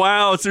different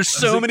wows. There's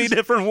so many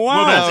different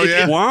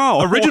wows.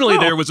 Wow. Originally,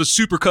 there was a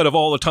supercut of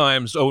all the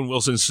times Owen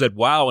Wilson said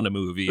 "wow" in a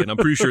movie, and I'm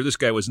pretty sure this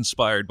guy was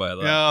inspired by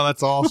that. Yeah,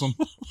 that's awesome.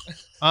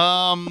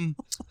 On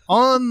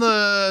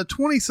the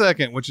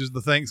 22nd, which is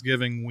the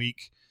Thanksgiving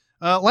week,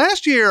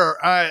 last year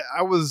I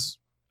was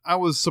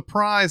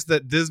surprised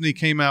that Disney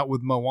came out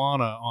with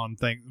Moana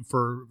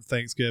for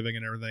Thanksgiving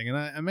and everything, and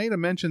I made a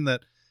mention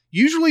that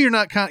usually you're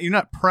not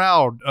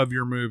proud of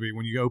your movie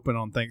when you open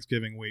on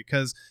Thanksgiving week,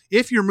 because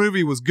if your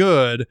movie was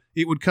good,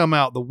 it would come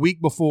out the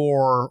week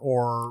before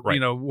or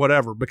right,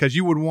 whatever, because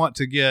you would want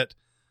to get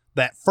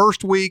that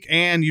first week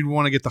and you'd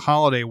want to get the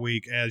holiday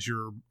week as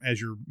your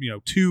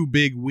 2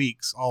 big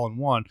weeks all in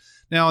one.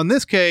 Now in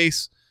this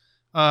case,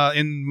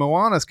 in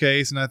Moana's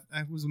case, and I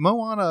was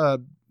Moana.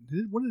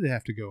 What did it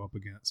have to go up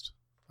against?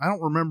 I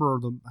don't remember.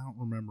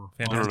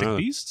 Fantastic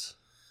Beasts?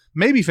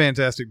 Maybe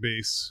Fantastic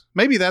Beasts.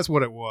 Maybe that's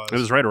what it was. It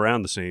was right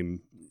around the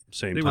same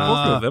They time. were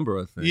both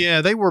November, I think.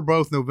 Yeah, they were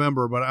both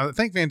November, but I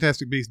think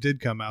Fantastic Beasts did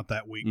come out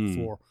that week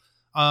before.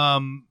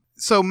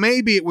 So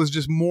maybe it was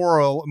just more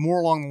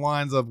along the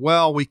lines of,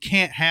 well, we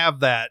can't have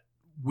that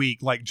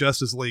week like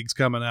Justice League's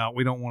coming out.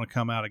 We don't want to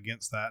come out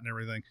against that and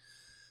everything.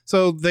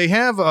 So they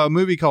have a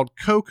movie called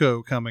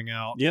Coco coming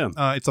out. Yeah.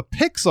 It's a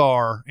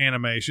Pixar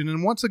animation.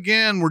 And once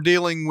again, we're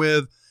dealing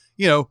with,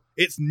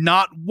 it's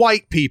not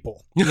white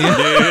people. Oh,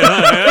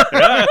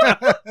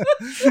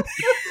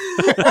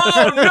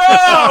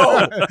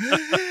 no!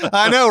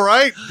 I know,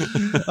 right?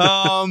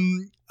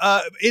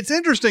 It's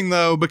interesting,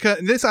 though,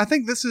 because I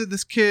think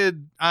this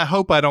kid, I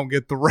hope I don't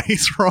get the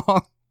race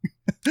wrong.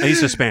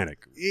 He's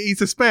Hispanic. He's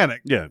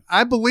Hispanic. Yeah.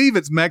 I believe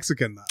it's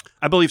Mexican, though.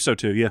 I believe so,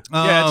 too, yeah.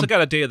 Yeah, it's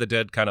got a Day of the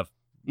Dead kind of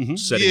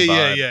setting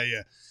vibe.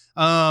 Yeah.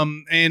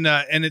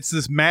 And it's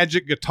this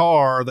magic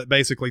guitar that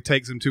basically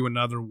takes him to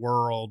another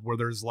world where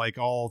there's like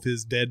all of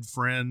his dead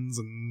friends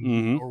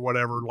and or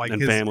whatever, like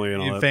and his family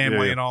and all that.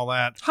 family Yeah. and all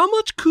that. How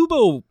much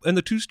Kubo and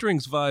the 2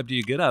 strings vibe do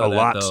you get out of A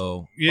that, lot.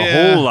 though? Yeah.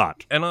 A whole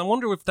lot. And I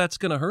wonder if that's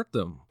going to hurt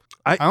them.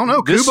 I don't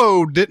know.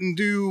 Kubo didn't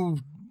do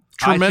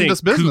tremendous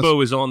I think business.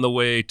 Kubo is on the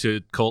way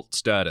to cult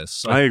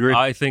status. I agree.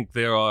 I think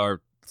there are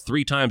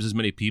 3 times as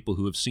many people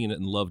who have seen it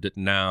and loved it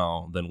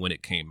now than when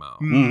it came out.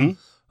 Mm-hmm.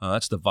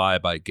 That's the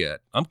vibe I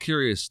get. I'm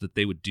curious that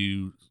they would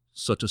do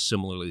such a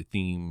similarly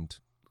themed.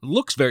 It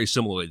looks very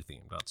similarly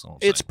themed. That's all I'm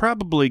It's saying.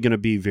 probably going to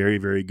be very,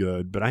 very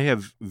good, but I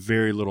have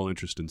very little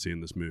interest in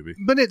seeing this movie.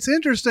 But it's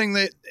interesting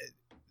that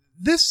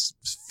this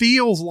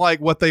feels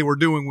like what they were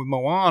doing with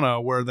Moana,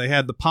 where they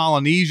had the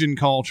Polynesian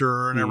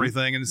culture and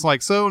everything. And it's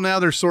like, so now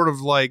they're sort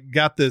of like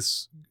got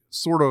this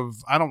sort of,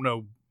 I don't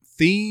know,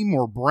 theme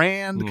or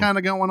brand kind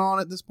of going on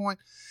at this point.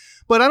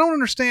 But I don't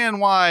understand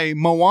why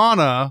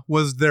Moana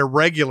was their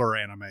regular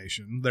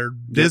animation, their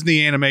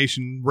Disney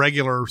animation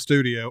regular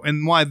studio,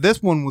 and why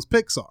this one was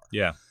Pixar.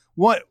 Yeah.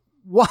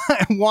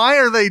 Why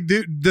are they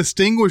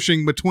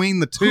distinguishing between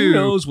the two? Who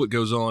knows what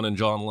goes on in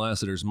John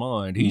Lasseter's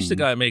mind? He's the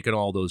guy making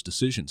all those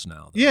decisions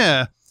now. Though.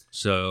 Yeah.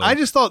 So I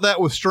just thought that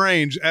was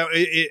strange. I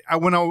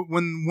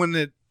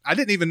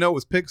didn't even know it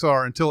was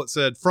Pixar until it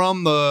said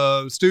from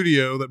the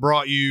studio that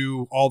brought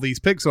you all these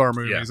Pixar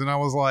movies, and I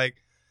was like,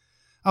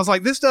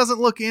 this doesn't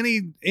look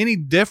any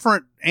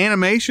different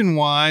animation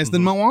wise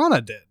than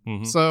Moana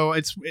did. So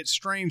it's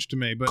strange to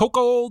me. But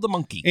Coco the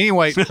monkey.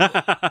 Anyway,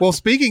 well,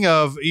 speaking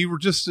of, you were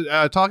just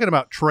talking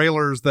about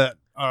trailers that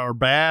are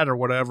bad or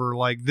whatever.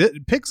 Like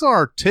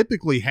Pixar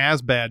typically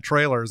has bad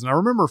trailers, and I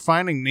remember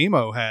Finding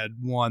Nemo had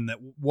one that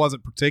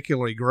wasn't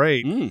particularly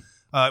great.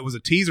 It was a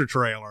teaser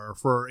trailer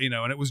for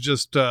and it was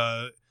just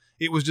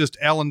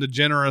Ellen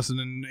DeGeneres and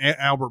then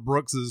Albert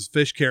Brooks's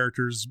fish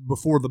characters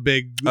before the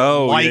big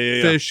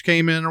fish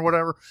came in or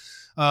whatever.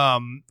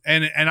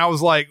 And I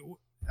was like,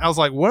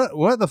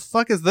 what the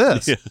fuck is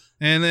this? Yeah.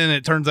 And then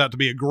it turns out to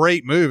be a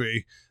great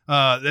movie.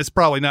 That's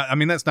probably not,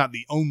 that's not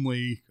the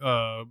only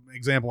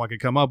example I could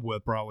come up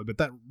with probably, but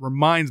that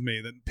reminds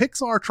me that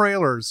Pixar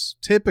trailers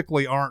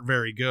typically aren't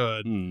very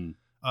good.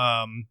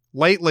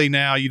 Lately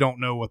now you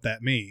don't know what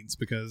that means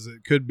because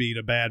it could be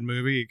a bad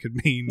movie. It could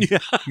mean,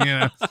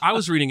 I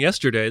was reading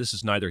yesterday, this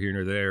is neither here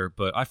nor there,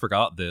 but I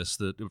forgot this,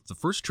 that the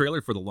first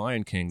trailer for The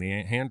Lion King,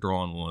 the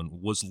hand-drawn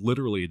one, was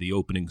literally the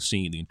opening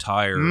scene, the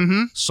entire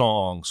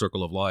song,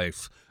 Circle of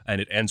Life, and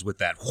it ends with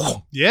that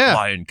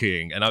Lion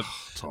King. And I'm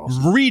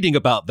reading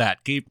about that.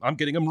 I'm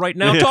getting them right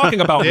now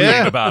talking about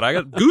reading about it. I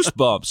got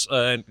goosebumps.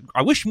 And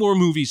I wish more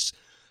movies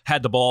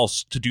had the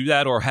balls to do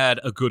that or had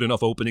a good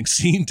enough opening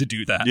scene to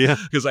do that. Yeah.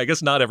 Because I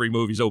guess not every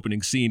movie's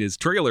opening scene is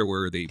trailer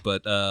worthy,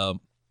 but I'd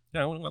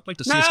like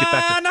to see us get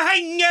back to...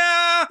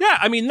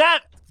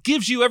 that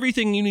gives you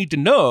everything you need to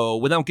know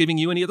without giving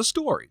you any of the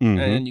story.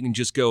 And you can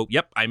just go,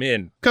 yep, I'm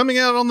in. Coming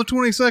out on the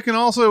 22nd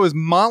also is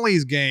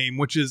Molly's Game,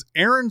 which is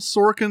Aaron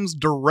Sorkin's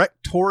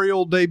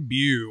directorial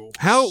debut.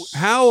 How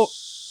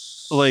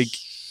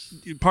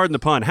pardon the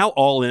pun, how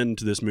all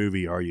into this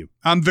movie are you?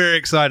 I'm very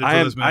excited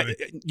for this movie.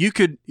 You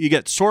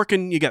got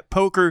Sorkin, you got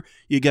Poker,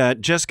 you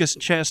got Jessica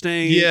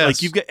Chastain. Yes.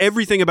 Like you've got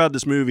everything about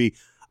this movie.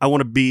 I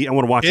want to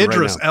watch it right now.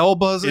 Idris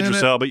Elba's in it.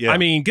 Idris Elba, yeah. I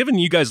mean, given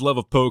you guys' love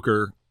of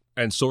Poker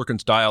and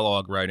Sorkin's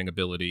dialogue writing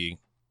ability,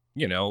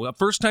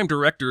 first-time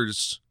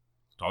directors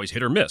always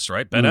hit or miss,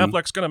 right? Ben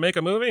Affleck's going to make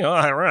a movie?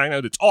 All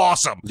right, it's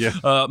awesome.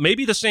 Yeah.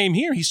 Maybe the same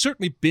here. He's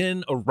certainly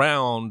been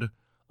around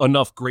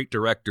enough great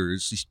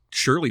directors. He's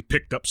surely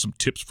picked up some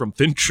tips from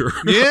Fincher.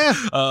 Yeah.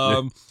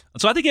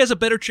 So I think he has a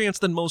better chance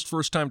than most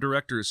first-time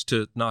directors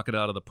to knock it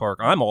out of the park.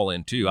 I'm all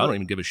in, too. I don't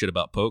even give a shit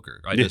about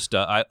Poker.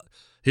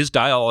 His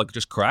dialogue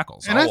just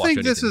crackles. And I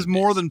think this is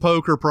more than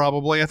Poker,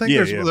 probably. I think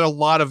there's a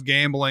lot of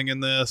gambling in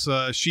this.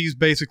 She's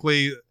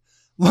basically...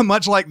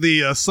 much like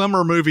the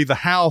summer movie The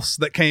House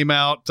that came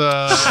out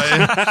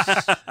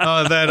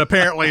that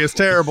apparently is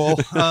terrible,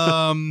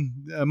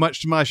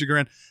 much to my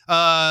chagrin.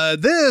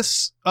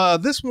 This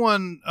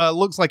one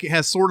looks like it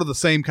has sort of the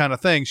same kind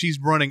of thing. She's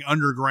running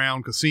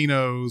underground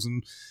casinos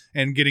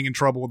and getting in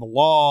trouble with the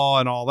law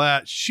and all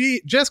that.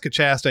 Jessica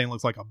Chastain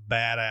looks like a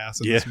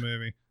badass in this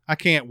movie. I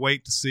can't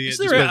wait to see it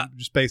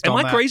just based on that.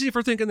 Am I crazy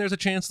for thinking there's a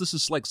chance this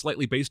is like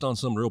slightly based on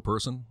some real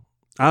person?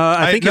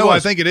 I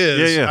think it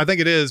is. Yeah. I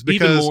think it is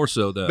because even more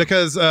so though.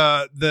 Because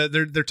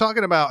they're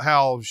talking about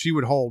how she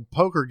would hold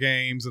poker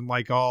games and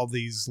like all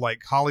these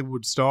like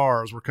Hollywood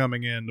stars were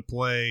coming in to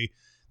play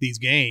these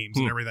games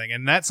and everything,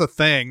 and that's a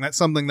thing. That's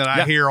something that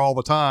I hear all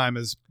the time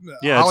is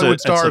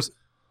Hollywood stars.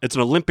 It's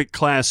an Olympic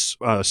class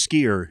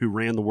skier who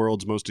ran the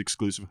world's most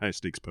exclusive high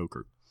stakes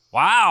poker.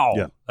 Wow.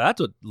 Yeah.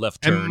 That's a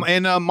left turn.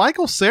 And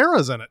Michael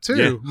Cera's in it, too.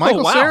 Yeah.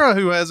 Michael Cera,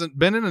 who hasn't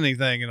been in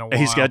anything in a while.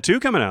 He's got two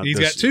coming out. He's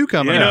got two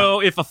coming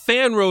out. If a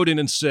fan wrote in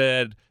and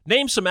said,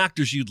 name some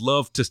actors you'd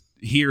love to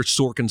hear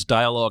Sorkin's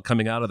dialogue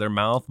coming out of their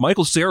mouth,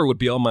 Michael Cera would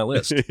be on my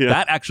list.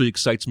 That actually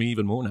excites me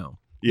even more now.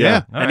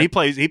 Yeah. And he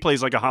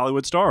plays like a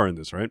Hollywood star in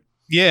this, right?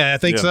 Yeah, I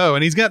think so.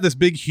 And he's got this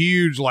big,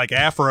 huge, like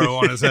afro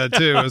on his head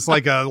too. It's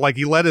like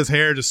he let his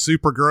hair just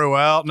super grow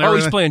out. And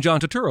everything. He's playing John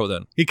Turturro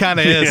then. He kind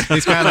of is.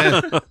 He's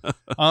kind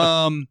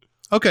of.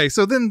 Okay,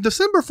 so then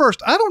December 1st.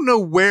 I don't know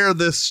where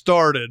this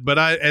started, but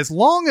as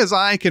long as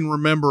I can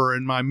remember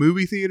in my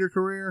movie theater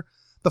career,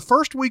 the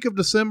first week of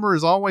December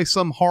is always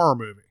some horror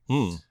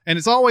movie, and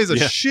it's always a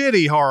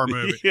shitty horror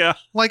movie.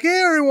 Like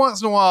every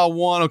once in a while,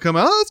 one will come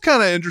out. Oh, it's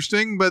kind of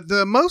interesting, but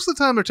most of the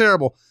time they're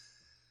terrible.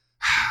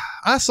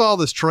 I saw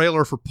this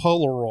trailer for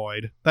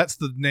Polaroid. That's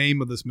the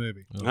name of this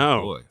movie.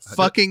 Oh boy.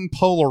 Fucking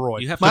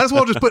Polaroid. Might as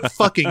well just put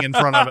fucking in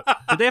front of it.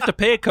 Did they have to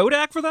pay a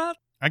Kodak for that?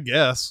 I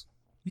guess.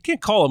 You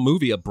can't call a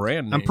movie a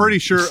brand name. I'm pretty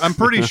sure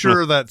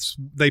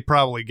they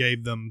probably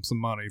gave them some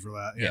money for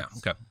that. Yeah.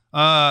 Okay.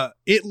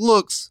 It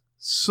looks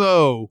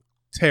so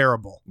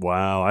terrible.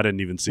 Wow, I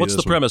didn't even see What's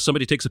this the premise?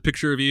 Somebody takes a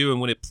picture of you, and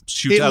when it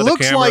shoots It out of the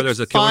looks camera, like there's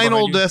a killer Final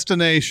behind you?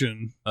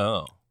 Destination.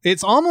 Oh.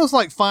 It's almost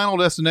like Final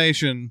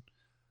Destination,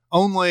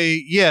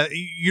 only, yeah,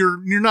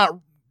 you're not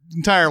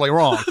entirely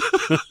wrong.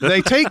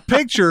 They take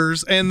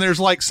pictures, and there's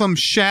like some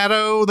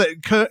shadow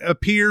that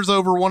appears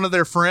over one of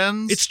their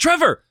friends. It's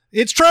Trevor!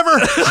 It's Trevor!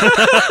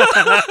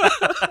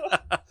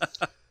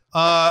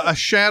 A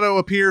shadow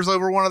appears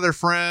over one of their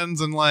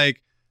friends, and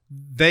like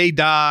they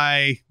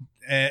die.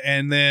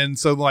 And then,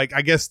 so like,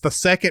 I guess the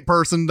second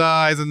person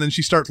dies, and then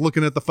she starts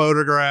looking at the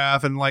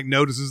photograph and like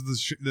notices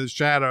the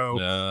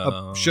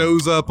shadow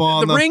shows up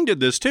on The Ring did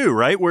this too,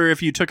 right? Where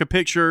if you took a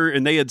picture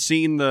and they had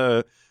seen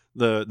the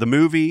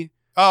movie.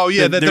 Oh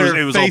yeah, that their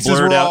it was all faces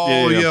blurred were out.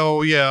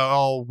 all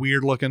all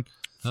weird looking.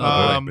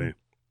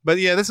 But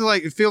yeah, this is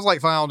like, it feels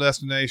like Final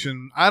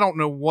Destination. I don't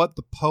know what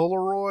the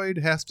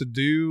Polaroid has to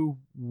do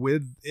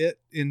with it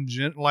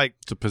like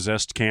it's a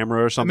possessed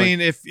camera or something. I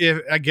mean, if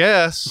I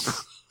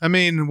guess. I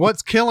mean,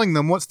 what's killing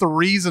them? What's the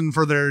reason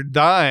for their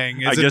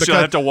dying? I guess you'll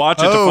have to watch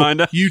it to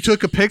find out. You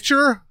took a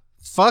picture?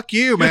 Fuck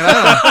you, man.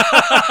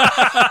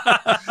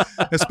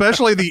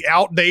 Especially the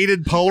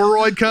outdated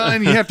Polaroid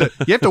kind. You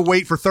have to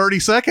wait for 30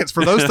 seconds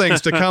for those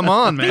things to come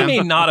on, man. They may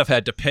not have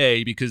had to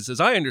pay because,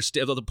 as I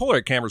understand, the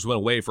Polaroid cameras went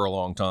away for a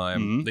long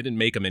time. They didn't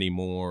make them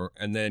anymore.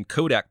 And then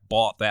Kodak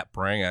bought that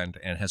brand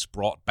and has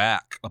brought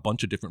back a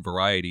bunch of different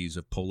varieties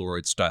of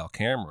Polaroid-style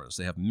cameras.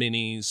 They have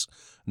minis,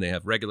 and they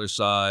have regular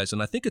size,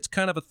 and I think it's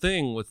kind of a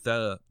thing with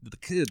the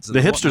kids.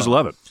 The hipsters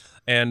love it.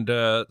 And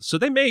so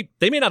they may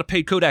not have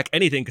paid Kodak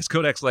anything because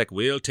Kodak's like,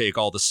 we'll take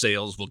all the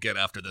sales we'll get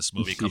after this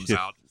movie comes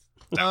out.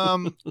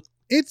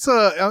 It's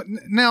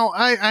now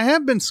I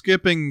have been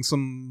skipping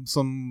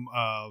some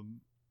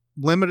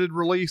limited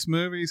release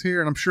movies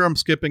here, and I'm sure I'm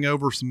skipping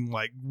over some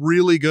like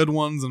really good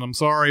ones, and I'm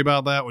sorry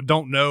about that. We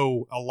don't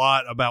know a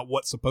lot about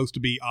what's supposed to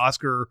be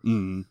Oscar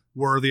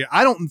worthy.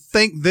 I don't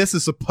think this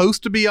is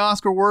supposed to be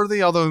Oscar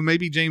worthy, although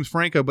maybe James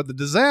Franco, but The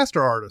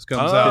Disaster Artist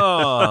comes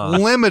out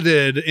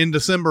limited in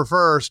December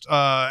 1st,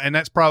 and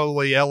that's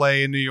probably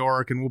LA and New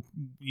York, and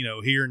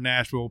we'll here in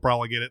Nashville we'll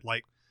probably get it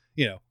like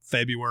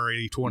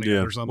February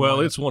 20th or something. Well,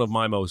 like it's one of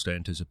my most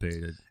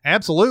anticipated.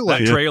 Absolutely.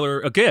 That trailer,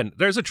 again,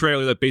 there's a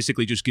trailer that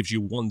basically just gives you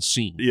one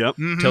scene. Yep.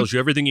 Tells you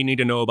everything you need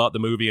to know about the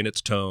movie and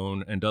its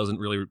tone and doesn't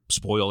really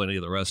spoil any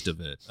of the rest of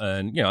it.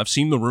 And, I've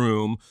seen The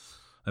Room.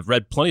 I've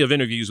read plenty of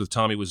interviews with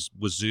Tommy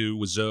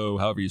Wiseau,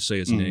 however you say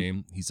his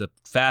name. He's a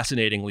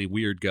fascinatingly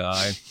weird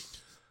guy.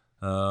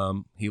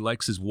 He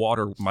likes his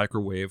water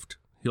microwaved.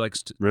 He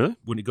likes to... Really?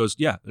 When he goes...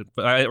 Yeah.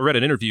 I read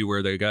an interview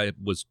where the guy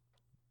was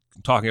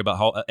talking about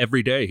how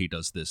every day he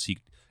does this.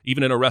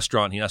 Even in a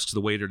restaurant, he asks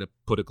the waiter to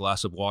put a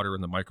glass of water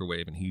in the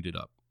microwave and heat it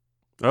up.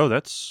 Oh,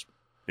 that's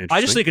interesting. I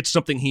just think it's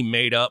something he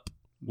made up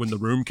when The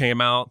Room came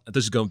out.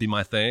 This is going to be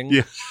my thing.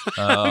 Yeah.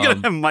 I'm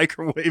going to have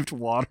microwaved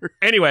water.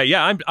 Anyway,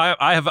 yeah,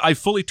 I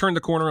fully turned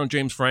the corner on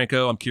James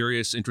Franco. I'm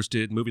curious,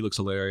 interested. Movie looks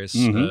hilarious.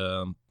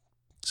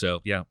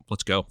 So, yeah,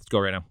 let's go. Let's go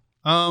right now.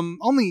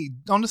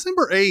 On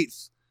December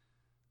 8th,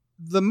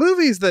 the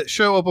movies that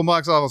show up on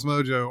Box Office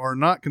Mojo are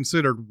not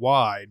considered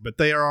wide, but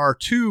there are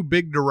two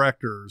big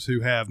directors who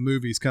have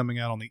movies coming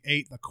out on the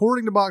 8th,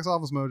 according to Box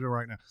Office Mojo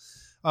right now.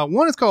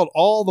 One is called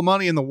All the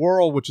Money in the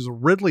World, which is a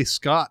Ridley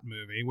Scott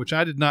movie, which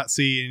I did not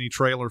see any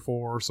trailer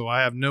for, so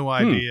I have no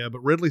idea. But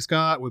Ridley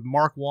Scott with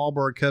Mark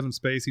Wahlberg, Kevin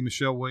Spacey,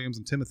 Michelle Williams,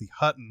 and Timothy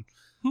Hutton.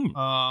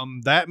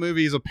 That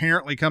movie is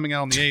apparently coming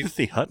out on the 8th.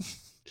 Timothy Hutton?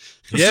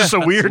 It's just a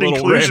weird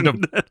inclusion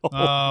of that.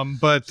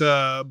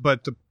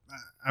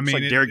 I mean,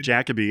 it's like Derek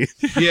Jacobi.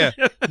 Yeah,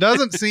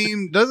 doesn't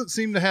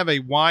seem to have a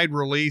wide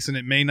release, and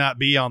it may not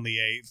be on the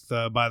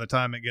 8th by the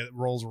time it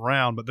rolls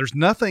around. But there's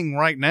nothing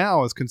right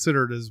now is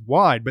considered as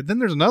wide. But then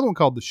there's another one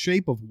called The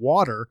Shape of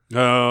Water, which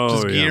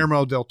is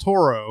Guillermo del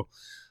Toro,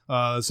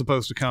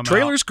 supposed to come out.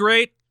 Trailer's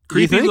great,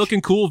 creepy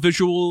looking, cool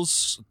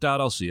visuals. Doubt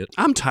I'll see it.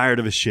 I'm tired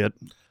of his shit.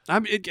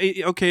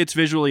 Okay, it's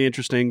visually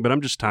interesting, but I'm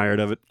just tired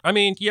of it. I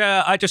mean,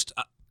 yeah,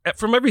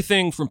 from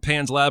everything from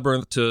Pan's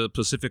Labyrinth to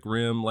Pacific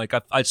Rim, like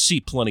I see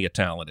plenty of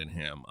talent in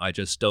him. I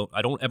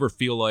don't ever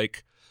feel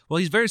like, well,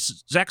 he's very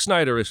Zack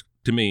Snyder-ish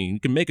to me. He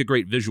can make a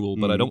great visual,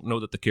 but I don't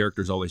know that the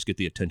characters always get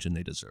the attention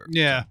they deserve.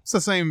 Yeah, it's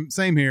the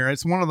same here.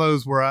 It's one of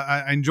those where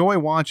I enjoy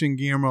watching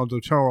Guillermo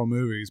del Toro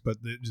movies, but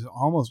just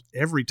almost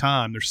every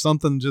time there's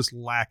something just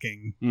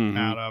lacking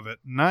out of it.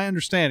 And I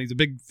understand he's a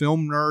big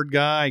film nerd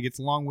guy. He gets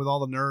along with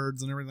all the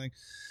nerds and everything.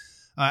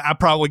 I'd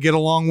probably get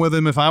along with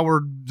him if I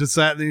were just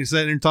sat there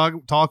and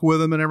talk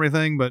with him and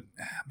everything. But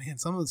man,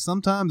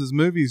 sometimes his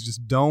movies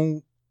just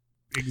don't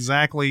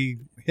exactly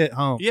hit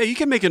home. Yeah, you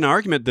can make an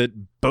argument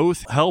that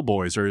both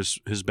Hellboys are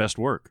his best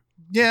work.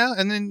 Yeah,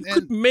 and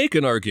could make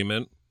an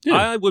argument. Yeah.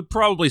 I would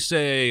probably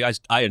say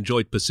I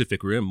enjoyed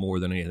Pacific Rim more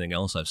than anything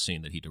else I've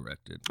seen that he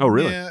directed. Oh,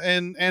 really? Yeah,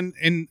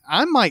 and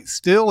I might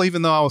still,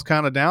 even though I was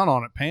kind of down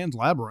on it, Pan's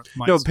Labyrinth.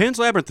 Pan's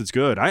Labyrinth is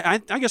good. I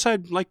guess I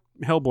like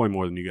Hellboy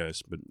more than you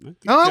guys, but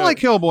I like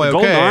Hellboy. The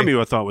Golden Army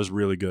I thought was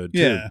really good.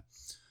 Yeah.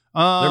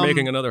 They're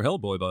making another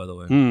Hellboy, by the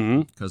way,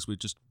 Mhm. because we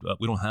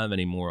don't have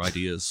any more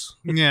ideas.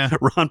 Yeah.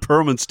 Ron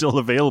Perlman's still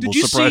available. Did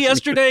you see surprisingly.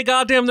 yesterday?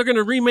 Goddamn, they're going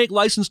to remake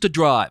License to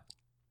Drive.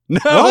 No.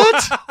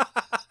 What?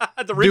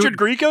 The Richard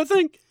Grieco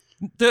thing?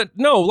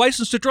 No,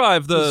 License to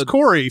Drive. It's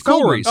Corey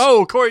Feldman. Corey's.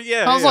 Oh, Corey,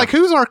 yeah. I was like,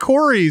 who's our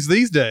Corys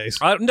these days?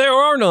 There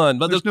are none,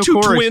 but There's the no two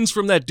Corys. twins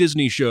from that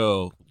Disney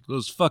show,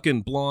 those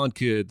fucking blonde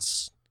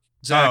kids,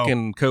 Zach Oh.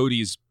 and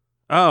Cody's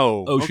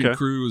Oh, Ocean okay.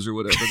 Cruise or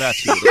whatever. That's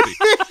who it'll be.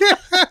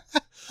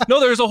 No,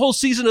 there's a whole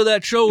season of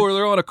that show where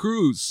they're on a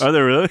cruise. Are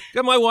they really?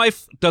 Yeah, my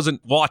wife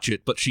doesn't watch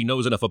it, but she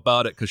knows enough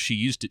about it because she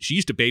used to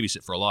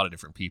babysit for a lot of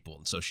different people,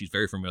 and so she's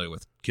very familiar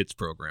with kids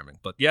programming.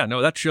 But yeah,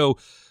 no, that show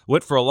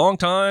went for a long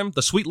time.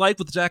 The Sweet Life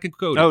with Zach and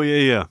Cody. Oh,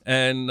 yeah.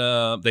 And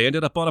they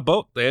ended up on a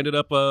boat. They ended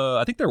up,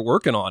 I think they're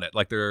working on it,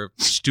 like they're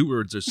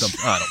stewards or something.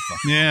 I don't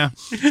fucking know.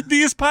 Yeah.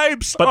 These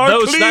pipes But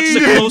that's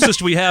the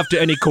closest we have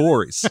to any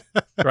Corys,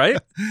 right?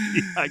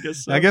 I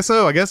guess so. I guess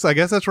so. I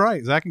guess that's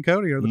right. Zach and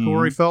Cody are the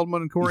Corey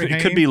Feldman and Corey It Haim.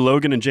 could be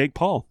Logan and Jake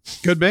Paul.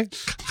 Could be.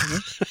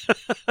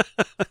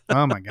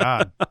 Oh my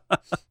God.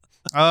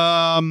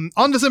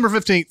 On December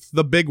 15th,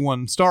 the big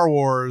one, Star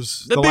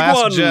Wars, The The big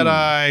Last one.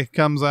 Jedi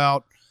comes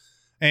out.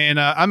 And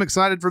I'm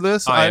excited for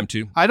this. I am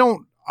too. I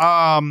don't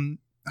I'm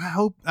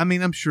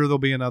sure there'll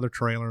be another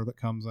trailer that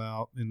comes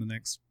out in the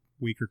next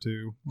week or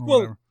two. Or Well,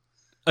 whatever.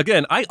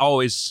 Again,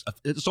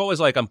 it's always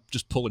like I'm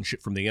just pulling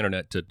shit from the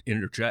internet to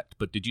interject.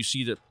 But did you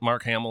see that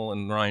Mark Hamill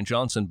and Ryan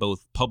Johnson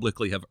both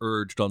publicly have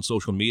urged on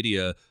social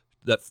media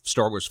that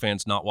Star Wars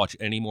fans not watch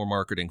any more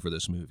marketing for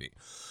this movie?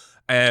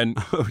 And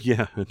Oh,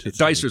 yeah.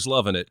 Dicer's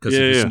loving it because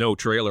Yeah, of this yeah. no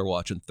trailer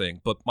watching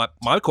thing. But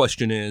my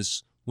question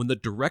is, when the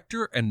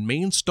director and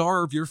main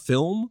star of your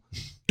film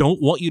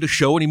don't want you to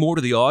show any more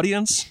to the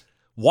audience,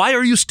 why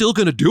are you still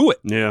going to do it?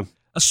 Yeah.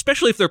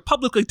 Especially if they're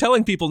publicly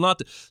telling people not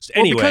to.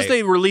 Anyway, Well, because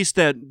they released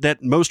that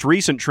most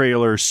recent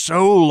trailer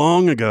so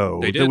long ago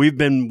They did. that we've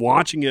been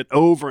watching it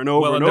over and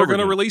over well, and and over they're going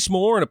to again. release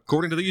more, and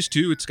according to these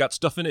two, it's got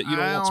stuff in it you don't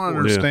I want don't spoiled.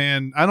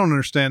 understand. I don't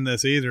understand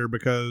this either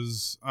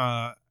because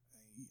I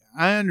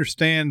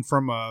understand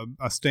from a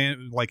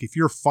stand, like if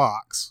you're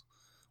Fox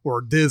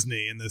or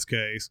Disney in this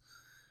case,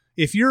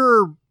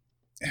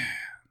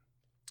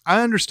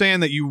 I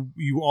understand that you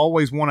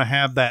always want to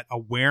have that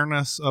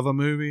awareness of a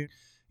movie.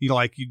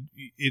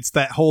 It's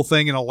that whole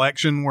thing in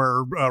Election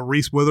where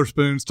Reese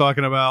Witherspoon's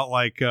talking about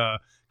like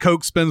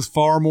Coke spends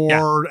far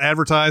more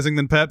advertising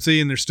than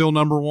Pepsi, and they're still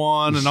number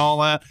one and all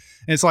that.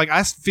 And it's like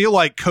I feel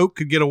like Coke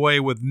could get away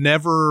with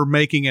never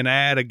making an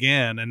ad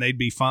again, and they'd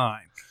be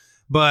fine.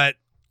 But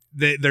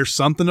there's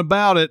something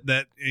about it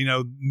that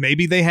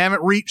maybe they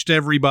haven't reached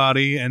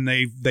everybody, and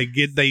they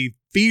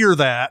fear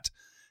that.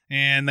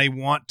 And they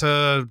want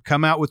to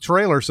come out with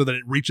trailers so that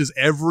it reaches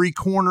every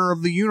corner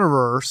of the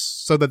universe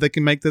so that they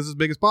can make this as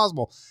big as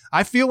possible.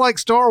 I feel like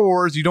Star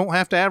Wars, you don't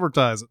have to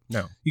advertise it.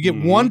 No. You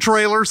get one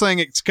trailer saying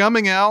it's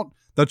coming out.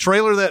 The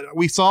trailer that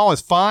we saw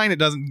is fine. It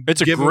doesn't.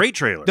 It's a great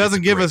trailer. Doesn't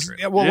It's a give great us.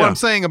 trailer. Well, Yeah. what I'm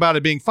saying about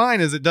it being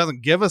fine is it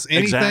doesn't give us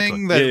anything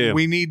Exactly. that Yeah.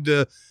 we need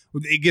to.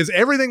 It gives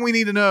everything we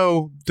need to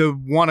know to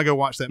want to go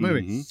watch that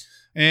movie. Mhm.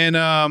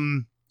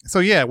 And so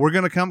yeah, we're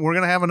gonna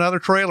have another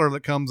trailer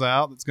that comes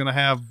out that's gonna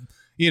have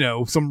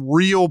some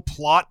real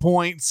plot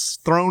points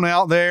thrown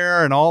out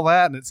there and all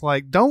that, and it's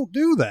like, don't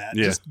do that.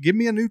 Yeah. Just give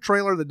me a new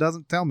trailer that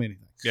doesn't tell me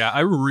anything. Yeah,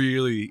 I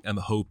really am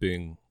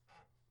hoping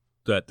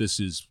that this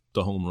is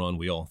the home run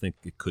we all think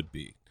it could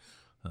be.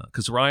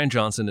 Because Ryan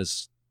Johnson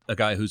is a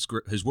guy his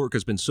work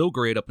has been so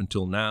great up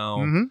until now,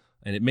 Mhm.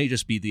 and it may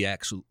just be the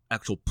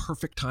actual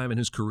perfect time in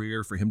his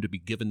career for him to be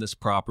given this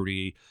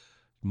property.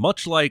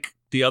 Much like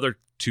the other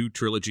two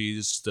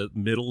trilogies, the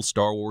middle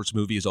Star Wars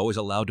movie is always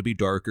allowed to be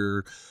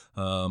darker.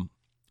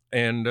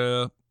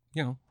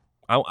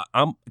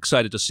 I'm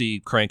excited to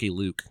see cranky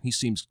Luke. He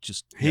seems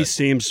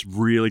seems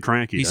really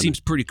cranky. he doesn't seems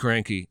pretty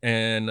cranky,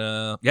 and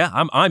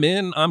I'm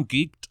in. I'm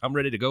geeked. I'm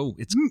ready to go.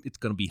 It's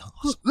gonna be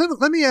awesome.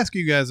 Let me ask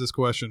you guys this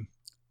question: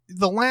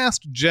 The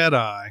Last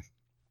Jedi,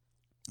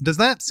 does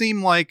that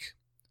seem like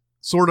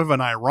sort of an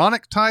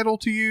ironic title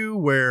to you,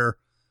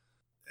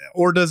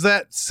 or does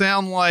that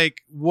sound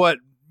like what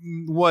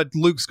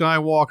Luke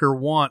Skywalker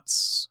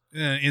wants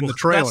in the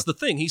trailer? That's the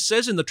thing. He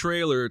says in the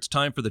trailer it's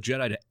time for the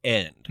Jedi to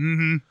end.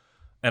 Mm-hmm.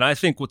 And I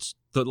think what's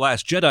the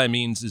Last Jedi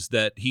means is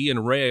that he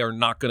and Rey are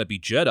not going to be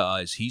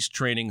Jedis. He's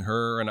training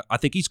her, and I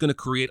think he's going to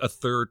create a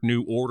third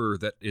new order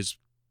that is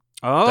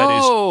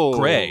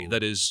gray,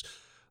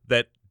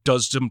 that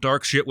does some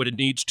dark shit when it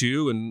needs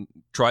to, and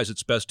tries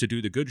its best to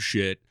do the good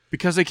shit.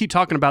 because they keep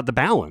talking about the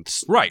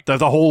balance. Right. The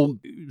whole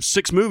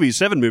 7 movies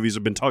have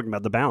been talking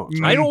about the balance.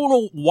 I don't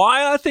know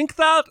why I think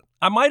that.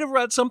 I might have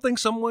read something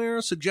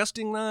somewhere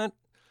suggesting that.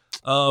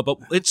 But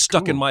it's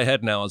stuck in my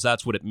head now as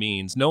that's what it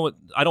means. No,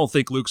 I don't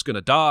think Luke's going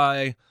to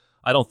die.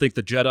 I don't think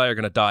the Jedi are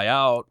going to die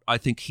out. I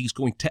think he's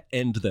going to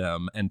end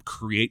them and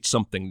create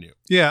something new.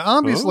 Yeah,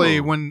 obviously,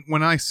 Oh.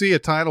 when I see a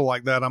title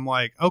like that, I'm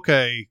like,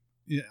 okay,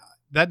 yeah,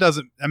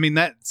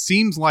 that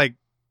seems like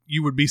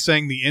you would be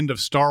saying the end of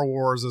Star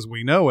Wars as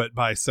we know it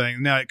by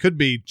saying, now it could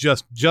be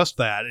just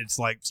that. It's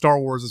like Star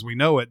Wars as we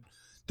know it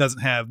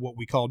doesn't have what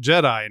we call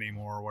Jedi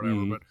anymore or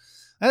whatever. But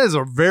that is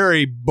a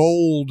very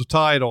bold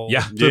title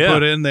to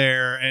put in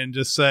there and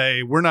just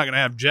say we're not going to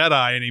have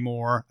Jedi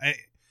anymore.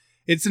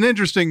 It's an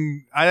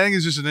interesting. I think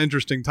it's just an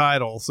interesting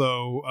title.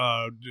 So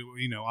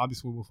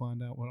obviously we'll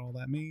find out what all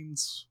that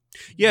means.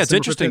 Yeah, it's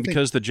interesting 15th.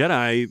 because the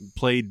Jedi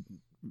played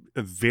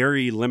a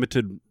very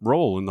limited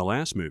role in the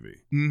last movie.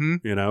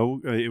 Mm-hmm. You know,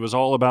 it was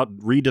all about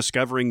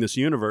rediscovering this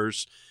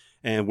universe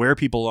and where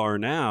people are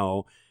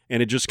now,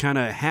 and it just kind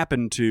of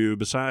happened to,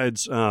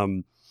 besides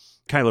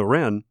Kylo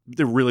Ren,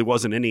 there really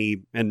wasn't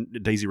any, and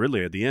Daisy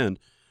Ridley at the end.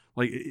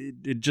 Like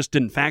it just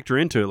didn't factor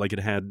into it like it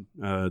had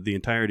the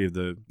entirety of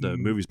the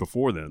movies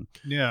before then.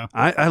 Yeah,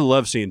 I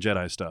love seeing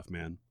Jedi stuff,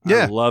 man.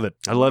 Yeah. I love it.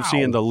 I love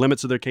seeing the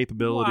limits of their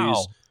capabilities.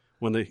 Wow.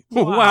 When they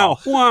Wow.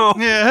 wow.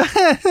 Yeah.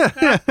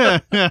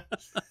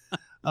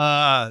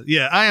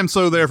 Yeah, I am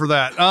so there for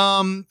that.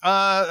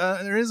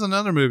 There is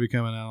another movie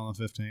coming out on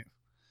the 15th.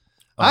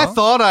 I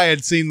thought I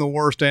had seen the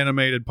worst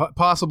animated,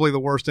 possibly the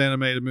worst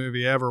animated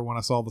movie ever when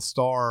I saw the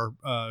Star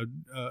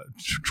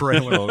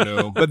trailer. Oh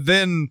no! But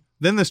then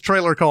this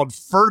trailer called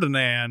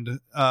Ferdinand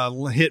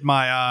hit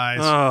my eyes.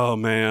 Oh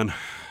man.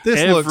 This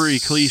Every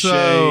looks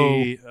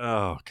cliche.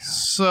 Oh god.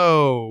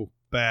 so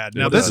bad.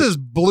 Now It this does. is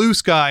Blue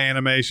Sky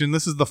Animation.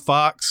 This is the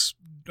Fox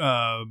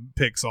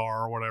Pixar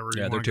or whatever.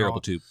 you Yeah, they're wanna terrible call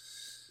it. too.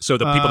 So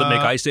the people that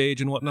make Ice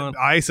Age and whatnot.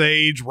 Ice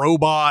Age,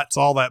 robots,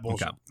 all that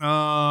bullshit. Okay.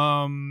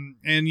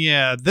 And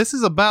yeah, this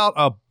is about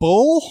a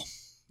bull.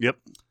 Yep.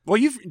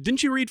 Well,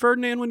 didn't you read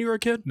Ferdinand when you were a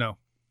kid? No,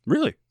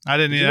 Really? I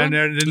didn't. Did you I not?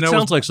 didn't It know.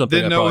 sounds like something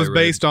Didn't I know it was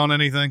probably read. based on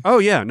anything. Oh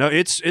yeah. No,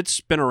 it's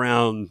been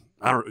around.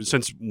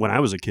 Since when I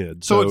was a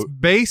kid. So it's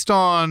based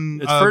on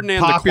it's a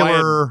Ferdinand popular.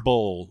 the Quiet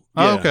Bull.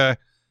 Oh, Yeah. okay.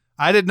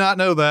 I did not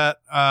know that.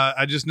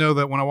 I just know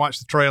that when I watched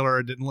the trailer,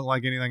 it didn't look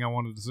like anything I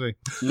wanted to see.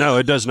 No,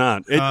 it does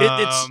not.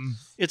 Um,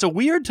 It's a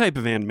weird type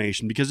of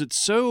animation because it's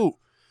so.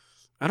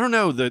 I don't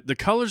know. The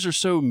colors are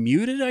so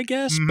muted, I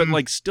guess, but Mhm.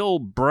 like still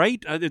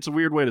bright. It's a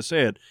weird way to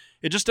say it.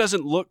 It just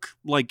doesn't look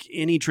like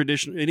any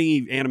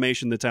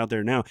animation that's out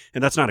there now,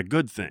 and that's not a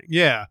good thing.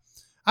 Yeah.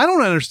 I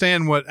don't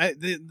understand what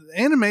the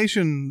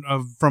animation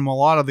from a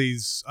lot of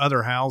these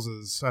other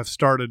houses have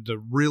started to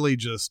really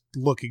just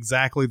look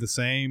exactly the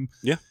same.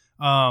 Yeah.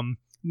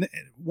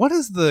 What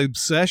is the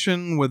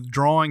obsession with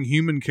drawing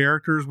human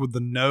characters with the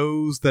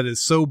nose that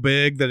is so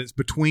big that it's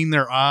between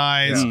their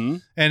eyes?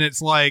 Mhm. And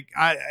it's like,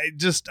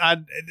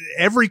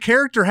 every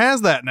character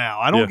has that now.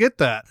 I don't Yeah. get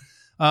that.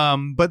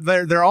 But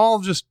they're all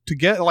just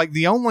together. Like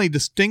the only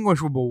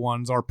distinguishable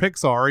ones are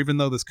Pixar, even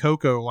though this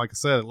Coco, like I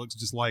said, it looks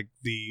just like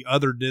the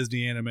other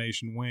Disney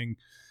animation wing.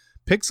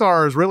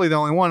 Pixar is really the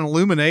only one.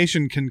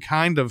 Illumination can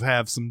kind of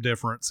have some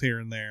difference here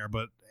and there,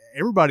 but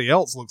everybody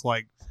else looks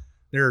like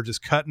they're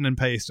just cutting and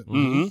pasting.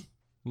 Mhm.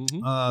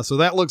 Mm-hmm. So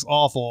that looks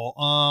awful.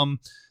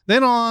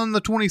 Then on the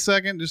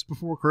 22nd, just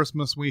before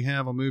Christmas, we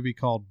have a movie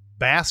called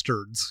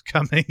Bastards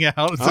coming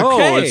out. It's Oh,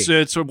 okay.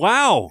 it's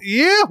wow.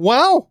 yeah,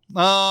 wow.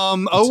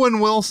 Owen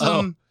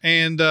Wilson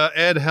and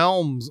Ed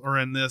Helms are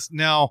in this.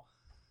 Now,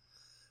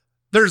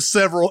 there's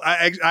several.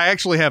 I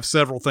actually have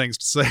several things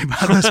to say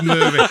about this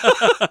movie.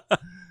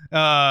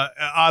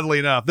 Oddly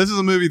enough, this is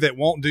a movie that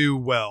won't do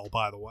well.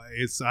 By the way,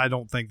 I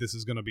don't think this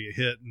is going to be a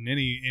hit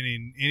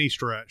in any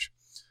stretch.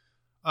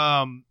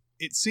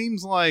 It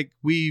seems like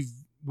we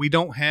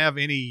don't have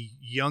any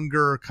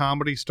younger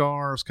comedy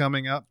stars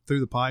coming up through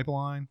the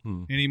pipeline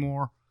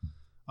anymore.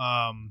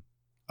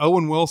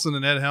 Owen Wilson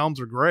and Ed Helms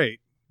are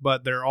great,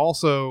 but they're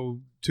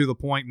also to the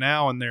point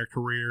now in their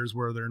careers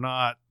where they're in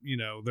their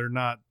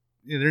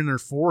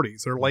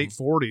 40s, they're late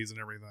 40s and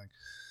everything.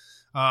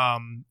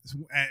 And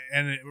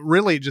it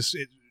really just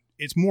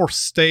it's more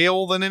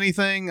stale than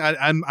anything.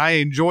 I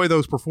enjoy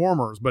those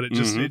performers, but it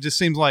just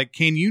seems like,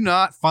 can you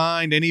not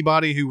find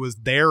anybody who was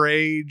their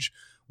age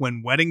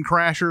when Wedding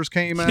Crashers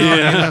came out?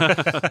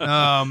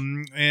 Yeah.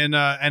 And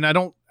I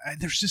don't.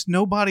 There's just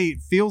nobody.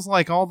 It feels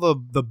like all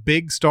the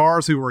big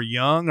stars who are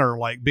young are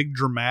like big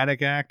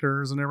dramatic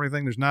actors and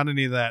everything. There's not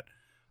any of that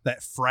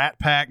frat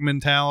pack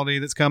mentality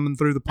that's coming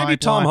through the pipeline. Maybe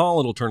Tom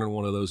Holland will turn into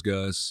one of those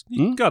guys.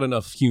 He got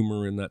enough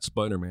humor in that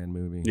Spider-Man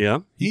movie. Yeah.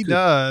 He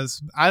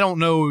does. I don't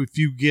know if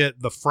you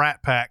get the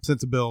frat pack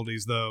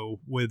sensibilities though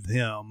with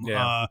him.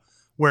 Yeah.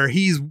 Where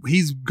he's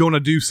going to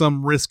do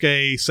some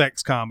risque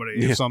sex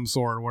comedy of some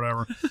sort or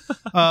whatever.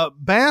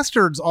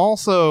 Bastards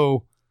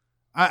also.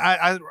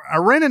 I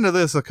ran into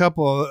this a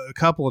couple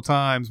of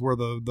times where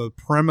the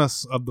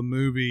premise of the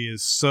movie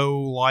is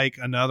so like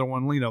another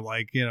one,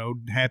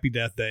 Happy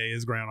Death Day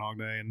is Groundhog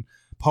Day and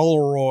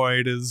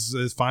Polaroid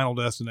is Final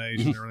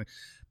Destination and everything.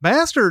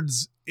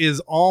 Bastards is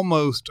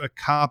almost a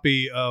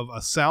copy of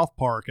a South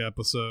Park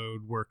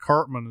episode where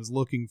Cartman is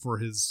looking for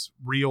his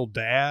real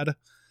dad.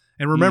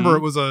 And remember,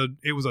 it was a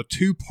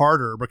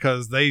 2-parter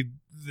because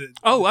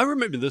Oh, I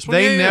remember this one.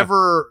 they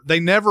never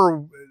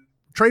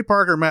Trey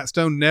Parker and Matt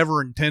Stone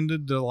never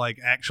intended to like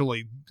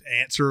actually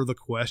answer the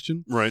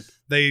question. Right.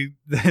 They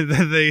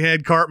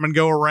had Cartman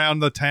go around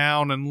the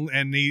town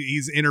and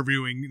he's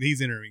interviewing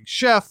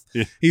Chef.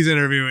 Yeah. He's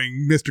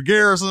interviewing Mr.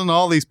 Garrison,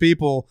 all these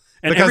people.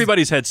 And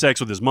everybody's had sex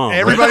with his mom.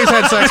 Everybody's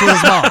had sex with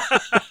his mom.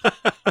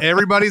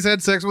 Everybody's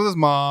had sex with his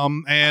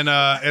mom, and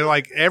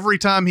like every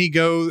time he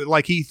goes,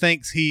 like he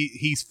thinks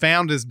he's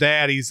found his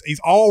dad.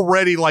 He's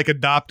already like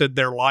adopted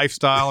their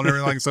lifestyle and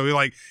everything. So he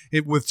like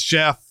it with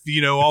Chef,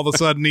 all of a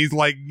sudden he's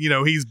like,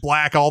 he's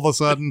black all of a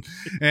sudden,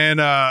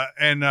 and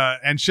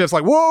Chef's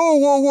like,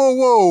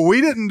 whoa, we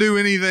didn't do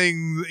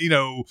anything,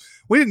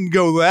 we didn't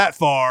go that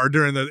far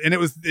during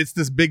it's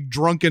this big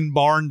drunken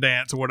barn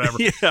dance or whatever.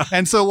 Yeah.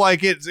 And so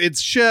like it's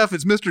Chef,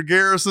 it's Mr.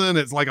 Garrison,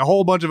 it's like a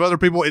whole bunch of other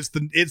people. It's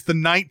the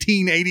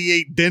 1988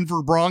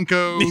 Denver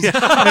Broncos.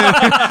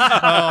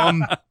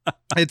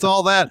 It's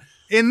all that.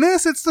 In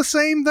this, it's the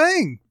same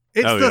thing.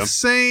 It's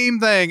same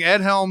thing.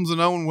 Ed Helms and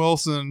Owen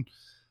Wilson,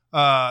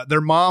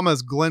 their mom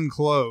is Glenn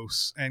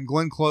Close, and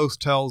Glenn Close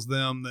tells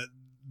them that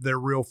their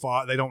real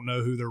father, they don't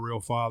know who their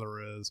real father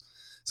is.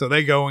 So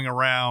they going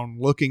around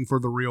looking for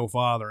the real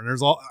father, and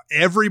there's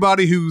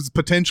everybody who's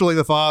potentially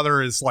the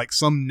father is like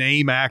some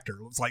name actor.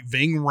 It's like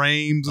Ving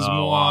Rhames is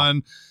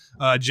one,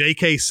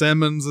 J.K.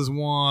 Simmons is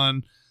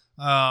one,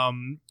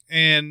 and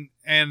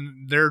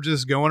they're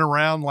just going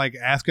around like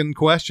asking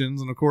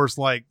questions, and of course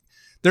like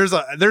there's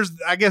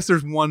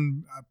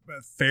one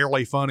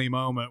fairly funny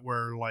moment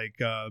where like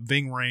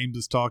Ving Rhames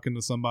is talking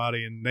to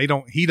somebody and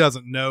he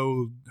doesn't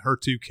know her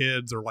two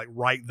kids are like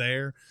right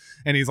there,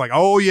 and he's like,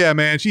 oh yeah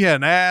man, she had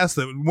an ass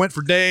that went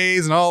for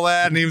days and all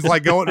that, and he was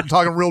like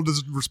talking real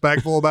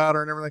disrespectful about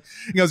her and everything.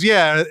 He goes,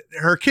 yeah,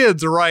 her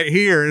kids are right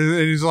here, and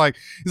he's like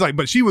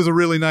but she was a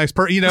really nice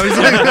person, he's like,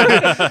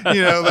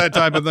 that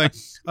type of thing.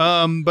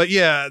 But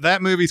yeah,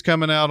 that movie's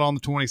coming out on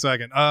the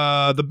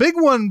 22nd. The big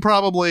one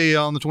probably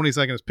on the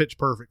 22nd is Pitch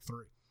Perfect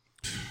 3.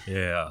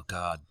 Yeah,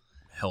 God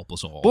help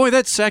us all. Boy,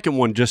 that second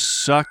one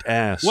just sucked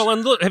ass. Well,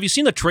 and look, have you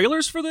seen the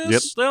trailers for this?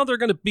 Yep. Now they're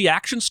going to be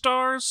action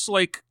stars.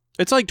 Like,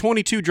 it's like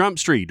 22 Jump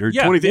Street or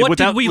 20. What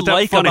did we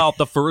like funny... about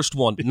the first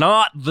one?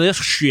 Not this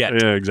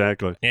shit. Yeah,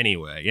 exactly.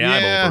 Anyway,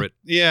 I'm over it.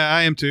 Yeah,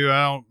 I am too.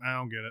 I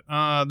don't get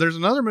it. There's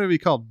another movie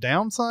called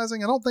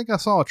Downsizing. I don't think I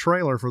saw a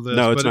trailer for this.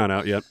 No, it's not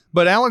out yet.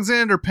 But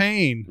Alexander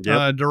Payne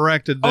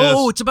directed this.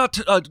 Oh, it's about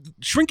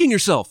shrinking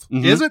yourself.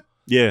 Mm-hmm. Is it?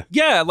 Yeah.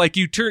 Yeah, like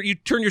you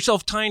turn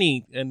yourself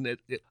tiny, and it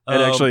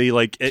actually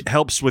like it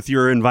helps with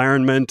your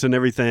environment and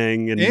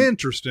everything. And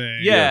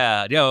interesting.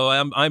 Yeah.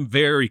 I'm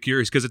very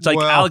curious because it's like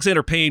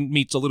Alexander Payne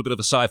meets a little bit of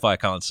a sci-fi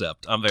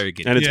concept. I'm very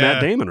curious. And it's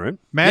Matt Damon, right?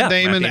 Matt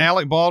Damon,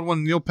 Alec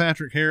Baldwin, Neil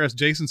Patrick Harris,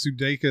 Jason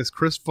Sudeikis,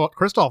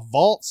 Christoph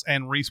Waltz,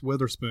 and Reese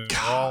Witherspoon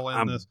are all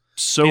in this.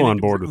 So on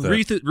board with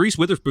that. Reese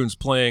Witherspoon's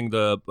playing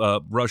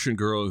the Russian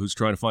girl who's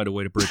trying to find a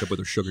way to break up with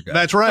her sugar daddy.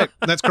 That's right.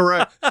 That's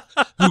correct.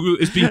 Who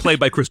is being played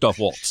by Christoph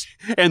Waltz.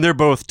 And they're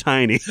both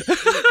tiny.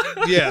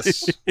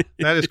 Yes,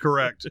 that is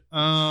correct.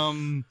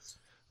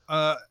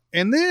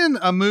 And then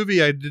another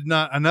movie I did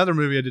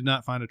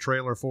not find a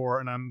trailer for,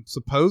 and I'm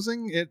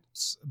supposing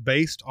it's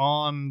based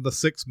on the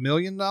 $6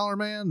 Million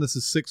Man. This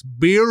is $6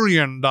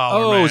 billion Man.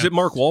 Oh, is it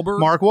Mark Wahlberg?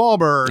 Mark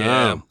Wahlberg.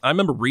 Yeah. I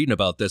remember reading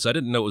about this. I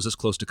didn't know it was this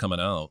close to coming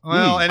out.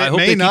 Well, and I hope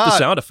they keep the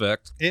sound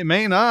effect. It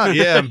may not,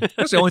 yeah.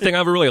 That's the only thing I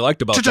ever really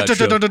liked about that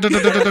show.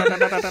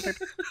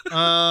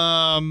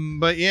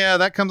 But yeah,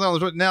 that comes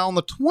out now on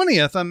the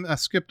 20th. I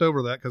skipped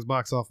over that because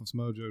Box Office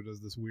Mojo does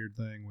this weird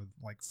thing with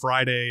like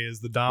Friday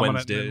is the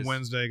dominant and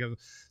Wednesday goes.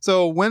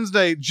 So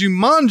Wednesday,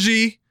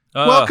 Jumanji,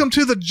 Welcome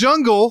to the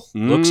Jungle.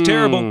 Looks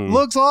terrible.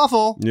 Looks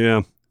awful.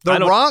 Yeah. The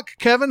Rock,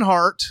 Kevin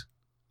Hart,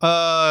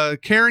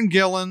 Karen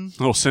Gillan.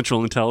 Little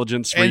Central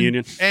Intelligence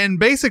reunion. And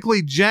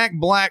basically Jack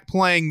Black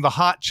playing the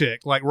hot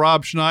chick like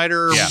Rob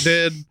Schneider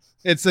did.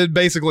 It's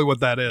basically what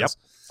that is. Yep.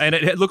 And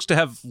it looks to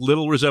have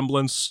little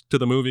resemblance to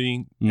the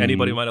movie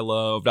anybody might have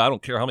loved. I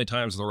don't care how many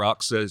times The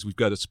Rock says we've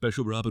got a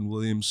special Robin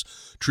Williams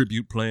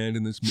tribute planned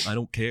in this movie. I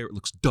don't care. It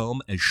looks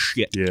dumb as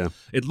shit. Yeah.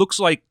 It looks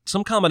like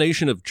some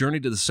combination of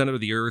Journey to the Center of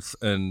the Earth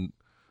and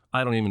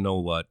I don't even know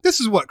what. This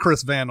is what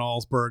Chris Van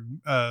Allsburg,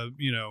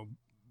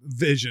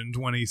 visioned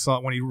when he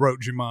wrote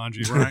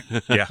Jumanji, right?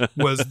 Yeah.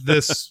 Was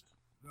this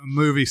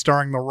movie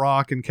starring The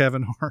Rock and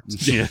Kevin Hart?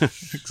 Yeah.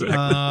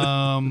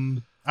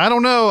 Exactly. I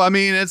don't know. I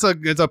mean, it's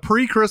a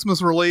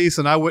pre-Christmas release,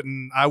 and I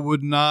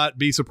would not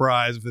be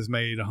surprised if this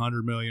made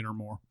 $100 million or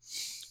more.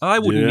 I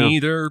wouldn't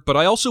either, but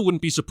I also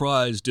wouldn't be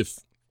surprised if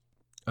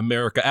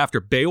America, after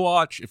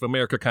Baywatch, if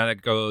America kind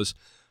of goes,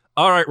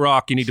 all right,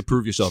 Rock, you need to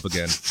prove yourself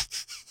again.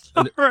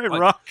 All right,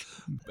 Rock.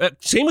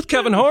 Same with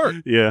Kevin Hart.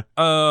 Yeah.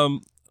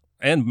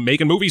 And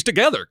making movies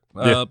together.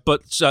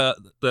 But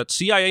that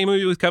CIA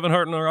movie with Kevin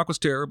Hart and The Rock was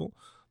terrible.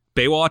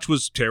 Baywatch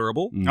was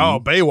terrible. Oh,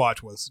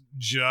 Baywatch was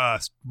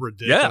just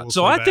ridiculous. Yeah,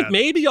 so I think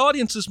maybe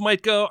audiences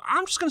might go,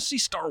 I'm just going to see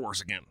Star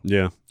Wars again.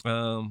 Yeah.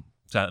 So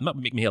that might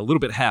make me a little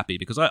bit happy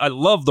because I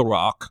love The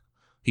Rock.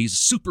 He's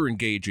super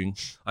engaging.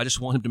 I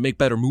just want him to make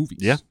better movies.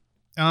 Yeah.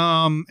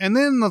 And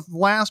then the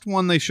last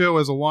one they show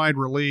as a wide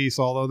release,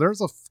 although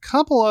there's a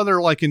couple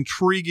other like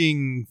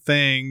intriguing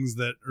things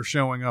that are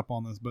showing up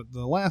on this, but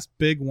the last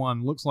big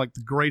one looks like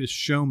The Greatest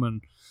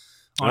Showman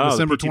on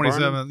December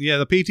 27th. Yeah,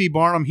 the P.T.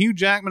 Barnum, Hugh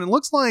Jackman. It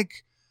looks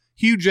like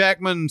Hugh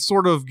Jackman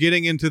sort of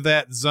getting into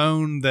that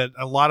zone that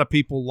a lot of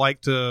people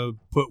like to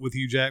put with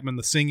Hugh Jackman,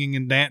 the singing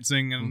and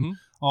dancing and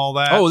all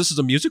that. Oh, this is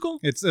a musical?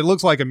 It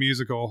looks like a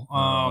musical.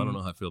 I don't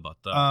know how I feel about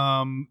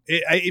that.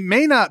 It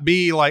may not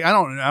be like I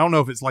don't know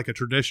if it's like a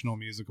traditional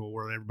musical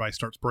where everybody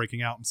starts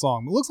breaking out in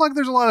song. But it looks like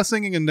there's a lot of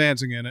singing and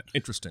dancing in it.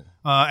 Interesting.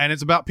 And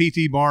it's about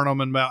P.T. Barnum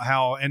and about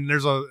how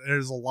there's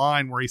a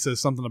line where he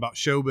says something about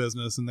show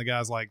business and the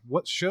guy's like,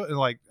 "What show?"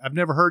 Like, I've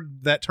never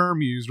heard that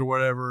term used or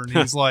whatever. And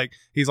he's like,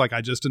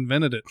 I just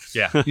invented it.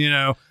 Yeah. You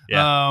know.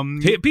 Yeah.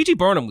 P.T.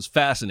 Barnum was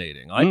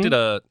fascinating. I did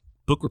a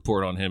book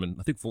report on him in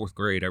I think 4th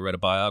grade. I read a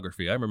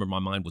biography. I remember my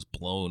mind was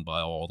blown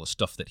by all the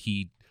stuff that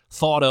he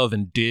thought of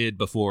and did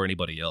before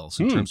anybody else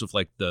in terms of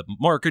like the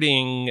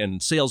marketing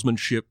and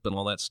salesmanship and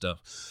all that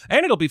stuff.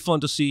 And it'll be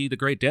fun to see the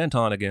great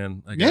Danton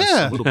again, I guess,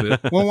 a little bit.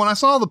 Well, when I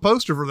saw the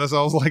poster for this,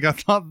 I was like, I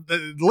thought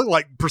it looked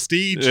like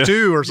Prestige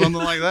 2 or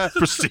something like that.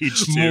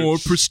 Prestige 2. More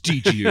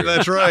prestigious.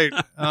 That's right.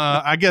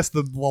 I guess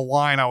the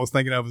line I was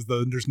thinking of is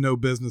there's no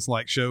business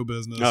like show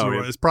business.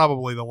 Yeah. It's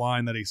probably the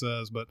line that he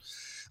says. But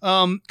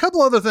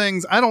couple other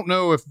things. I don't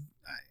know if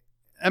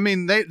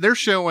they're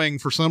showing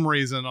for some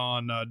reason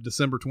on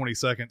December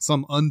 22nd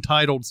some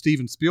untitled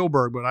Steven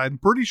Spielberg, but I'm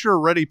pretty sure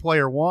Ready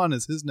Player One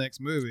is his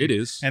next movie. It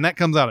is, and that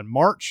comes out in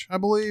March, I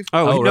believe.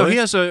 No, really? he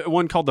has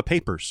one called The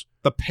Papers.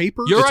 The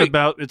Papers. You're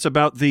right. It's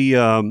about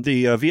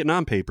the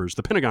Vietnam Papers,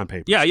 the Pentagon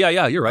Papers. Yeah.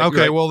 You're right.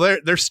 Okay, you're right. well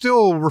they're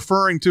still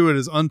referring to it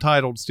as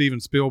untitled Steven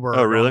Spielberg.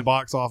 Oh, really? On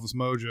Box Office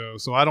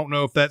Mojo. So I don't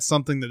know if that's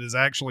something that is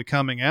actually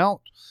coming out.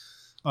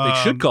 They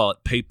should call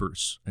it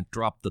Papers and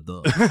drop the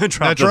 "the."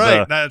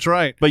 That's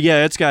right. But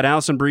yeah, it's got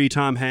Alison Brie,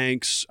 Tom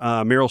Hanks,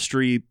 Meryl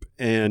Streep,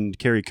 and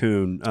Carrie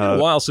Coon. It's been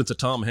a while since a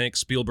Tom Hanks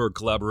Spielberg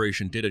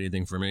collaboration did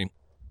anything for me.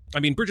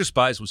 I mean, Bridge of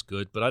Spies was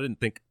good, but I didn't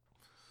think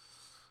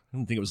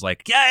it was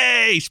like,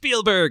 yay,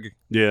 Spielberg.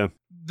 Yeah.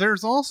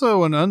 There's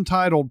also an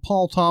untitled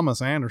Paul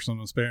Thomas Anderson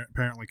is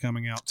apparently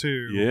coming out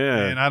too.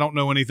 Yeah. And I don't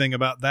know anything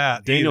about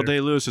that. Daniel either.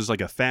 Day-Lewis is like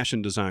a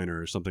fashion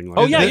designer or something like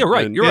Oh, that. yeah, you're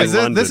right. You're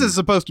right. This is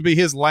supposed to be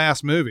his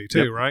last movie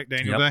too, right?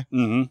 Daniel Day?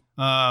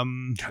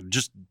 Mm-hmm. God,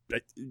 just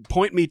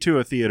point me to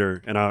a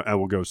theater and I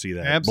will go see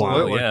that. Absolutely.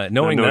 blindly, Yeah, not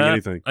knowing that,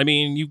 anything. I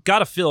mean, you've got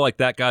to feel like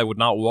that guy would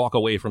not walk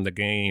away from the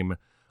game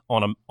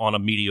on a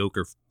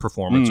mediocre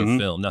performance or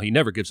film. Now, he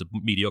never gives a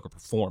mediocre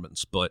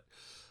performance, but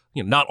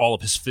not all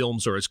of his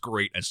films are as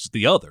great as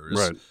the others.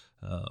 Right.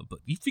 But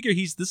you figure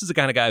this is the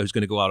kind of guy who's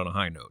going to go out on a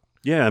high note.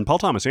 Yeah, and Paul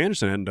Thomas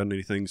Anderson hadn't done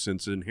anything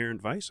since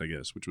Inherent Vice, I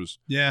guess, which was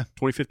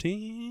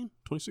 2015,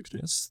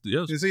 2016.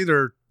 Yes, It's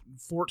either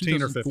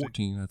 14 or 15.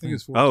 2014, I think.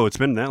 It's 14. Oh, it's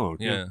been that long.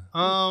 Yeah.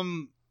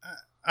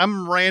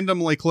 I'm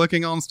randomly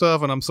clicking on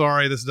stuff, and I'm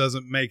sorry this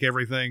doesn't make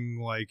everything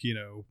like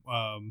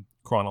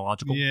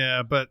Chronological.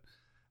 Yeah, but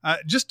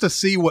just to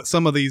see what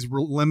some of these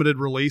limited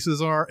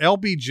releases are,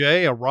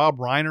 LBJ, a Rob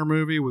Reiner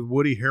movie with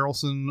Woody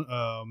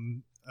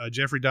Harrelson,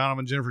 Jeffrey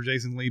Donovan, Jennifer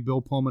Jason Leigh,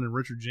 Bill Pullman, and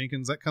Richard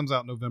Jenkins. That comes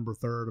out November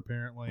 3rd,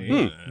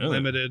 apparently.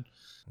 Limited.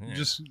 Yeah.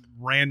 Just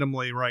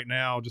randomly right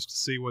now, just to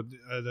see what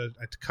a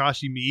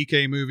Takashi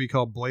Miike movie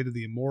called Blade of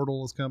the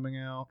Immortal is coming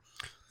out.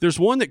 There's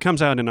one that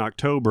comes out in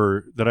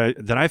October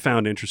that I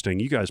found interesting.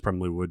 You guys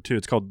probably would too.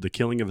 It's called The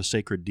Killing of a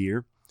Sacred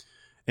Deer,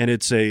 and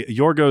it's a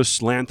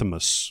Yorgos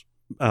Lanthimos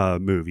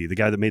movie, the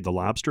guy that made The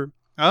Lobster.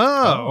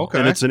 Oh, okay.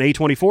 And it's an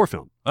A24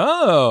 film.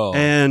 Oh.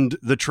 And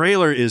the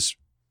trailer is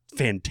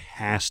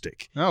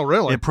fantastic. Oh,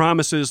 really? It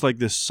promises like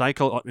this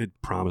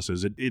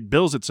it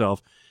bills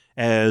itself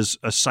as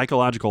a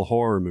psychological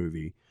horror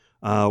movie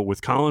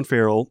with Colin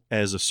Farrell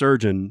as a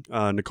surgeon,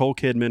 Nicole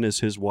Kidman as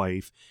his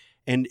wife,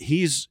 and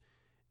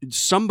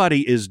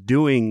somebody is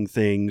doing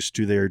things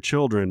to their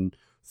children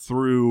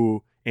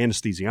through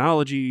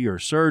anesthesiology or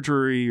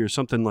surgery or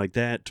something like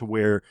that to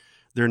where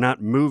they're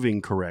not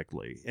moving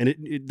correctly. And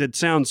that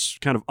sounds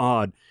kind of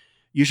odd.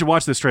 You should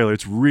watch this trailer.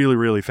 It's really,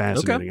 really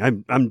fascinating.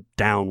 Okay. I'm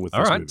down with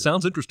this movie.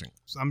 Sounds interesting.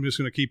 So I'm just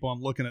going to keep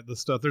on looking at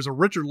this stuff. There's a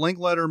Richard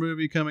Linklater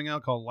movie coming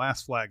out called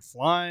Last Flag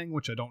Flying,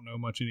 which I don't know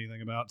much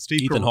anything about.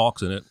 Ethan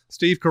Hawke's in it.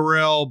 Steve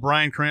Carell,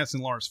 Bryan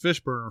Cranston, Lawrence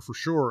Fishburne are for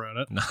sure in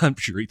it. I'm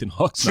sure Ethan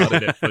Hawke's not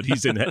in it, but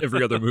he's in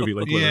every other movie.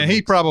 Yeah,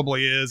 he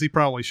probably is. He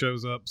probably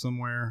shows up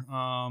somewhere.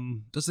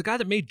 Does the guy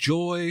that made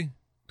Joy,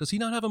 does he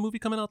not have a movie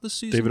coming out this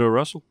season? David O.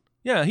 Russell?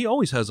 Yeah, he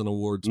always has an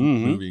awards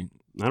movie.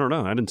 I don't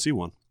know. I didn't see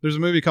one. There's a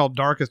movie called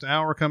Darkest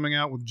Hour coming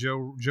out with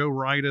Joe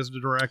Wright as the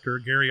director,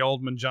 Gary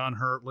Oldman, John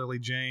Hurt, Lily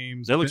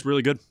James. That looks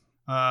really good.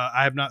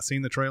 I have not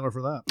seen the trailer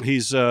for that.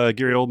 He's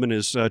Gary Oldman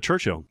is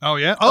Churchill. Oh,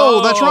 yeah?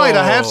 Oh, that's right.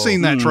 I have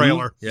seen that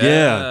trailer.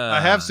 Yeah. I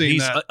have seen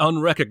he's that. He's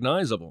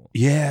unrecognizable.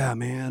 Yeah,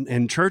 man.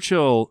 And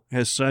Churchill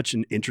has such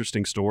an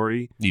interesting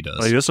story. He does.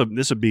 Like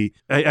this would be,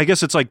 I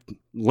guess it's like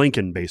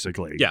Lincoln,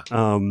 basically. Yeah.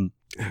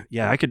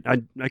 Yeah, I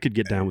could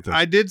get down with this.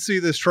 I did see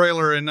this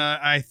trailer, and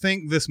I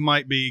think this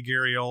might be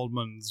Gary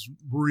Oldman's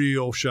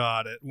real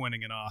shot at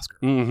winning an Oscar.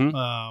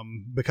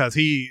 Mm-hmm. Because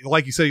he,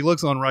 like you said, he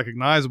looks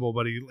unrecognizable,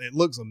 but it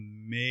looks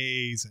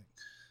amazing.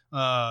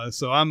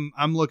 So I'm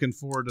looking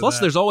forward to Plus,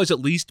 that. there's always at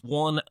least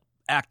one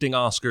acting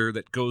Oscar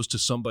that goes to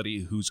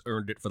somebody who's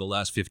earned it for the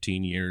last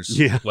 15 years,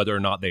 whether or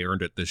not they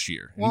earned it this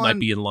year. He might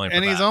be in line for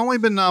that. And he's only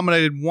been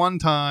nominated one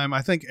time.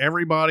 I think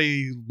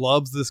everybody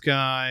loves this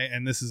guy,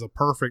 and this is a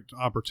perfect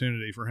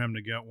opportunity for him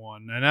to get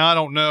one. And I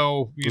don't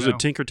know. Was it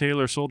Tinker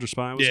Tailor Soldier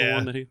Spy was the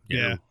one that he...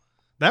 Yeah.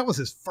 That was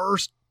his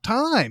first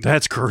time.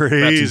 That's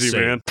crazy,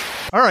 man.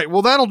 All right.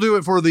 Well, that'll do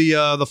it for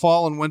the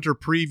fall and winter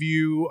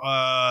preview.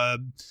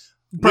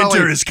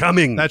 Winter is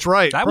coming. That's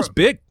right. That was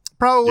big.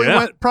 We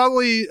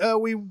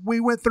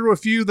went through a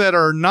few that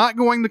are not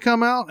going to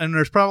come out, and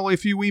there's probably a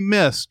few we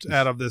missed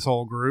out of this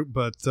whole group,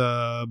 but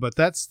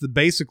that's the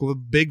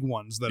big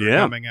ones that are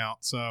coming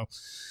out. So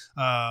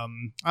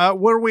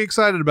what are we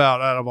excited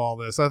about out of all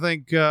this? I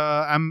think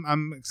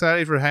I'm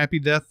excited for Happy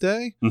Death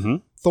Day,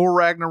 Thor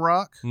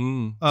Ragnarok,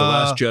 The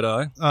Last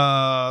Jedi,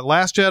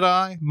 Last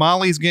Jedi,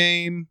 Molly's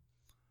Game.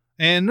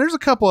 And there's a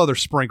couple others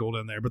sprinkled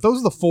in there, but those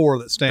are the four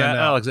that stand out.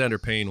 Alexander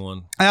Payne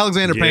one.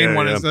 Alexander Payne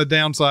one is the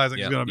downsizing.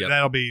 Yeah, is going to be yeah.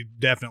 that'll be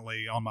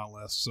definitely on my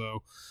list.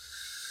 So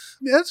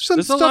that's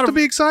some stuff to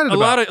be excited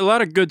about. A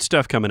lot of good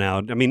stuff coming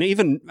out. I mean,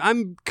 even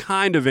I'm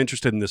kind of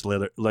interested in this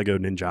Lego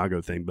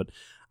Ninjago thing, but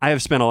I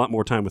have spent a lot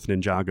more time with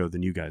Ninjago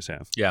than you guys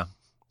have. Yeah,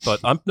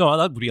 but that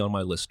would be on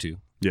my list too.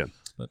 Yeah.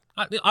 But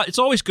it's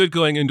always good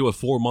going into a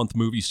 4-month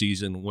movie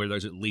season where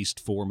there's at least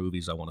 4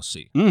 movies I want to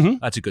see. Mm-hmm.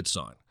 That's a good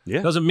sign.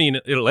 Yeah. Doesn't mean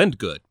it'll end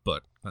good,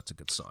 but that's a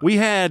good sign. We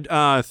had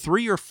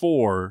 3 or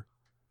 4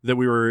 that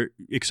we were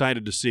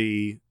excited to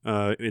see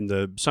in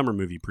the summer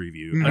movie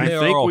preview. Mm-hmm. And I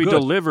think we good.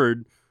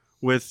 delivered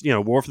with,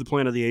 War for the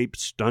Planet of the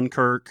Apes,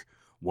 Dunkirk,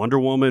 Wonder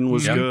Woman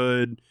was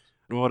good.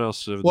 What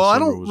else? Well, I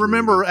don't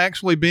remember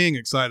actually being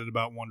excited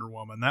about Wonder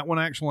Woman. That one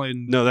actually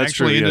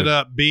ended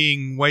up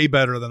being way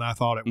better than I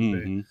thought it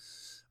would be.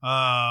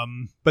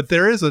 But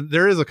there is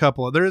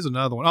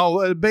another one.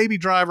 Oh, Baby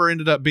Driver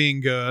ended up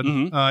being good,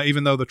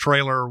 even though the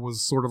trailer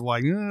was sort of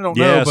like, I don't know.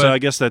 Yeah, but so I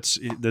guess that's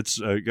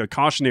a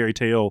cautionary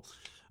tale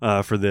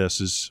for this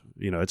is,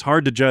 it's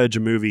hard to judge a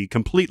movie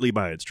completely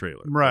by its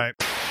trailer. Right.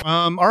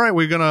 All right,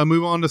 we're going to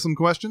move on to some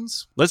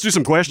questions. Let's do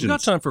some questions. We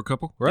got time for a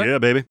couple, right? Yeah,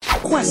 baby.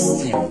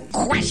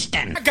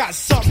 Question. I got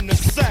something to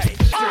say.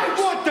 I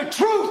want the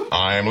truth.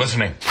 I am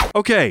listening.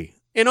 Okay.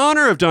 In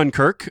honor of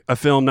Dunkirk, a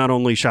film not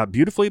only shot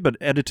beautifully but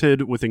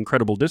edited with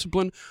incredible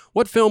discipline,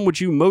 what film would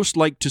you most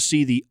like to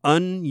see the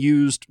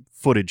unused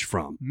footage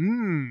from?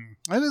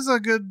 That's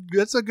a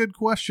good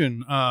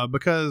question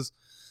because,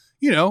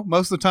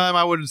 most of the time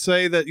I would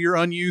say that your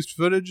unused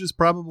footage is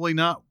probably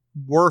not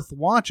worth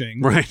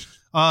watching. Right.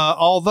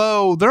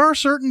 Although there are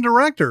certain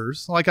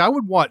directors, like I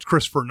would watch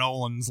Christopher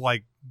Nolan's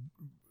like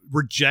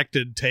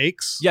rejected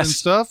takes and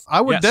stuff.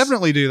 I would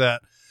definitely do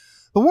that.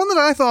 The one that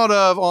I thought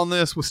of on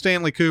this was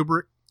Stanley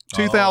Kubrick,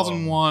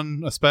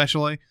 2001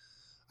 especially.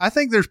 I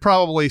think there's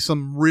probably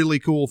some really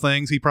cool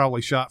things he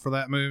probably shot for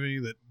that movie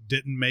that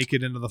didn't make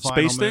it into the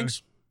final movie.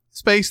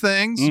 Space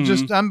things. Mm-hmm.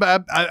 Just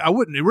I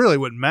wouldn't. It really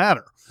wouldn't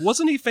matter.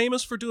 Wasn't he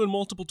famous for doing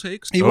multiple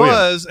takes? He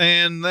was,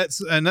 and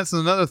that's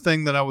another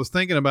thing that I was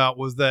thinking about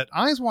was that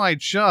Eyes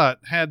Wide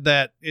Shut had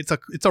that. It's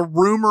a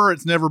rumor.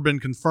 It's never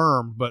been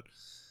confirmed, but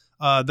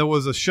there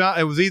was a shot.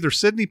 It was either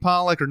Sidney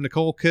Pollack or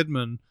Nicole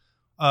Kidman.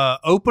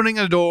 Opening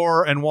a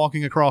door and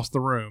walking across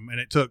the room, and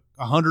it took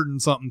 100 and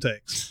something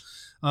takes.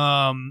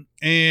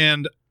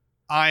 And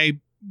I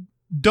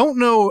don't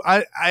know.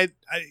 I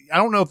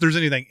don't know if there's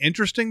anything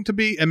interesting to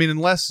be. I mean,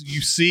 unless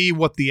you see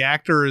what the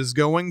actor is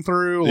going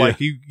through,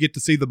 like you get to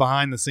see the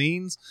behind the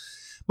scenes.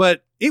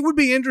 But it would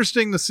be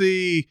interesting to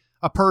see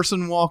a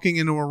person walking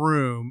into a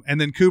room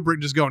and then Kubrick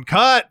just going,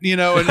 cut, and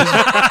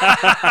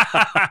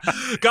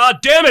God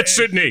damn it,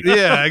 Sidney.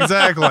 Yeah,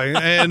 exactly.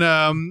 And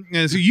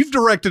so you've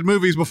directed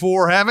movies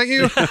before, haven't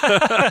you?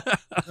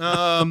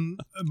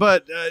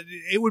 But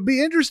it would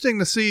be interesting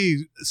to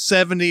see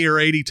 70 or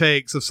 80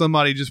 takes of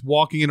somebody just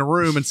walking in a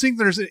room and seeing if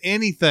there's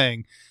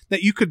anything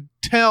that you could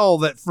tell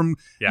that from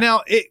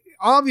now. It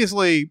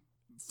obviously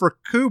for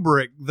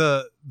Kubrick,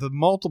 the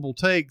multiple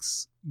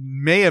takes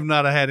may have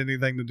not had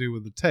anything to do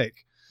with the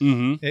take.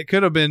 Mm-hmm. It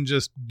could have been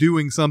just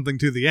doing something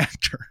to the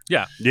actor.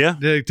 Yeah.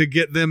 To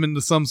get them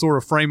into some sort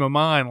of frame of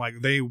mind,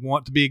 like they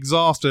want to be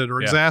exhausted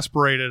or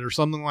exasperated or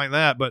something like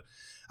that. But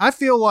I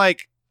feel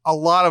like a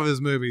lot of his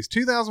movies,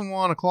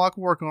 2001, A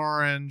Clockwork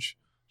Orange,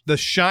 The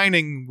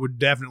Shining would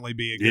definitely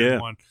be a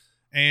good one.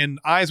 And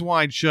Eyes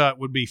Wide Shut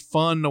would be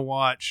fun to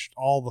watch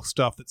all the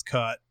stuff that's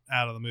cut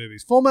out of the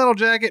movies. Full Metal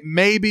Jacket,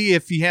 maybe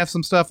if you have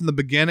some stuff in the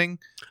beginning.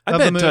 I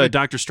bet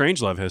Dr.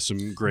 Strangelove has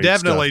some great stuff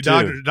too.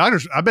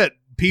 Definitely. I bet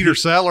Peter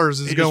Sellers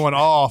is going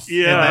off.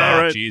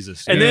 Yeah, right.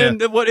 Jesus. And then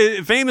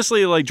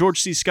famously, like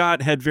George C.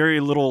 Scott had very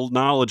little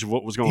knowledge of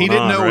what was going on. He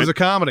didn't know right? it was a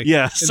comedy.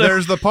 Yeah, so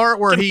there's the part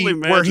where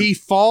he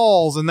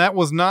falls, and that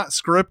was not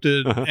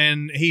scripted,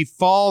 and he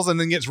falls and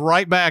then gets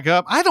right back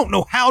up. I don't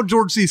know how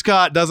George C.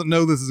 Scott doesn't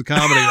know this is a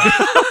comedy.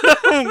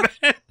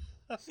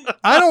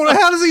 I don't know.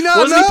 How does he not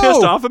know? Was he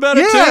pissed off about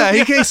it too?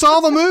 Yeah, he saw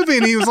the movie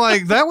and he was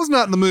like, "That was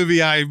not the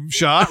movie I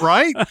shot,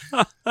 right?"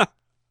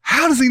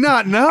 How does he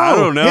not know? I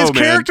don't know, His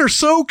man. character's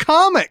so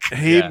comic.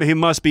 He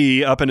must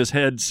be up in his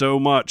head so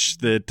much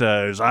that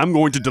I'm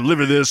going to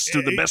deliver this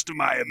to the best of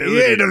my ability.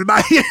 Yeah,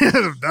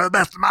 the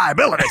best of my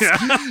abilities.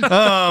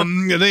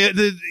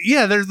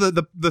 There's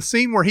the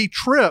scene where he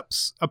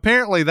trips.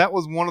 Apparently, that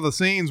was one of the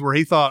scenes where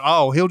he thought,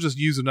 "Oh, he'll just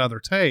use another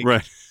take."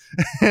 Right.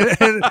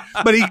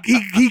 But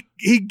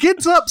he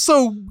gets up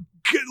so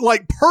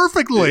like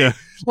perfectly,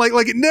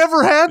 like it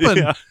never happened.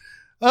 Yeah.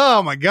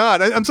 Oh my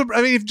God! I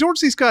mean, if George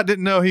C. Scott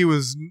didn't know he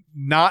was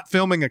not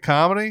filming a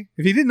comedy,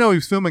 if he didn't know he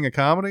was filming a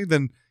comedy,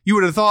 then you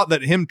would have thought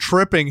that him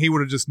tripping, he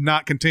would have just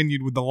not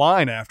continued with the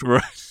line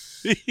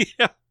afterwards. Right.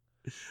 Yeah.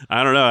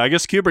 I don't know. I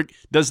guess Kubrick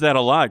does that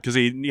a lot because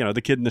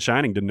the kid in The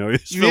Shining didn't know he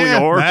was filming a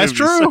horror that's movie.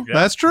 true. So,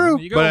 That's true.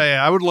 There you go. But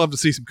I would love to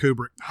see some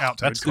Kubrick outtakes.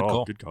 That's good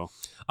call. Good call.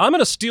 I'm going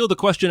to steal the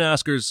question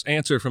asker's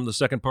answer from the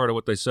second part of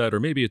what they said,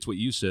 or maybe it's what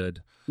you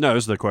said. No, it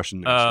was the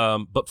question.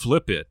 But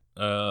flip it.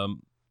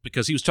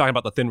 Because he was talking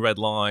about the thin red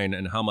line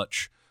and how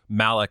much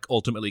Malick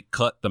ultimately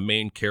cut the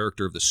main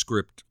character of the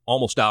script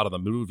almost out of the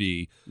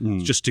movie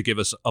just to give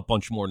us a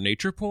bunch more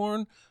nature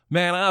porn.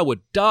 Man, I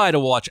would die to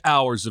watch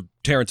hours of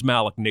Terrence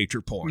Malick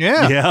nature porn.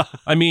 Yeah.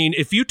 I mean,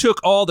 if you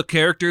took all the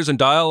characters and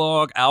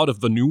dialogue out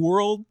of the New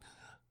World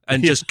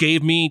and just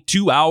gave me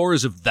 2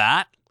 hours of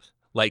that,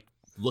 like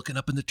looking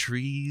up in the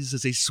trees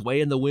as they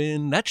sway in the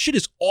wind, that shit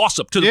is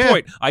awesome. To the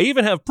point, I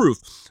even have proof.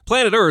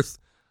 Planet Earth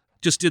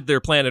just did their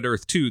Planet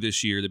Earth 2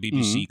 this year, the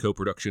BBC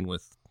co-production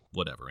with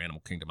whatever,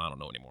 Animal Kingdom, I don't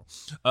know anymore.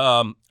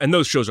 And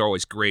those shows are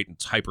always great.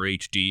 It's hyper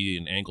HD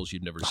and angles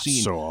you've never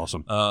seen. So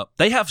awesome.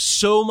 They have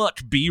so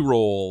much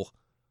B-roll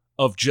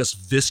of just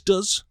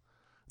vistas.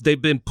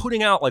 They've been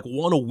putting out like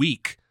one a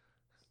week.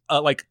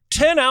 Like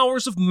 10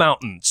 hours of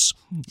mountains,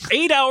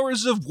 8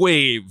 hours of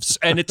waves,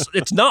 and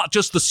it's not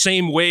just the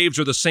same waves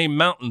or the same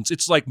mountains.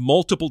 It's like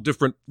multiple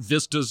different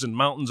vistas and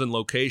mountains and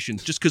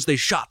locations just because they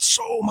shot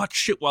so much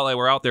shit while they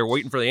were out there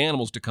waiting for the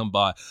animals to come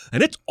by.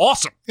 And it's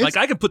awesome. Like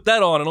I can put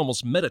that on and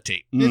almost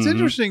meditate. It's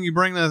interesting you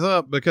bring this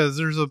up because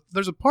there's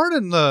a part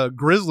in the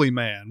Grizzly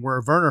Man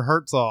where Werner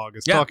Herzog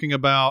is talking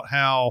about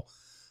how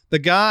the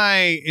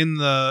guy in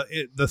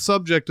the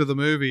subject of the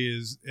movie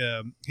is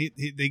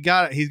he's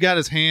got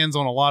his hands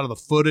on a lot of the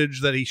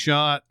footage that he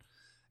shot,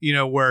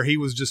 where he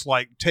was just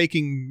like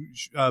taking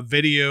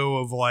video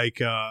of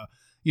like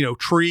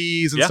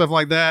trees and stuff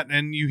like that,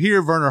 and you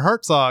hear Werner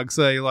Herzog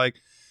say he's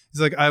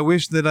like, I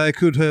wish that I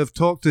could have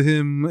talked to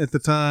him at the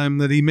time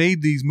that he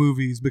made these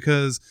movies,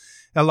 because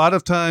a lot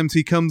of times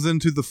he comes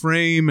into the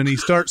frame and he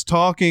starts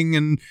talking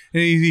and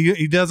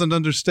he doesn't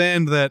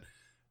understand that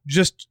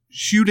just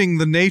shooting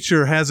the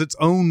nature has its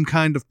own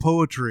kind of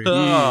poetry.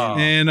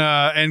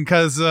 And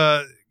cause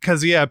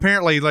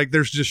apparently like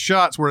there's just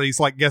shots where he's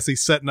like,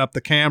 he's setting up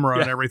the camera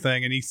and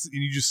everything. And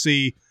you just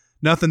see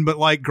nothing but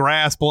like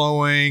grass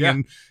blowing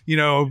and,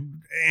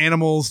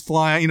 animals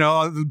flying,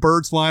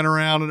 birds flying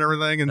around and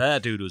everything. And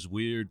that dude was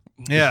weird.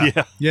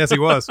 Yeah. Yes, he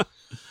was.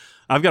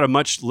 I've got a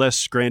much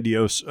less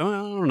grandiose,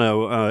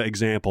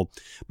 example.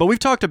 But we've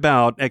talked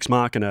about Ex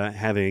Machina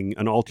having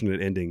an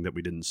alternate ending that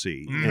we didn't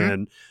see.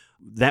 And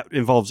that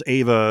involves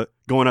Ava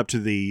going up to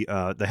the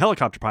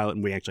helicopter pilot,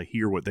 and we actually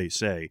hear what they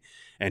say.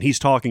 And he's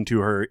talking to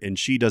her, and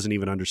she doesn't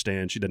even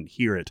understand. She doesn't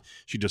hear it.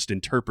 She just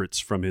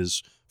interprets from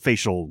his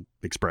facial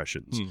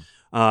expressions.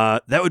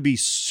 That would be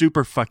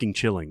super fucking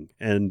chilling,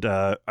 and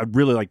I'd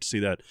really like to see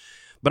that.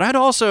 But I'd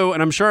also,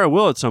 and I'm sure I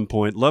will at some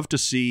point, love to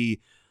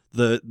see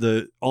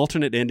the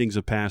alternate endings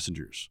of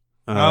Passengers.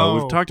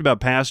 We've talked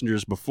about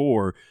Passengers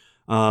before,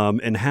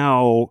 and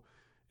how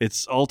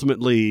it's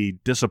ultimately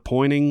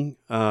disappointing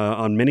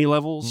on many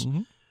levels,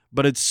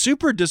 but it's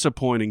super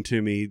disappointing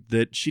to me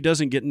that she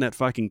doesn't get in that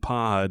fucking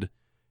pod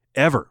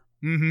ever.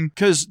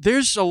 Because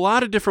there's a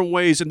lot of different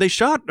ways, and they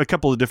shot a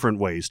couple of different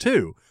ways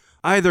too.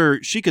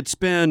 Either she could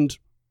spend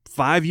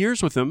 5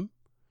 years with him,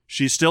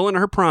 she's still in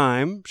her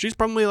prime, she's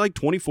probably like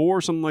 24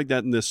 or something like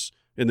that in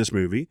this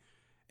movie,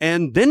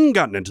 and then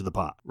gotten into the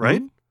pod,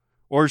 right?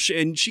 Or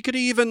she could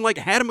have even like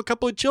had him a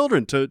couple of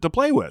children to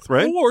play with,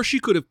 right? Or she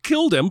could have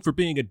killed him for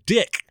being a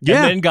dick and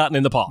then gotten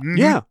in the pod.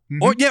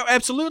 Or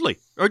absolutely.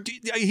 Or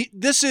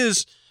this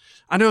is,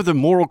 I know the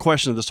moral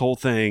question of this whole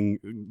thing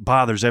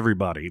bothers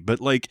everybody,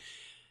 but like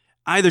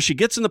either she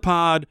gets in the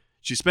pod,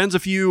 she spends a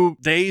few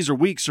days or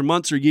weeks or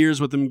months or years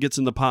with him, gets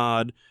in the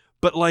pod,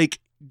 but like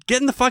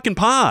get in the fucking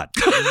pod,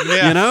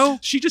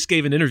 She just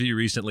gave an interview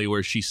recently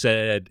where she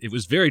said it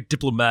was very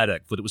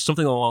diplomatic, but it was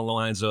something along the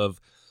lines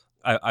of,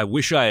 I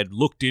wish I had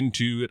looked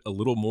into it a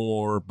little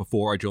more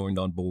before I joined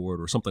on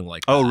board or something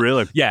like that. Oh,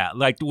 really? Yeah,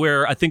 like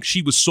where I think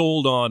she was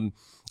sold on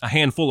a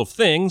handful of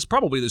things.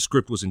 Probably the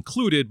script was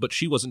included, but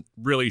she wasn't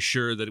really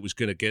sure that it was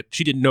going to get,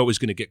 she didn't know it was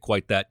going to get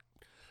quite that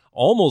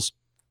almost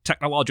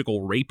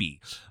technological rapey,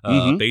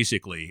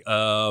 basically.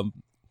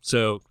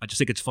 So I just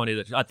think it's funny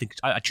that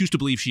I choose to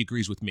believe she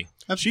agrees with me.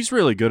 She's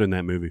really good in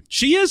that movie.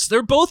 She is.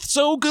 They're both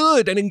so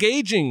good and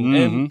engaging.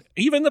 And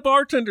even the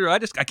bartender, I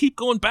keep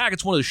going back.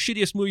 It's one of the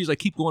shittiest movies I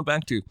keep going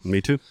back to. Me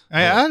too.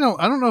 I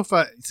don't know if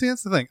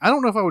that's the thing. I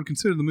don't know if I would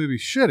consider the movie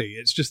shitty.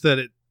 It's just that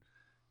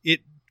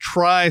it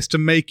tries to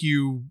make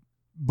you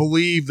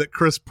believe that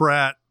Chris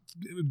Pratt,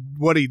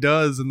 what he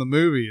does in the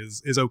movie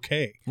is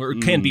okay. Or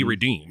it can be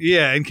redeemed.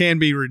 Yeah, and can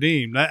be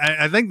redeemed.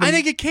 I think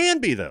it can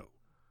be, though.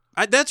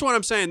 That's what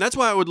I'm saying. That's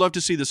why I would love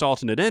to see this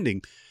alternate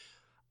ending.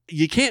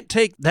 You can't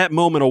take that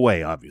moment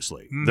away,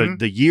 obviously,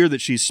 the year that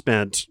she's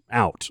spent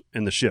out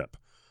in the ship.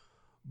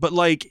 But,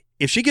 like,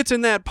 if she gets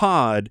in that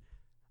pod,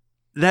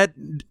 that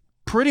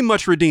pretty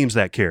much redeems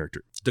that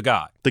character. The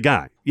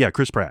guy. Yeah,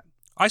 Chris Pratt.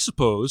 I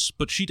suppose,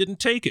 but she didn't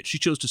take it. She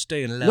chose to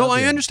stay and allow No,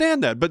 I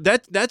understand that. But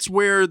that's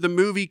where the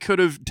movie could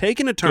have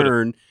taken a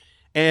turn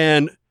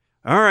and,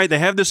 all right, they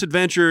have this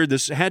adventure.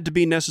 This had to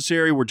be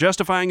necessary. We're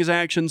justifying his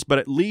actions, but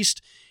at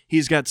least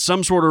he's got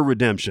some sort of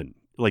redemption.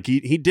 Like,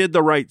 he did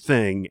the right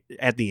thing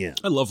at the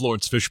end. I love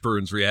Lawrence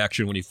Fishburne's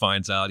reaction when he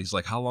finds out. He's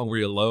like, how long were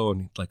you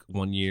alone? Like,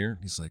 1 year.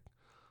 He's like,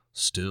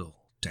 still,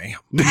 damn.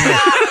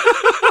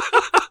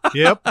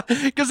 Yep.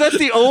 Because that's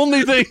the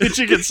only thing that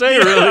you can say,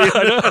 really.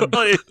 I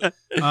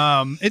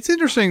know. It's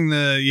interesting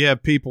that you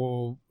have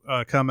people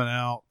coming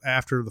out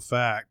after the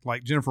fact,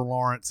 like Jennifer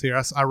Lawrence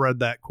here. I read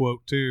that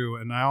quote too,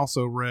 and I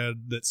also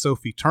read that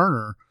Sophie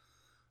Turner,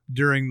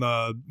 during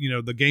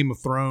the Game of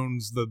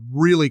Thrones, the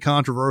really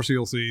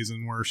controversial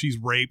season where she's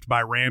raped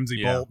by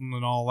Ramsay Bolton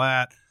and all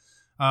that,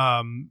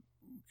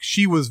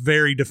 she was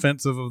very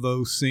defensive of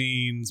those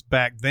scenes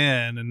back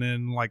then, and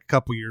then like a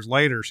couple years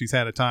later she's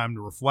had a time to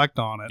reflect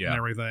on it and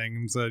everything,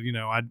 and said,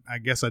 I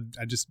guess I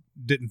just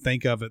didn't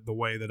think of it the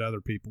way that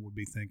other people would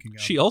be thinking of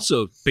it. She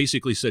also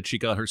basically said she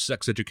got her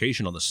sex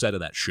education on the set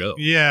of that show.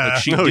 Yeah.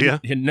 Like she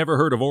had never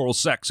heard of oral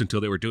sex until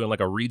they were doing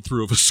like a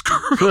read-through of a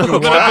script of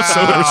an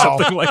episode or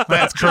something like that.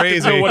 That's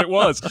crazy. I didn't know what it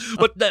was.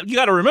 But you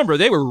got to remember,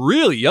 they were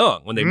really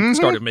young when they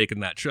started making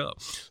that show.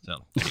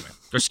 So anyway,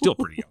 they're still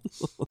pretty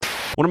young.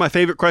 One of my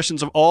favorite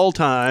questions of all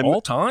time.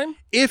 All time?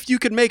 If you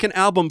could make an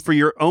album for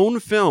your own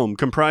film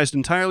comprised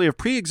entirely of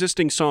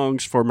pre-existing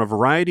songs from a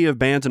variety of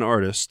bands and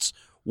artists,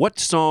 what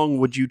song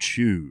would you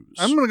choose?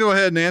 I'm going to go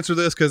ahead and answer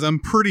this because I'm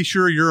pretty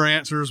sure your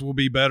answers will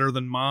be better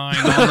than mine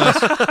on this.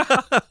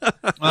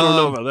 I don't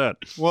know about that.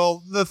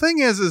 Well, the thing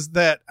is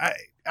that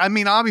I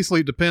mean, obviously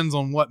it depends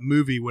on what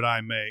movie would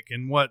I make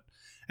and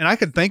I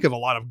could think of a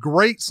lot of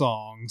great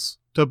songs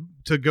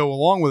to go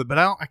along with it, but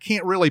I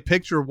can't really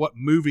picture what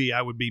movie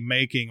I would be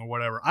making or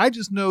whatever. I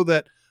just know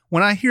that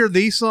when I hear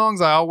these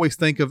songs, I always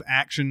think of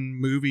action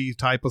movie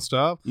type of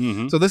stuff.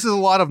 So this is a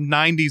lot of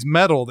 90s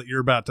metal that you're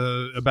about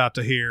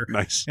to hear.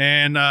 Nice.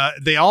 And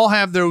they all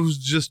have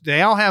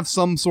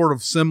some sort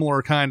of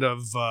similar kind of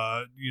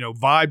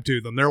vibe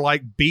to them. They're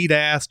like beat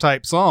ass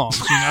type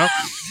songs,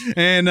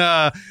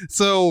 And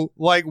so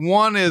like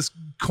one is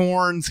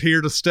Korn's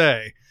Here to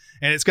Stay.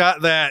 And it's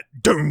got that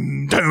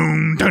doom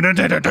doom doom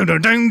doom doom doom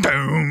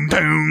doom doom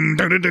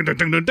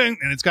doom doom,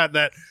 and it's got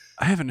that.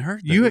 I haven't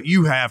heard that.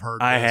 You have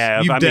heard this. I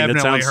have. You've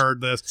definitely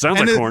heard this. Sounds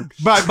like Korn.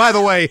 By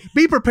the way,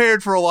 be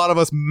prepared for a lot of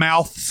us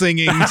mouth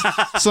singing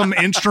some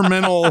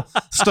instrumental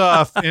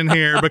stuff in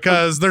here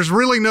because there's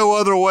really no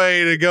other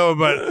way to go.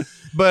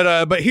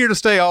 But Here to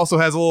Stay also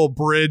has a little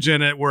bridge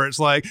in it where it's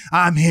like,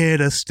 I'm here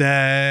to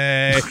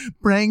stay,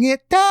 bring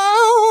it down.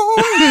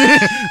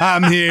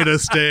 I'm here to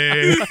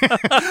stay,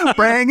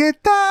 bring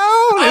it down.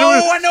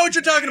 I know what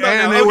you're talking about.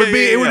 And now. it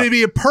would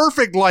be a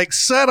perfect like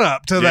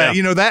setup to that,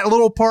 that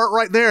little part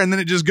right there, and then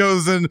it just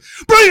goes and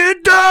bring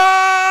it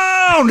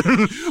down,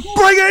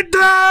 bring it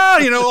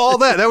down. All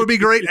that. That would be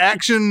great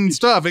action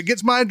stuff. It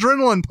gets my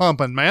adrenaline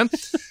pumping, man.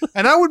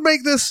 And I would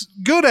make this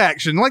good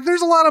action. Like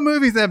there's a lot of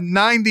movies that have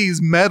 90s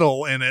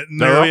metal in it,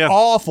 and they're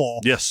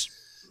awful. Yes.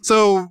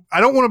 So I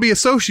don't want to be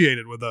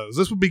associated with those.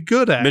 This would be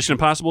good action. Mission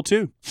Impossible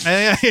 2.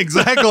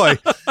 Exactly.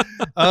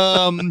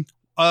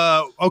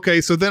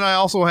 Okay, so then I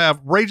also have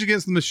Rage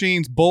Against the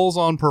Machine's Bulls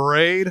on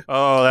Parade.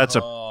 Oh, that's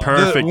a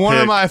perfect one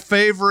pick. of my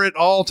favorite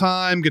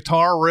all-time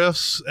guitar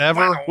riffs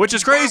ever. Which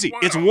is crazy.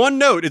 It's one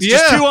note. It's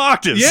just 2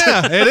 octaves.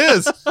 Yeah, it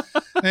is.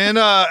 And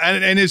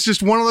it's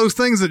just one of those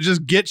things that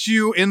just gets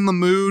you in the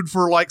mood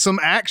for like some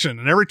action.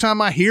 And every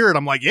time I hear it,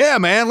 I'm like, yeah,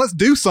 man, let's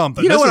do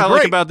something. You know what I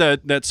like about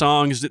that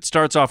song is it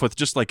starts off with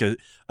just like a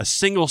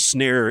single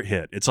snare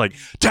hit. It's like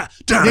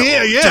yeah,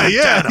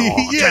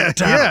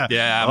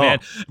 man.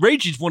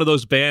 Rage is one of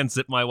those bands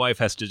that my wife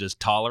has to just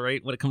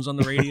tolerate when it comes on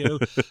the radio.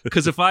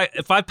 Because if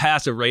I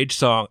pass a Rage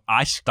song,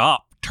 I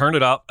stop, turn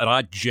it up, and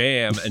I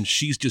jam, and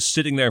she's just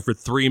sitting there for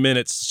 3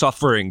 minutes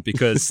suffering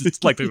because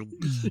it's like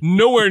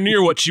nowhere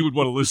near what she would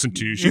want to listen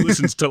to. She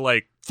listens to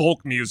like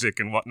folk music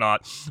and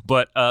whatnot,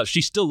 but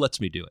she still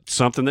lets me do it.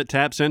 Something that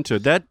taps into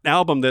it. That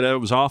album that it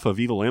was off of,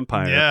 Evil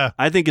Empire,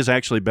 I think is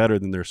actually better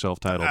than their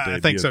self-titled debut. I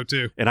think so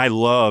too. And I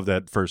love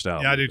that first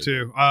album. Yeah, I do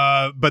too.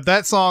 But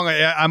that song,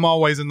 I'm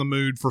always in the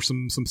mood for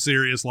some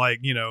serious, like,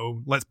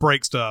 let's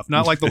break stuff.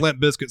 Not like the Limp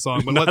Bizkit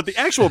song, but not the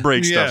actual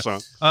break stuff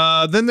song.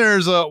 Then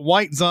there's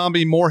White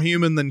Zombie, More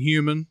Human Than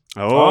Human.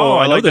 Oh,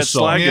 I like that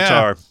slide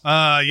guitar.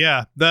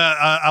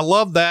 I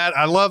love that.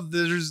 I love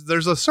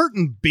there's a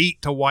certain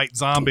beat to White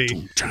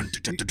Zombie.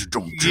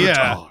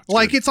 Yeah,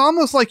 like it's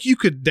almost like you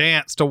could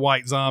dance to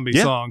White Zombie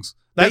songs.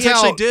 They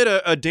actually did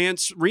a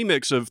dance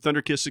remix of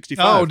Thunder Kiss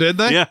 65. Oh, did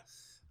they? Yeah.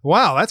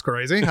 Wow, that's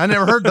crazy. I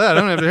never heard that. I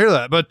don't have to hear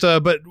that.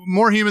 But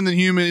More Human Than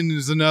Human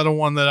is another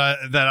one that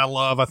I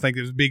love. I think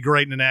it would be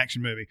great in an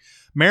action movie.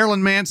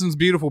 Marilyn Manson's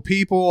Beautiful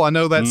People. I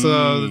know that's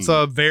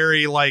a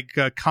very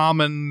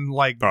common and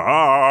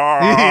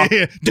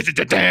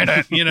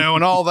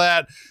all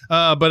that.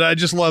 But I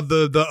just love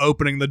the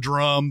opening, the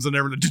drums and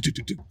everything.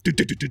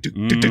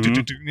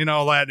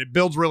 All that. It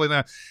builds really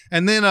nice.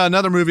 And then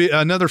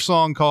another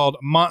song called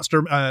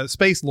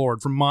Space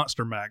Lord from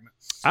Monster Magnet.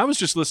 I was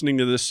just listening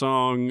to this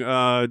song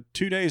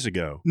 2 days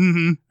ago,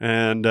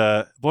 and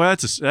boy,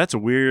 that's a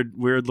weird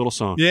little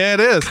song. Yeah, it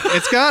is.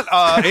 It's got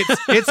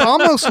it's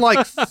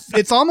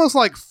almost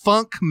like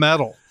funk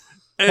metal.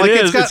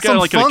 It's got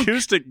like an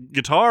acoustic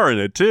guitar in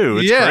it too.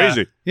 It's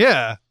crazy.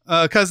 Yeah.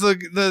 Because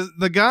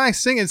the guy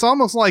singing, it's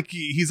almost like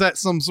he's at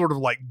some sort of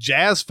like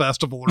jazz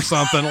festival or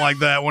something like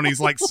that when he's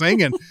like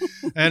singing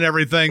and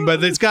everything.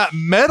 But it's got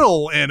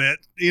metal in it,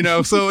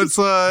 So it's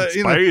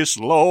Space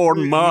Lord,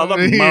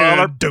 mother.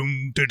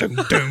 Doom, doom, doom,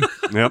 doom.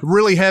 Yep.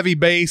 Really heavy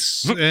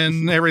bass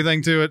and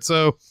everything to it.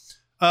 So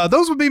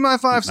those would be my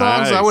 5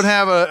 songs. Nice. I would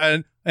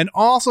have an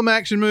awesome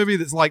action movie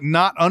that's like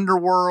not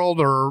Underworld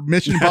or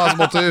Mission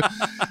Impossible 2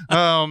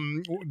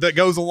 that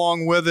goes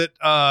along with it.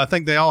 I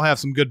think they all have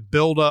some good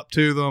build up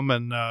to them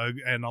and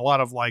a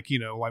lot of like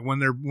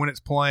when it's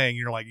playing,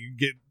 you're like you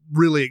get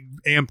really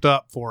amped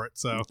up for it.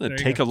 So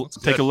take a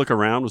look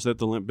around. Was that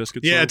the Limp Bizkit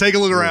song? Yeah, Take a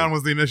Look Around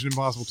was the Mission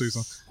Impossible 2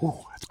 song.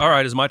 All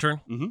right, is it my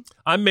turn? Mm-hmm.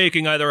 I'm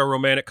making either a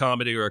romantic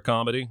comedy or a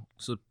comedy.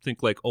 So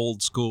think like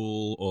Old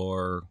School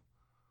or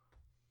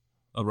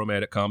a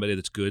romantic comedy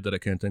that's good that I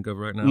can't think of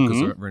right now because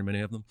there aren't very many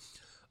of them.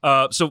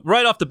 So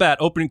right off the bat,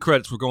 opening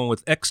credits, we're going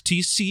with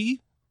XTC,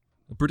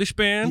 a British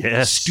band.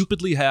 Yes.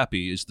 Stupidly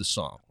Happy is the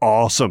song.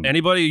 Awesome.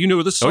 Anybody, you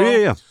know this song? Oh,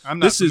 yeah. I'm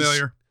not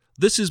familiar.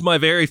 This is my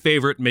very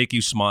favorite Make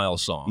You Smile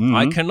song.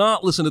 I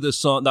cannot listen to this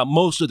song. Now,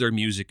 most of their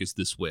music is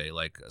this way.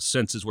 Like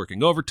Senses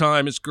Working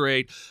Overtime is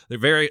great.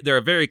 They're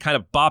a very kind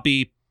of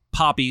poppy,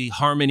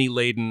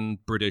 harmony-laden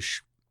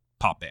British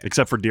pop band.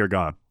 Except for Dear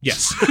God.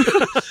 Yes.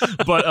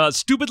 But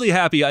Stupidly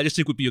Happy, I just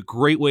think would be a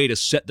great way to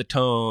set the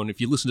tone. If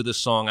you listen to this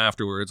song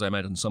afterwards, I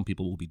imagine some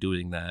people will be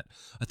doing that.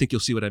 I think you'll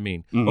see what I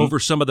mean. Over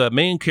some of the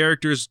main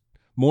characters'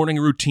 morning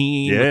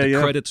routine with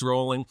the credits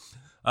rolling.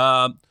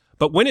 But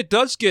when it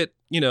does get,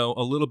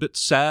 a little bit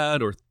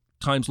sad or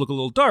times look a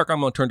little dark, I'm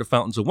going to turn to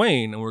Fountains of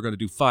Wayne and we're going to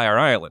do Fire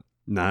Island.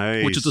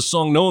 Nice. Which is a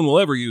song no one will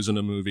ever use in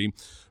a movie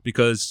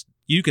because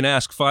you can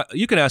ask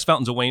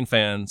Fountains of Wayne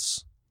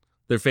fans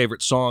their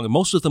favorite song, and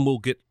most of them will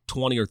get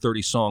 20 or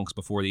 30 songs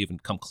before they even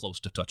come close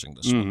to touching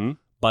this one.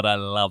 But I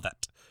love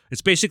it.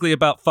 It's basically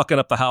about fucking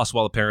up the house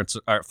while the parents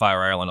are at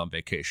Fire Island on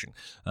vacation.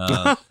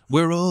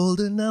 We're old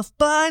enough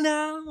by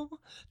now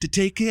to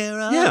take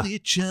care of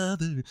each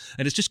other.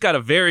 And it's just got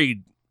a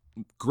very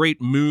great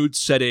mood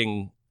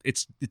setting.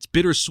 It's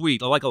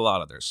bittersweet. I like a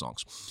lot of their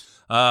songs.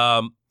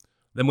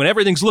 Then when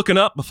everything's looking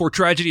up before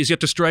tragedy is yet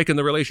to strike in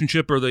the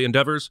relationship or the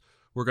endeavors,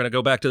 we're going to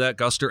go back to that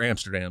Guster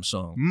Amsterdam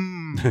song.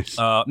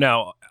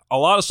 Now, a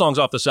lot of songs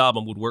off this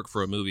album would work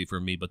for a movie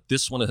for me, but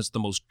this one has the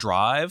most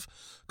drive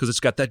because it's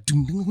got that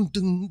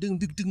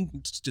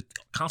it's just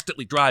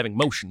constantly driving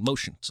motion.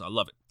 So I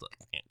love it.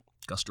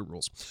 Guster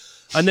rules.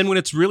 And then when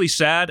it's really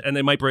sad and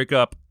they might break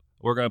up,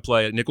 we're going to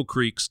play Nickel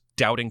Creek's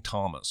Doubting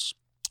Thomas,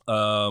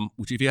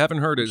 which if you haven't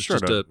heard it, it's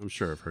I'm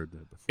sure I've heard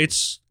that before.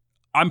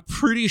 I'm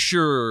pretty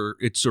sure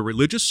it's a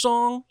religious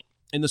song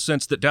in the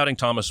sense that Doubting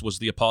Thomas was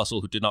the apostle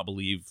who did not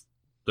believe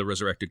the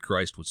resurrected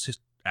Christ was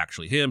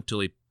actually him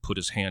till he put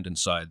his hand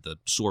inside the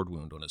sword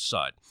wound on his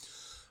side.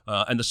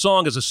 And the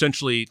song is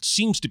essentially,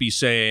 seems to be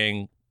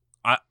saying,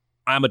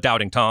 I'm a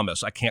doubting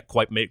Thomas. I can't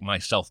quite make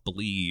myself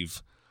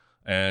believe.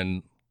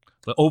 And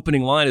the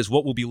opening line is,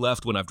 what will be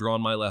left when I've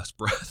drawn my last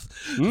breath?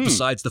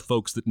 Besides the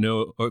folks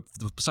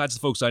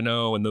I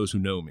know and those who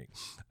know me.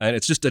 And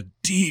it's just a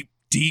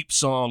deep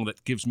song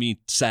that gives me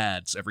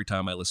sads every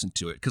time I listen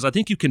to it. Because I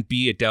think you can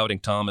be a doubting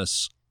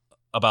Thomas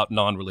about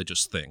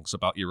non-religious things,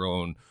 about your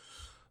own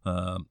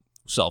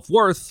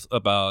self-worth,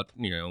 about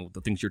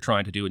the things you're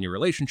trying to do in your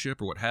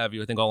relationship or what have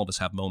you. I think all of us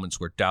have moments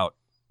where doubt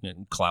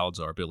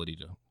clouds our ability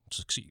to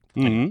succeed.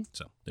 Anyway,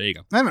 so there you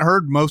go. I haven't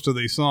heard most of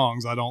these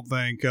songs, I don't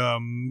think.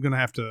 I'm going to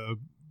have to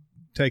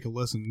take a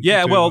listen.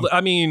 Yeah, well, them.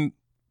 I mean,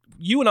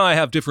 you and I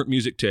have different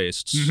music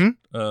tastes,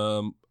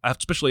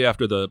 especially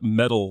after the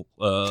metal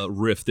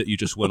riff that you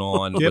just went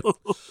on.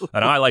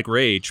 And I like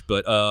Rage,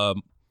 but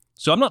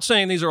So I'm not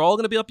saying these are all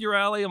going to be up your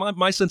alley.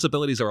 My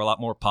sensibilities are a lot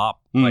more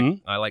pop. Like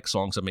I like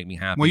songs that make me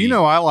happy. Well, you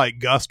know, I like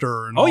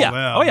Guster and all yeah.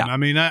 them. Oh, yeah. I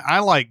mean, I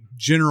like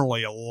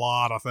generally a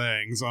lot of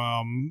things.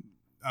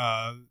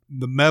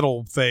 The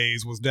metal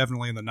phase was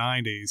definitely in the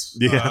 90s.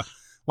 Yeah.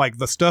 Like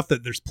the stuff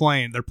that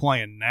they're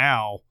playing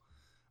now,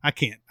 I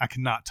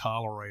cannot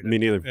tolerate it. Me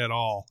neither. At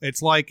all.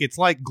 It's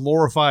like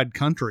glorified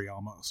country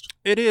almost.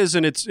 It is,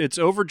 and it's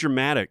over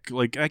dramatic.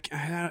 Like I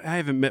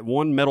haven't met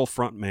one metal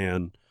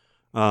frontman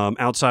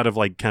outside of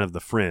like kind of the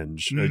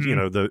fringe, you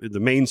know, the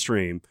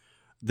mainstream,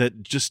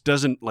 that just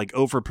doesn't like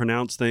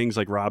overpronounce things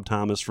like Rob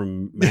Thomas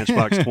from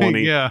Matchbox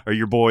 20 Yeah. or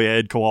your boy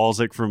Ed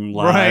Kowalczyk from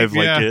Live.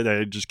 Right, like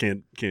I just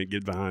can't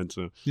get behind.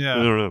 So Yeah.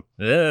 I don't know.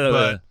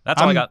 But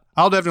that's all I got.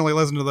 I'll definitely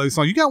listen to those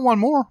songs. You got one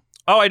more?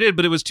 Oh, I did,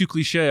 but it was too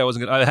cliche.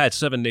 I had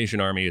Seven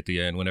Nation Army at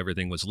the end when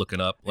everything was looking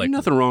up. Like Ain't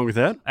nothing wrong with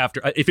that.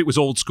 after, if it was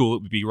old school,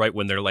 it would be right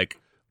when they're like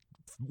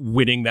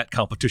winning that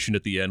competition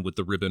at the end with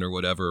the ribbon or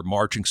whatever,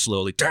 marching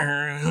slowly.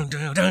 Dun,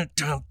 dun, dun,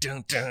 dun,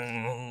 dun,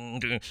 dun,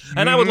 dun.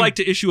 And I would like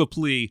to issue a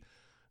plea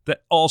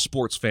that all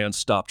sports fans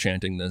stop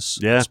chanting this.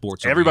 Yeah,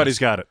 Sports everybody's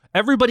arenas. got it.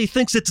 Everybody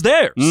thinks it's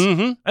theirs,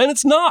 and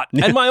it's not.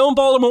 And my own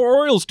Baltimore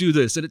Orioles do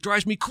this, and it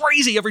drives me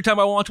crazy every time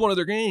I watch one of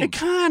their games. It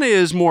kind of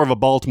is more of a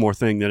Baltimore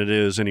thing than it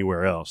is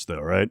anywhere else, though,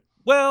 right?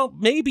 Well,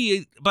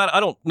 maybe, but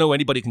I don't know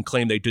anybody can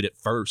claim they did it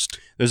first.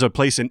 There's a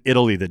place in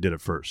Italy that did it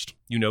first.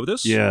 You know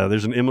this? Yeah,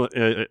 there's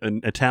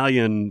an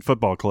Italian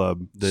football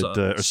club that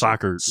or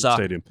soccer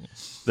stadium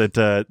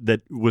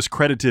that was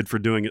credited for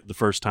doing it the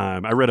first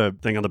time. I read a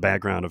thing on the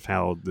background of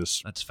how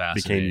this That's became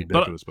fascinating.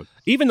 ubiquitous. But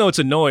Even though it's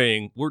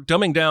annoying, we're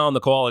dumbing down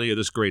the quality of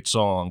this great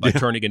song by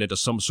turning it into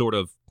some sort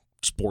of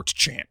sports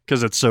chant.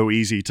 because it's so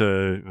easy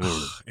to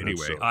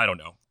Anyway, I don't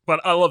know. But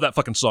I love that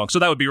fucking song. So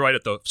that would be right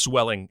at the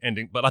swelling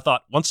ending. But I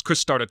thought once Chris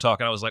started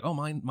talking, I was like, oh,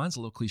 mine's a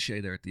little cliche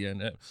there at the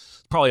end.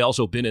 It's probably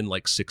also been in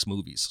like 6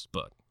 movies,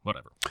 but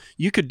whatever.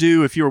 You could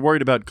do, if you were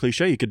worried about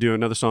cliche, you could do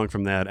another song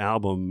from that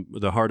album,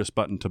 The Hardest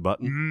Button to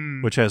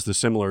Button, which has the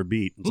similar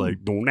beat. It's like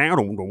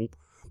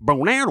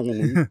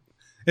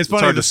It's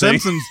funny. hard The to sing.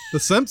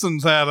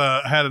 Simpsons had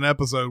an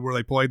episode where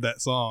they played that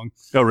song.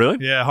 Oh,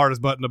 really? Yeah,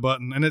 hardest button to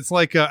button, and it's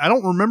like I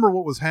don't remember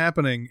what was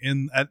happening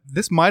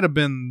this might have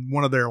been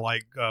one of their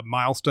like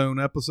milestone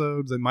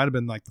episodes. It might have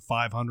been like the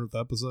 500th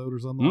episode or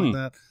something like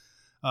that.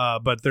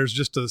 But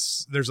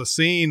there's a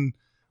scene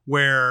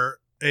where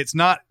it's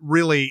not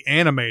really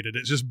animated.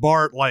 It's just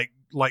Bart like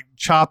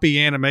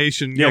choppy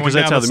animation. Yeah, because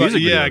that's how the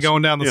music video is.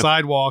 Going down the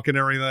sidewalk and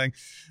everything,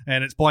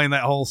 and it's playing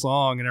that whole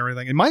song and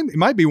everything. It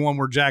might be one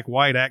where Jack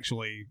White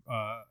actually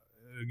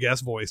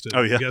guest voiced it.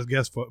 Oh, yeah.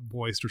 guest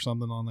voiced or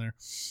something on there.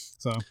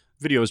 So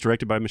Video is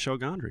directed by Michel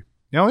Gondry.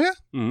 oh yeah,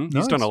 Mm-hmm. Nice.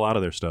 He's done a lot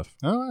of their stuff.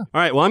 oh yeah. All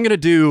right, well, I'm going to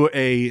do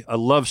a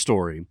love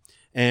story,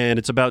 and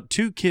it's about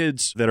 2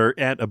 kids that are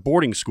at a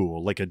boarding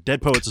school, like a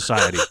Dead Poet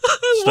Society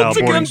style Once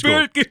boarding again, school.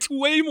 Barrett gets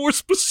way more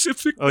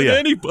specific Oh, than yeah.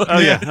 anybody. Oh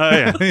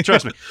yeah,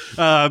 trust me.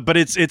 But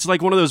it's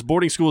like one of those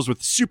boarding schools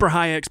with super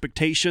high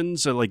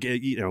expectations, like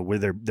where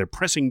they're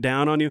pressing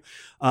down on you.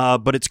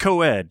 But it's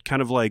co-ed,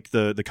 kind of like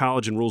the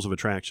college and Rules of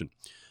Attraction.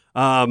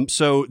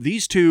 So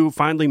these 2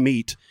 finally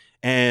meet,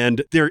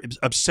 and they're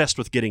obsessed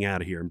with getting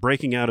out of here and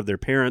breaking out of their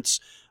parents'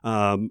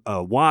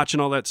 watch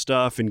and all that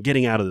stuff, and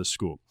getting out of this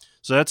school.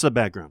 So that's the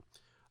background.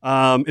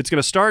 It's going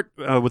to start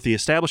with the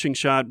establishing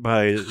shot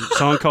by a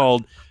song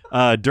called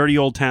Dirty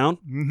Old Town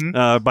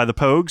by the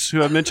Pogues,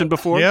 who I've mentioned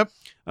before. Yep.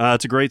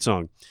 It's a great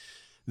song.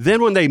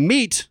 Then when they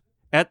meet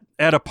at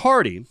a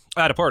party,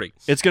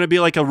 it's going to be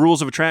like a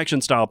Rules of Attraction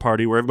style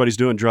party where everybody's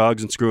doing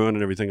drugs and screwing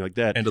and everything like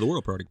that. End of the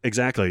world party.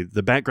 Exactly.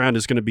 The background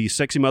is going to be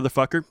Sexy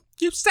Motherfucker.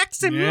 You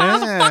sexy Yeah.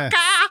 motherfucker.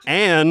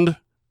 And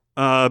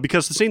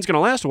because the scene's going to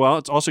last a while,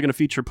 it's also going to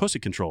feature Pussy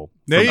Control.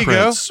 There from you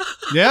Prince.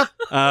 go.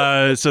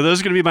 Yep. So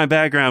those are going to be my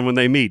background when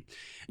they meet.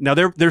 Now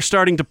they're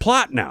starting to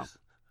plot now.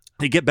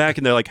 They get back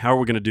and they're like, how are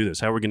we going to do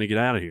this? How are we going to get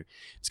out of here?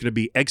 It's going to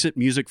be exit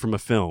music from a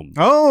film.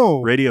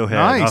 Oh, Radiohead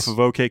nice. off of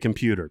OK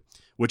Computer,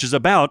 which is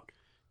about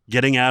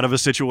getting out of a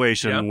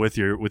situation with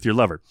your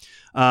lover.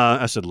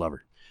 I said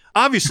lover.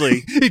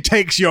 Obviously, he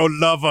takes your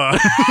lover,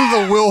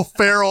 the Will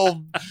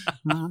Ferrell,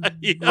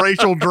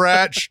 Rachel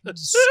Dratch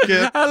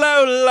skit.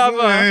 Hello,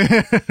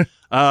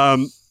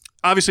 lover.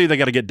 Obviously, they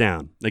got to get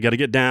down. They got to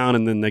get down,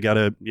 and then they got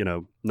to,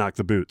 knock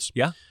the boots.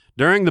 Yeah.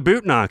 During the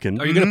boot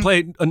knocking. Are you going to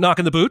play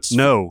Knockin' the Boots?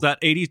 No.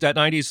 That 80s, that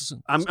 90s?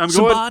 I'm going.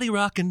 Somebody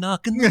rockin'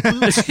 knockin' the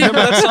boots. Remember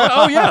that song?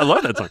 Oh, yeah. I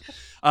love that song.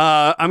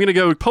 I'm going to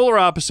go polar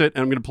opposite,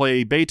 and I'm going to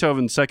play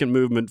Beethoven's second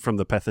movement from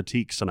the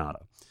Pathetique Sonata,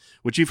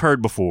 which you've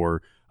heard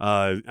before.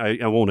 I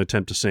won't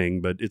attempt to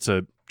sing, but it's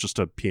just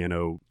a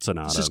piano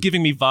sonata. This is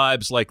giving me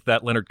vibes like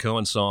that Leonard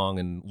Cohen song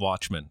in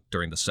Watchmen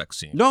during the sex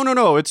scene.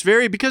 No. It's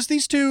very, because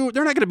these 2,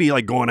 they're not going to be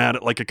like going at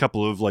it like a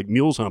couple of like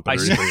mules humping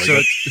or anything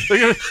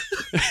like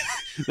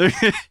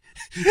that.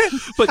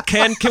 But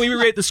can we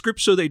rewrite the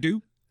script so they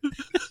do?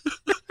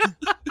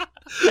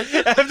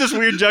 I have this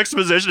weird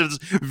juxtaposition of this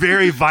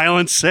very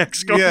violent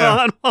sex going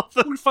on.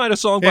 We find a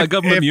song by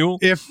Government Mule.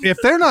 If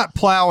they're not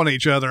plowing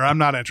each other, I'm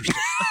not interested.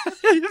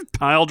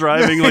 pile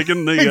driving like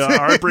in the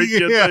Heartbreak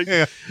Kid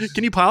thing.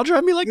 Can you pile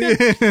drive me like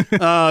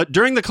that?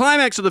 During the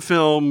climax of the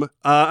film,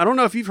 I don't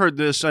know if you've heard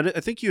this. I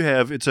think you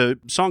have. It's a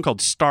song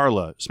called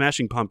Starla,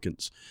 Smashing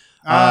Pumpkins.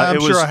 I'm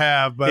sure I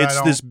have, but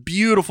it's this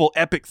beautiful,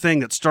 epic thing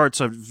that starts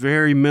a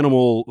very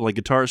minimal like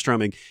guitar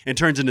strumming and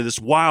turns into this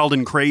wild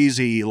and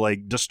crazy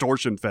like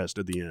distortion fest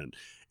at the end.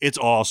 It's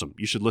awesome.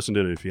 You should listen to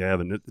it if you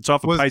haven't. It's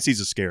off of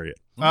Pisces Iscariot.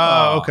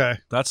 Oh, okay.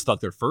 That's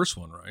not their first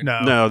one, right?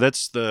 No,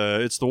 it's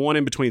the one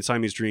in between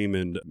Siamese Dream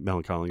and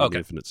Melancholy and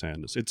Infinite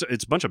Sadness. It's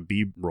a bunch of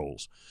B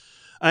rolls.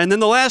 And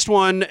then the last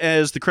one,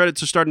 as the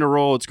credits are starting to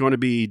roll, it's going to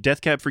be Death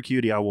Cab for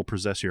Cutie, I Will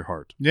Possess Your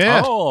Heart.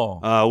 Yeah.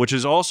 Oh. Which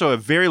is also a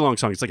very long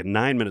song. It's like a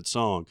 9-minute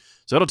song.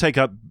 So it'll take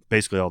up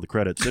basically all the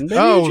credits. And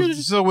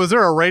so was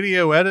there a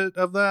radio edit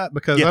of that?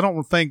 Because I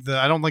don't think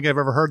I've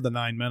ever heard the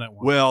 9-minute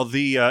one. Well,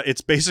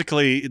 it's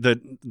basically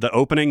the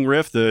opening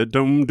riff, the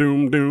doom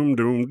doom doom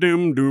doom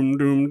doom doom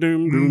doom doom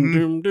doom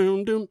doom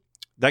doom doom.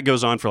 That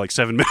goes on for like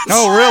 7 minutes.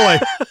 Oh, really?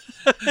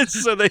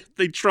 So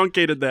they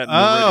truncated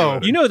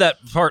that. You know that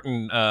part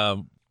in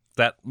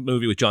that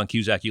movie with John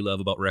Cusack you love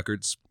about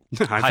records?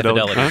 High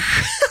Fidelity.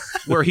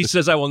 Where he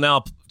says, I will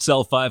now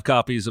sell 5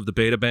 copies of the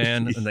Beta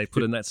Band, and they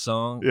put in that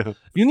song. Yeah.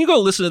 When you go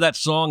listen to that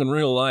song in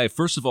real life,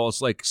 first of all,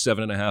 it's like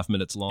 7.5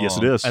 minutes long. Yes,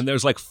 it is. And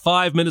there's like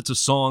 5 minutes of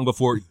song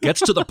before it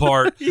gets to the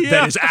part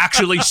that is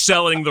actually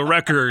selling the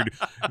record.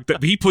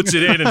 That he puts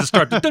it in and just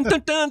starts. Dun,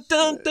 dun, dun,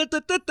 dun, dun,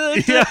 dun, dun,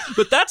 dun. Yeah.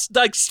 But that's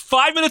like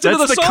 5 minutes into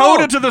the song. That's the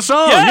coda to the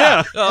song.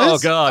 Yeah. Oh,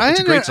 God. It's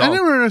a great song. I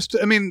never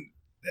understood.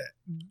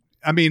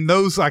 I mean,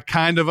 those I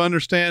kind of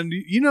understand.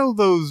 You know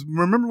those,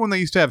 remember when they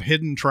used to have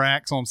hidden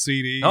tracks on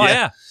CD? Oh,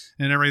 yeah.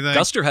 And everything?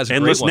 Guster has a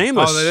Endless great one.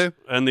 Nameless. Oh, they do?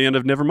 And the end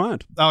of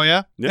Nevermind. Oh,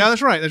 yeah? Yeah. Yeah,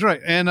 that's right.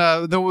 And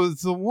there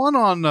was the one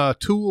on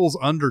Tool's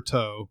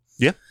Undertow.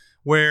 Yeah.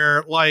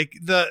 Where, it'd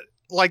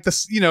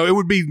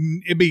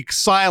be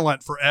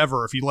silent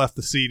forever if you left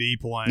the CD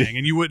playing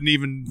and you wouldn't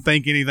even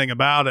think anything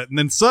about it. And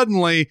then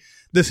suddenly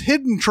this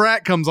hidden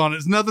track comes on.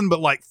 It's nothing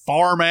but like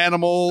farm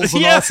animals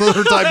and all this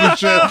other type of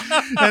shit.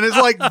 And it's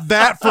like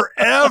that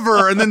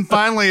forever. And then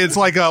finally it's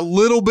like a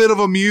little bit of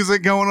a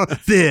music going on.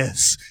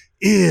 This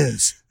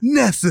is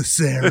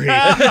necessary.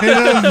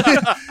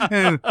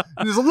 and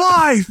there's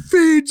life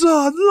feeds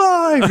on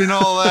life and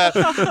all that.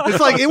 It's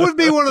like it would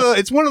be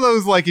it's one of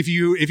those like if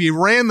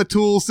you ran the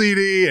Tool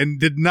CD and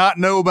did not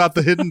know about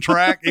the hidden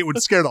track, it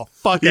would scare the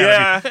fuck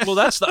out of you.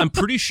 Well, I'm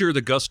pretty sure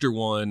the Guster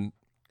one,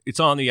 it's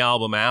on the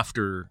album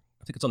after,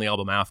 I think it's on the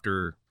album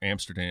after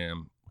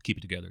Amsterdam, Keep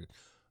It Together.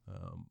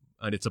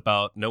 And it's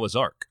about Noah's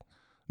Ark.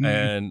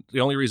 And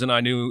the only reason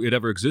I knew it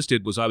ever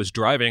existed was I was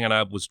driving and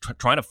I was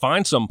trying to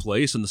find some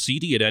place and the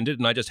CD had ended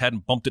and I just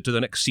hadn't bumped it to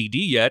the next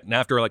CD yet. And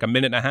after like a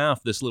minute and a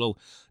half, this little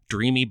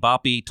dreamy,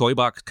 boppy, toy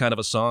box kind of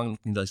a song,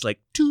 and it's like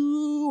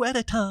 2 at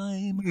a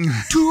time,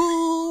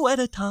 2 at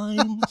a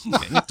time.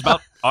 And it's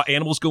about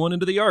animals going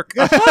into the Ark.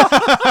 It's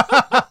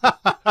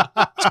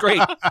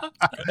great.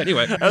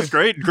 Anyway. That's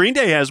great. Green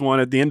Day has one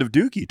at the end of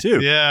Dookie, too.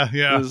 Yeah.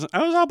 I was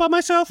all by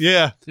myself.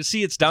 Yeah. You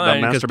see, it's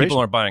dying because people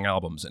aren't buying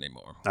albums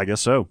anymore. I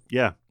guess so.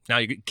 Yeah. Now,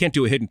 you can't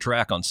do a hidden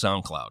track on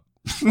SoundCloud.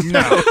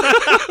 No,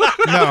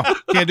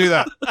 can't do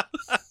that.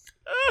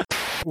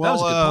 Well, that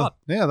was a good plot.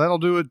 Yeah, that'll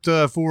do it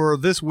for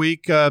this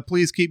week.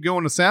 Please keep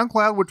going to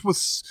SoundCloud, which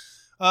was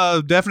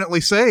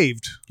definitely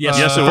saved.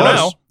 Yes, it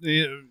was.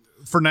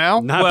 For now,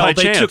 not by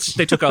chance.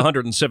 They took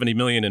 $170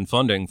 million in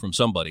funding from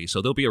somebody,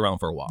 so they'll be around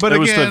for a while. But it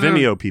was the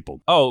Vimeo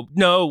people. Oh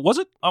no, was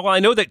it? Oh, well, I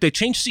know that they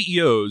changed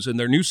CEOs, and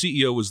their new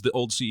CEO was the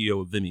old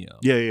CEO of Vimeo.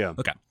 Yeah.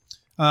 Okay.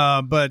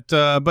 But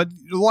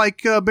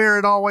like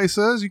Barrett always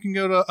says, you can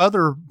go to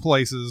other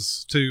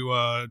places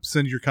to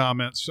send your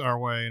comments our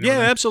way. And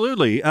everything.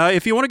 Absolutely.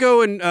 If you want to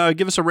go and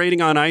give us a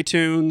rating on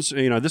iTunes,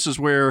 this is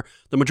where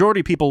the majority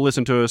of people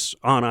listen to us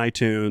on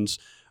iTunes.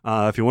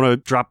 If you want to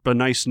drop a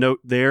nice note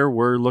there,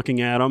 we're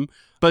looking at them.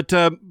 But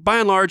by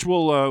and large,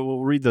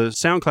 we'll read the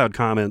SoundCloud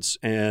comments.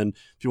 And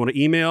if you want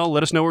to email,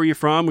 let us know where you're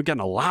from. We've gotten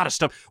a lot of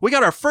stuff. We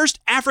got our first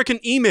African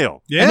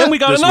email. Yeah. And then we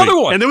got another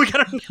one. And then we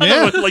got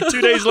another one like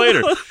 2 days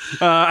later.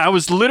 I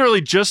was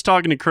literally just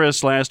talking to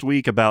Chris last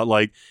week about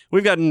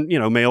we've gotten,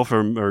 mail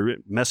from or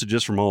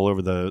messages from all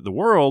over the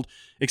world,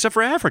 except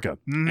for Africa.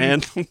 Mm-hmm.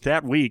 And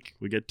that week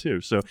we get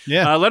 2. So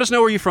let us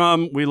know where you're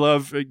from. We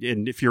love,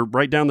 and if you're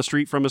right down the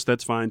street from us,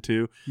 that's fine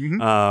too.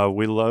 Mm-hmm.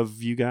 We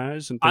love you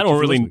guys. And I don't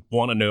really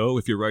want to know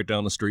if you're right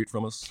down the street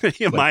from us.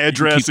 My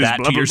address keep is that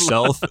blah, to blah,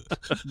 yourself.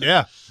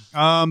 Yeah.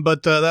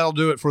 But that'll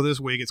do it for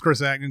this week. It's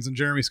Chris Atkins and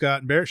Jeremy Scott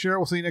and Barrett Sherrill.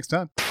 We'll see you next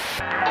time.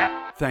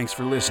 Thanks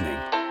for listening.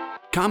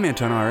 Comment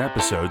on our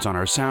episodes on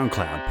our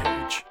SoundCloud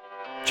page.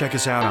 Check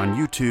us out on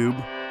YouTube,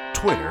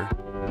 Twitter,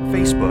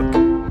 Facebook,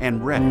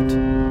 and Reddit.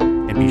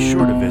 And be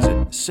sure to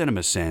visit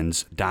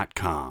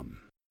cinemasins.com.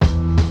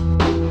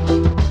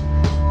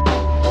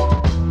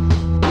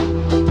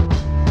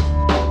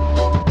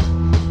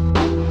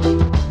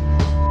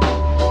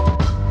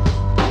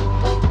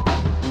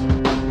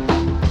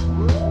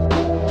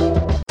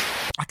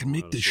 I can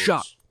make this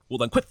shot. Well,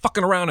 then quit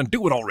fucking around and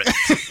do it already.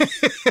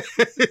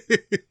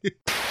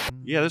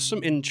 Yeah, there's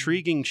some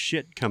intriguing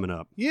shit coming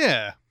up.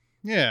 Yeah.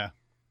 Yeah.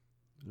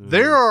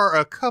 There are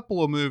a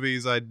couple of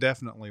movies I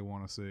definitely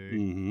want to see.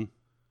 Mm-hmm.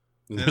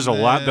 There's a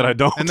lot that I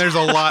don't. And there's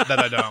a lot that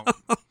I don't.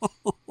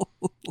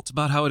 It's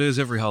about how it is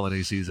every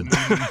holiday season.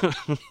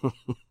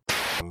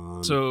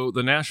 So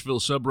the Nashville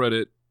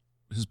subreddit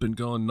has been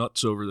going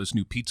nuts over this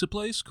new pizza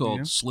place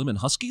called Slim and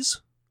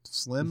Huskies.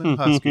 Slim and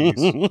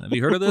Huskies. Have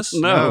you heard of this?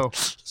 No.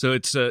 So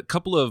it's a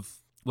couple of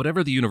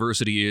whatever the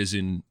university is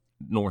in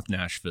North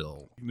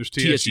Nashville. There's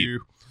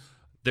TSU.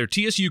 They're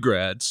TSU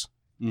grads,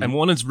 and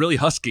one is really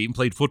husky and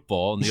played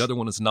football, and the other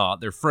one is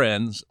not. They're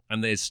friends,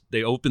 and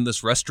they opened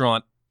this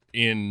restaurant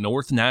in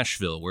North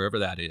Nashville, wherever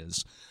that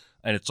is,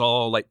 and it's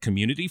all like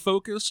community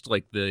focused.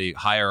 Like they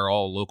hire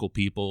all local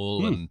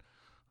people, and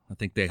I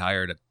think they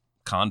hired a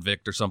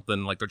convict or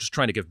something. Like they're just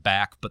trying to give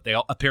back, but they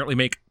all apparently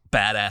make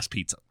badass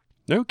pizza.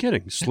 No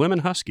kidding. Slim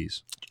and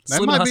Huskies.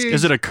 That might be.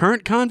 Is it a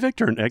current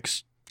convict or an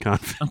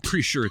ex-convict? I'm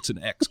pretty sure it's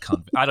an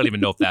ex-convict. I don't even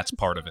know if that's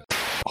part of it.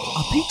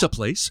 A pizza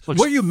place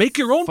where you make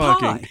your own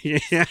pie.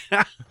 Yeah.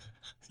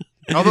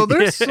 Although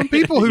there's some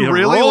people who you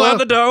really roll love out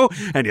the dough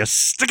and you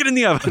stick it in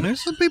the oven.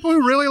 There's some people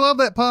who really love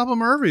that Papa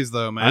Murphy's,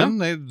 though, man.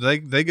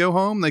 They go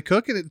home, they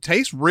cook it. It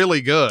tastes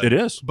really good. It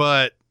is,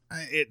 but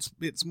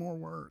it's more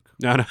work.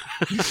 No. And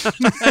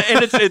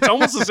it's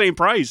almost the same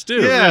price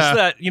too.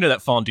 Yeah, There's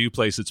that fondue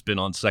place that's been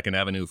on 2nd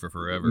Avenue for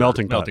forever.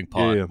 Melting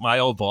Pot. Yeah. My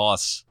old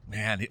boss,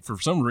 man, for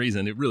some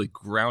reason, it really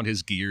ground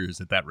his gears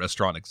that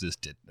restaurant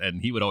existed,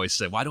 and he would always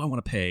say, "Why do I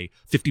want to pay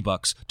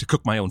 $50 to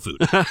cook my own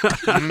food?"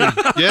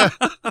 Yeah.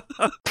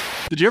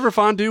 Did you ever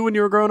fondue when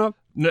you were growing up?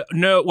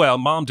 No. Well,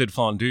 Mom did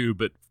fondue,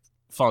 but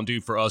fondue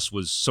for us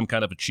was some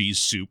kind of a cheese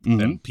soup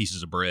and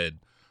pieces of bread.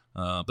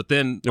 But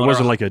then it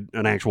wasn't like an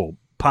actual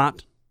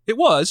pot. It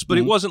was, but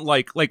it wasn't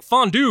like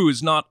fondue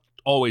is not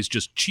always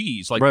just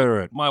cheese. Like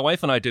right. My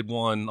wife and I did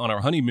one on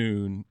our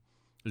honeymoon.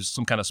 There's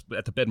some kind of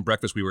at the bed and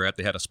breakfast we were at.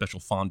 They had a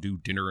special fondue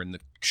dinner in the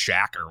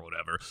shack or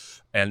whatever.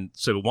 And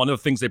so one of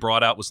the things they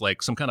brought out was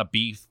like some kind of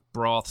beef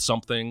broth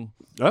something.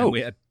 Oh, and we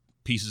had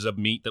pieces of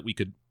meat that we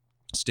could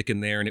stick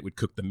in there, and it would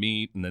cook the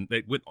meat. And then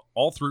they went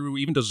all through,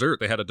 even dessert.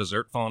 They had a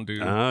dessert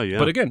fondue. Oh, yeah.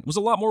 But again, it was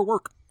a lot more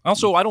work.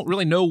 Also, I don't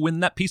really know when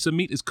that piece of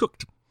meat is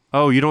cooked.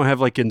 Oh, you don't have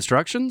like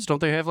instructions? Don't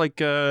they have like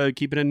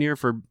keep it in here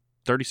for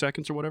 30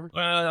 seconds or whatever?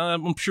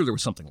 I'm sure there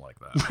was something like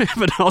that.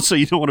 But also,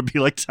 you don't want to be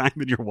like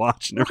timing your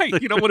watch. And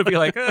right. You don't want to be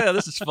like,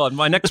 this is fun.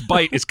 My next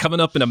bite is coming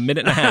up in a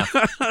minute and a half.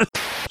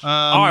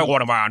 I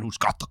want a man who's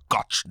got the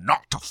guts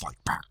not to fight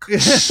back.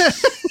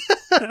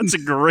 That's a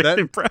great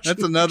impression.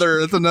 That's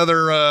another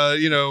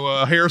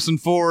Harrison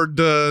Ford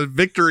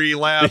victory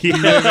lap.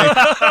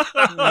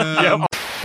 Yeah.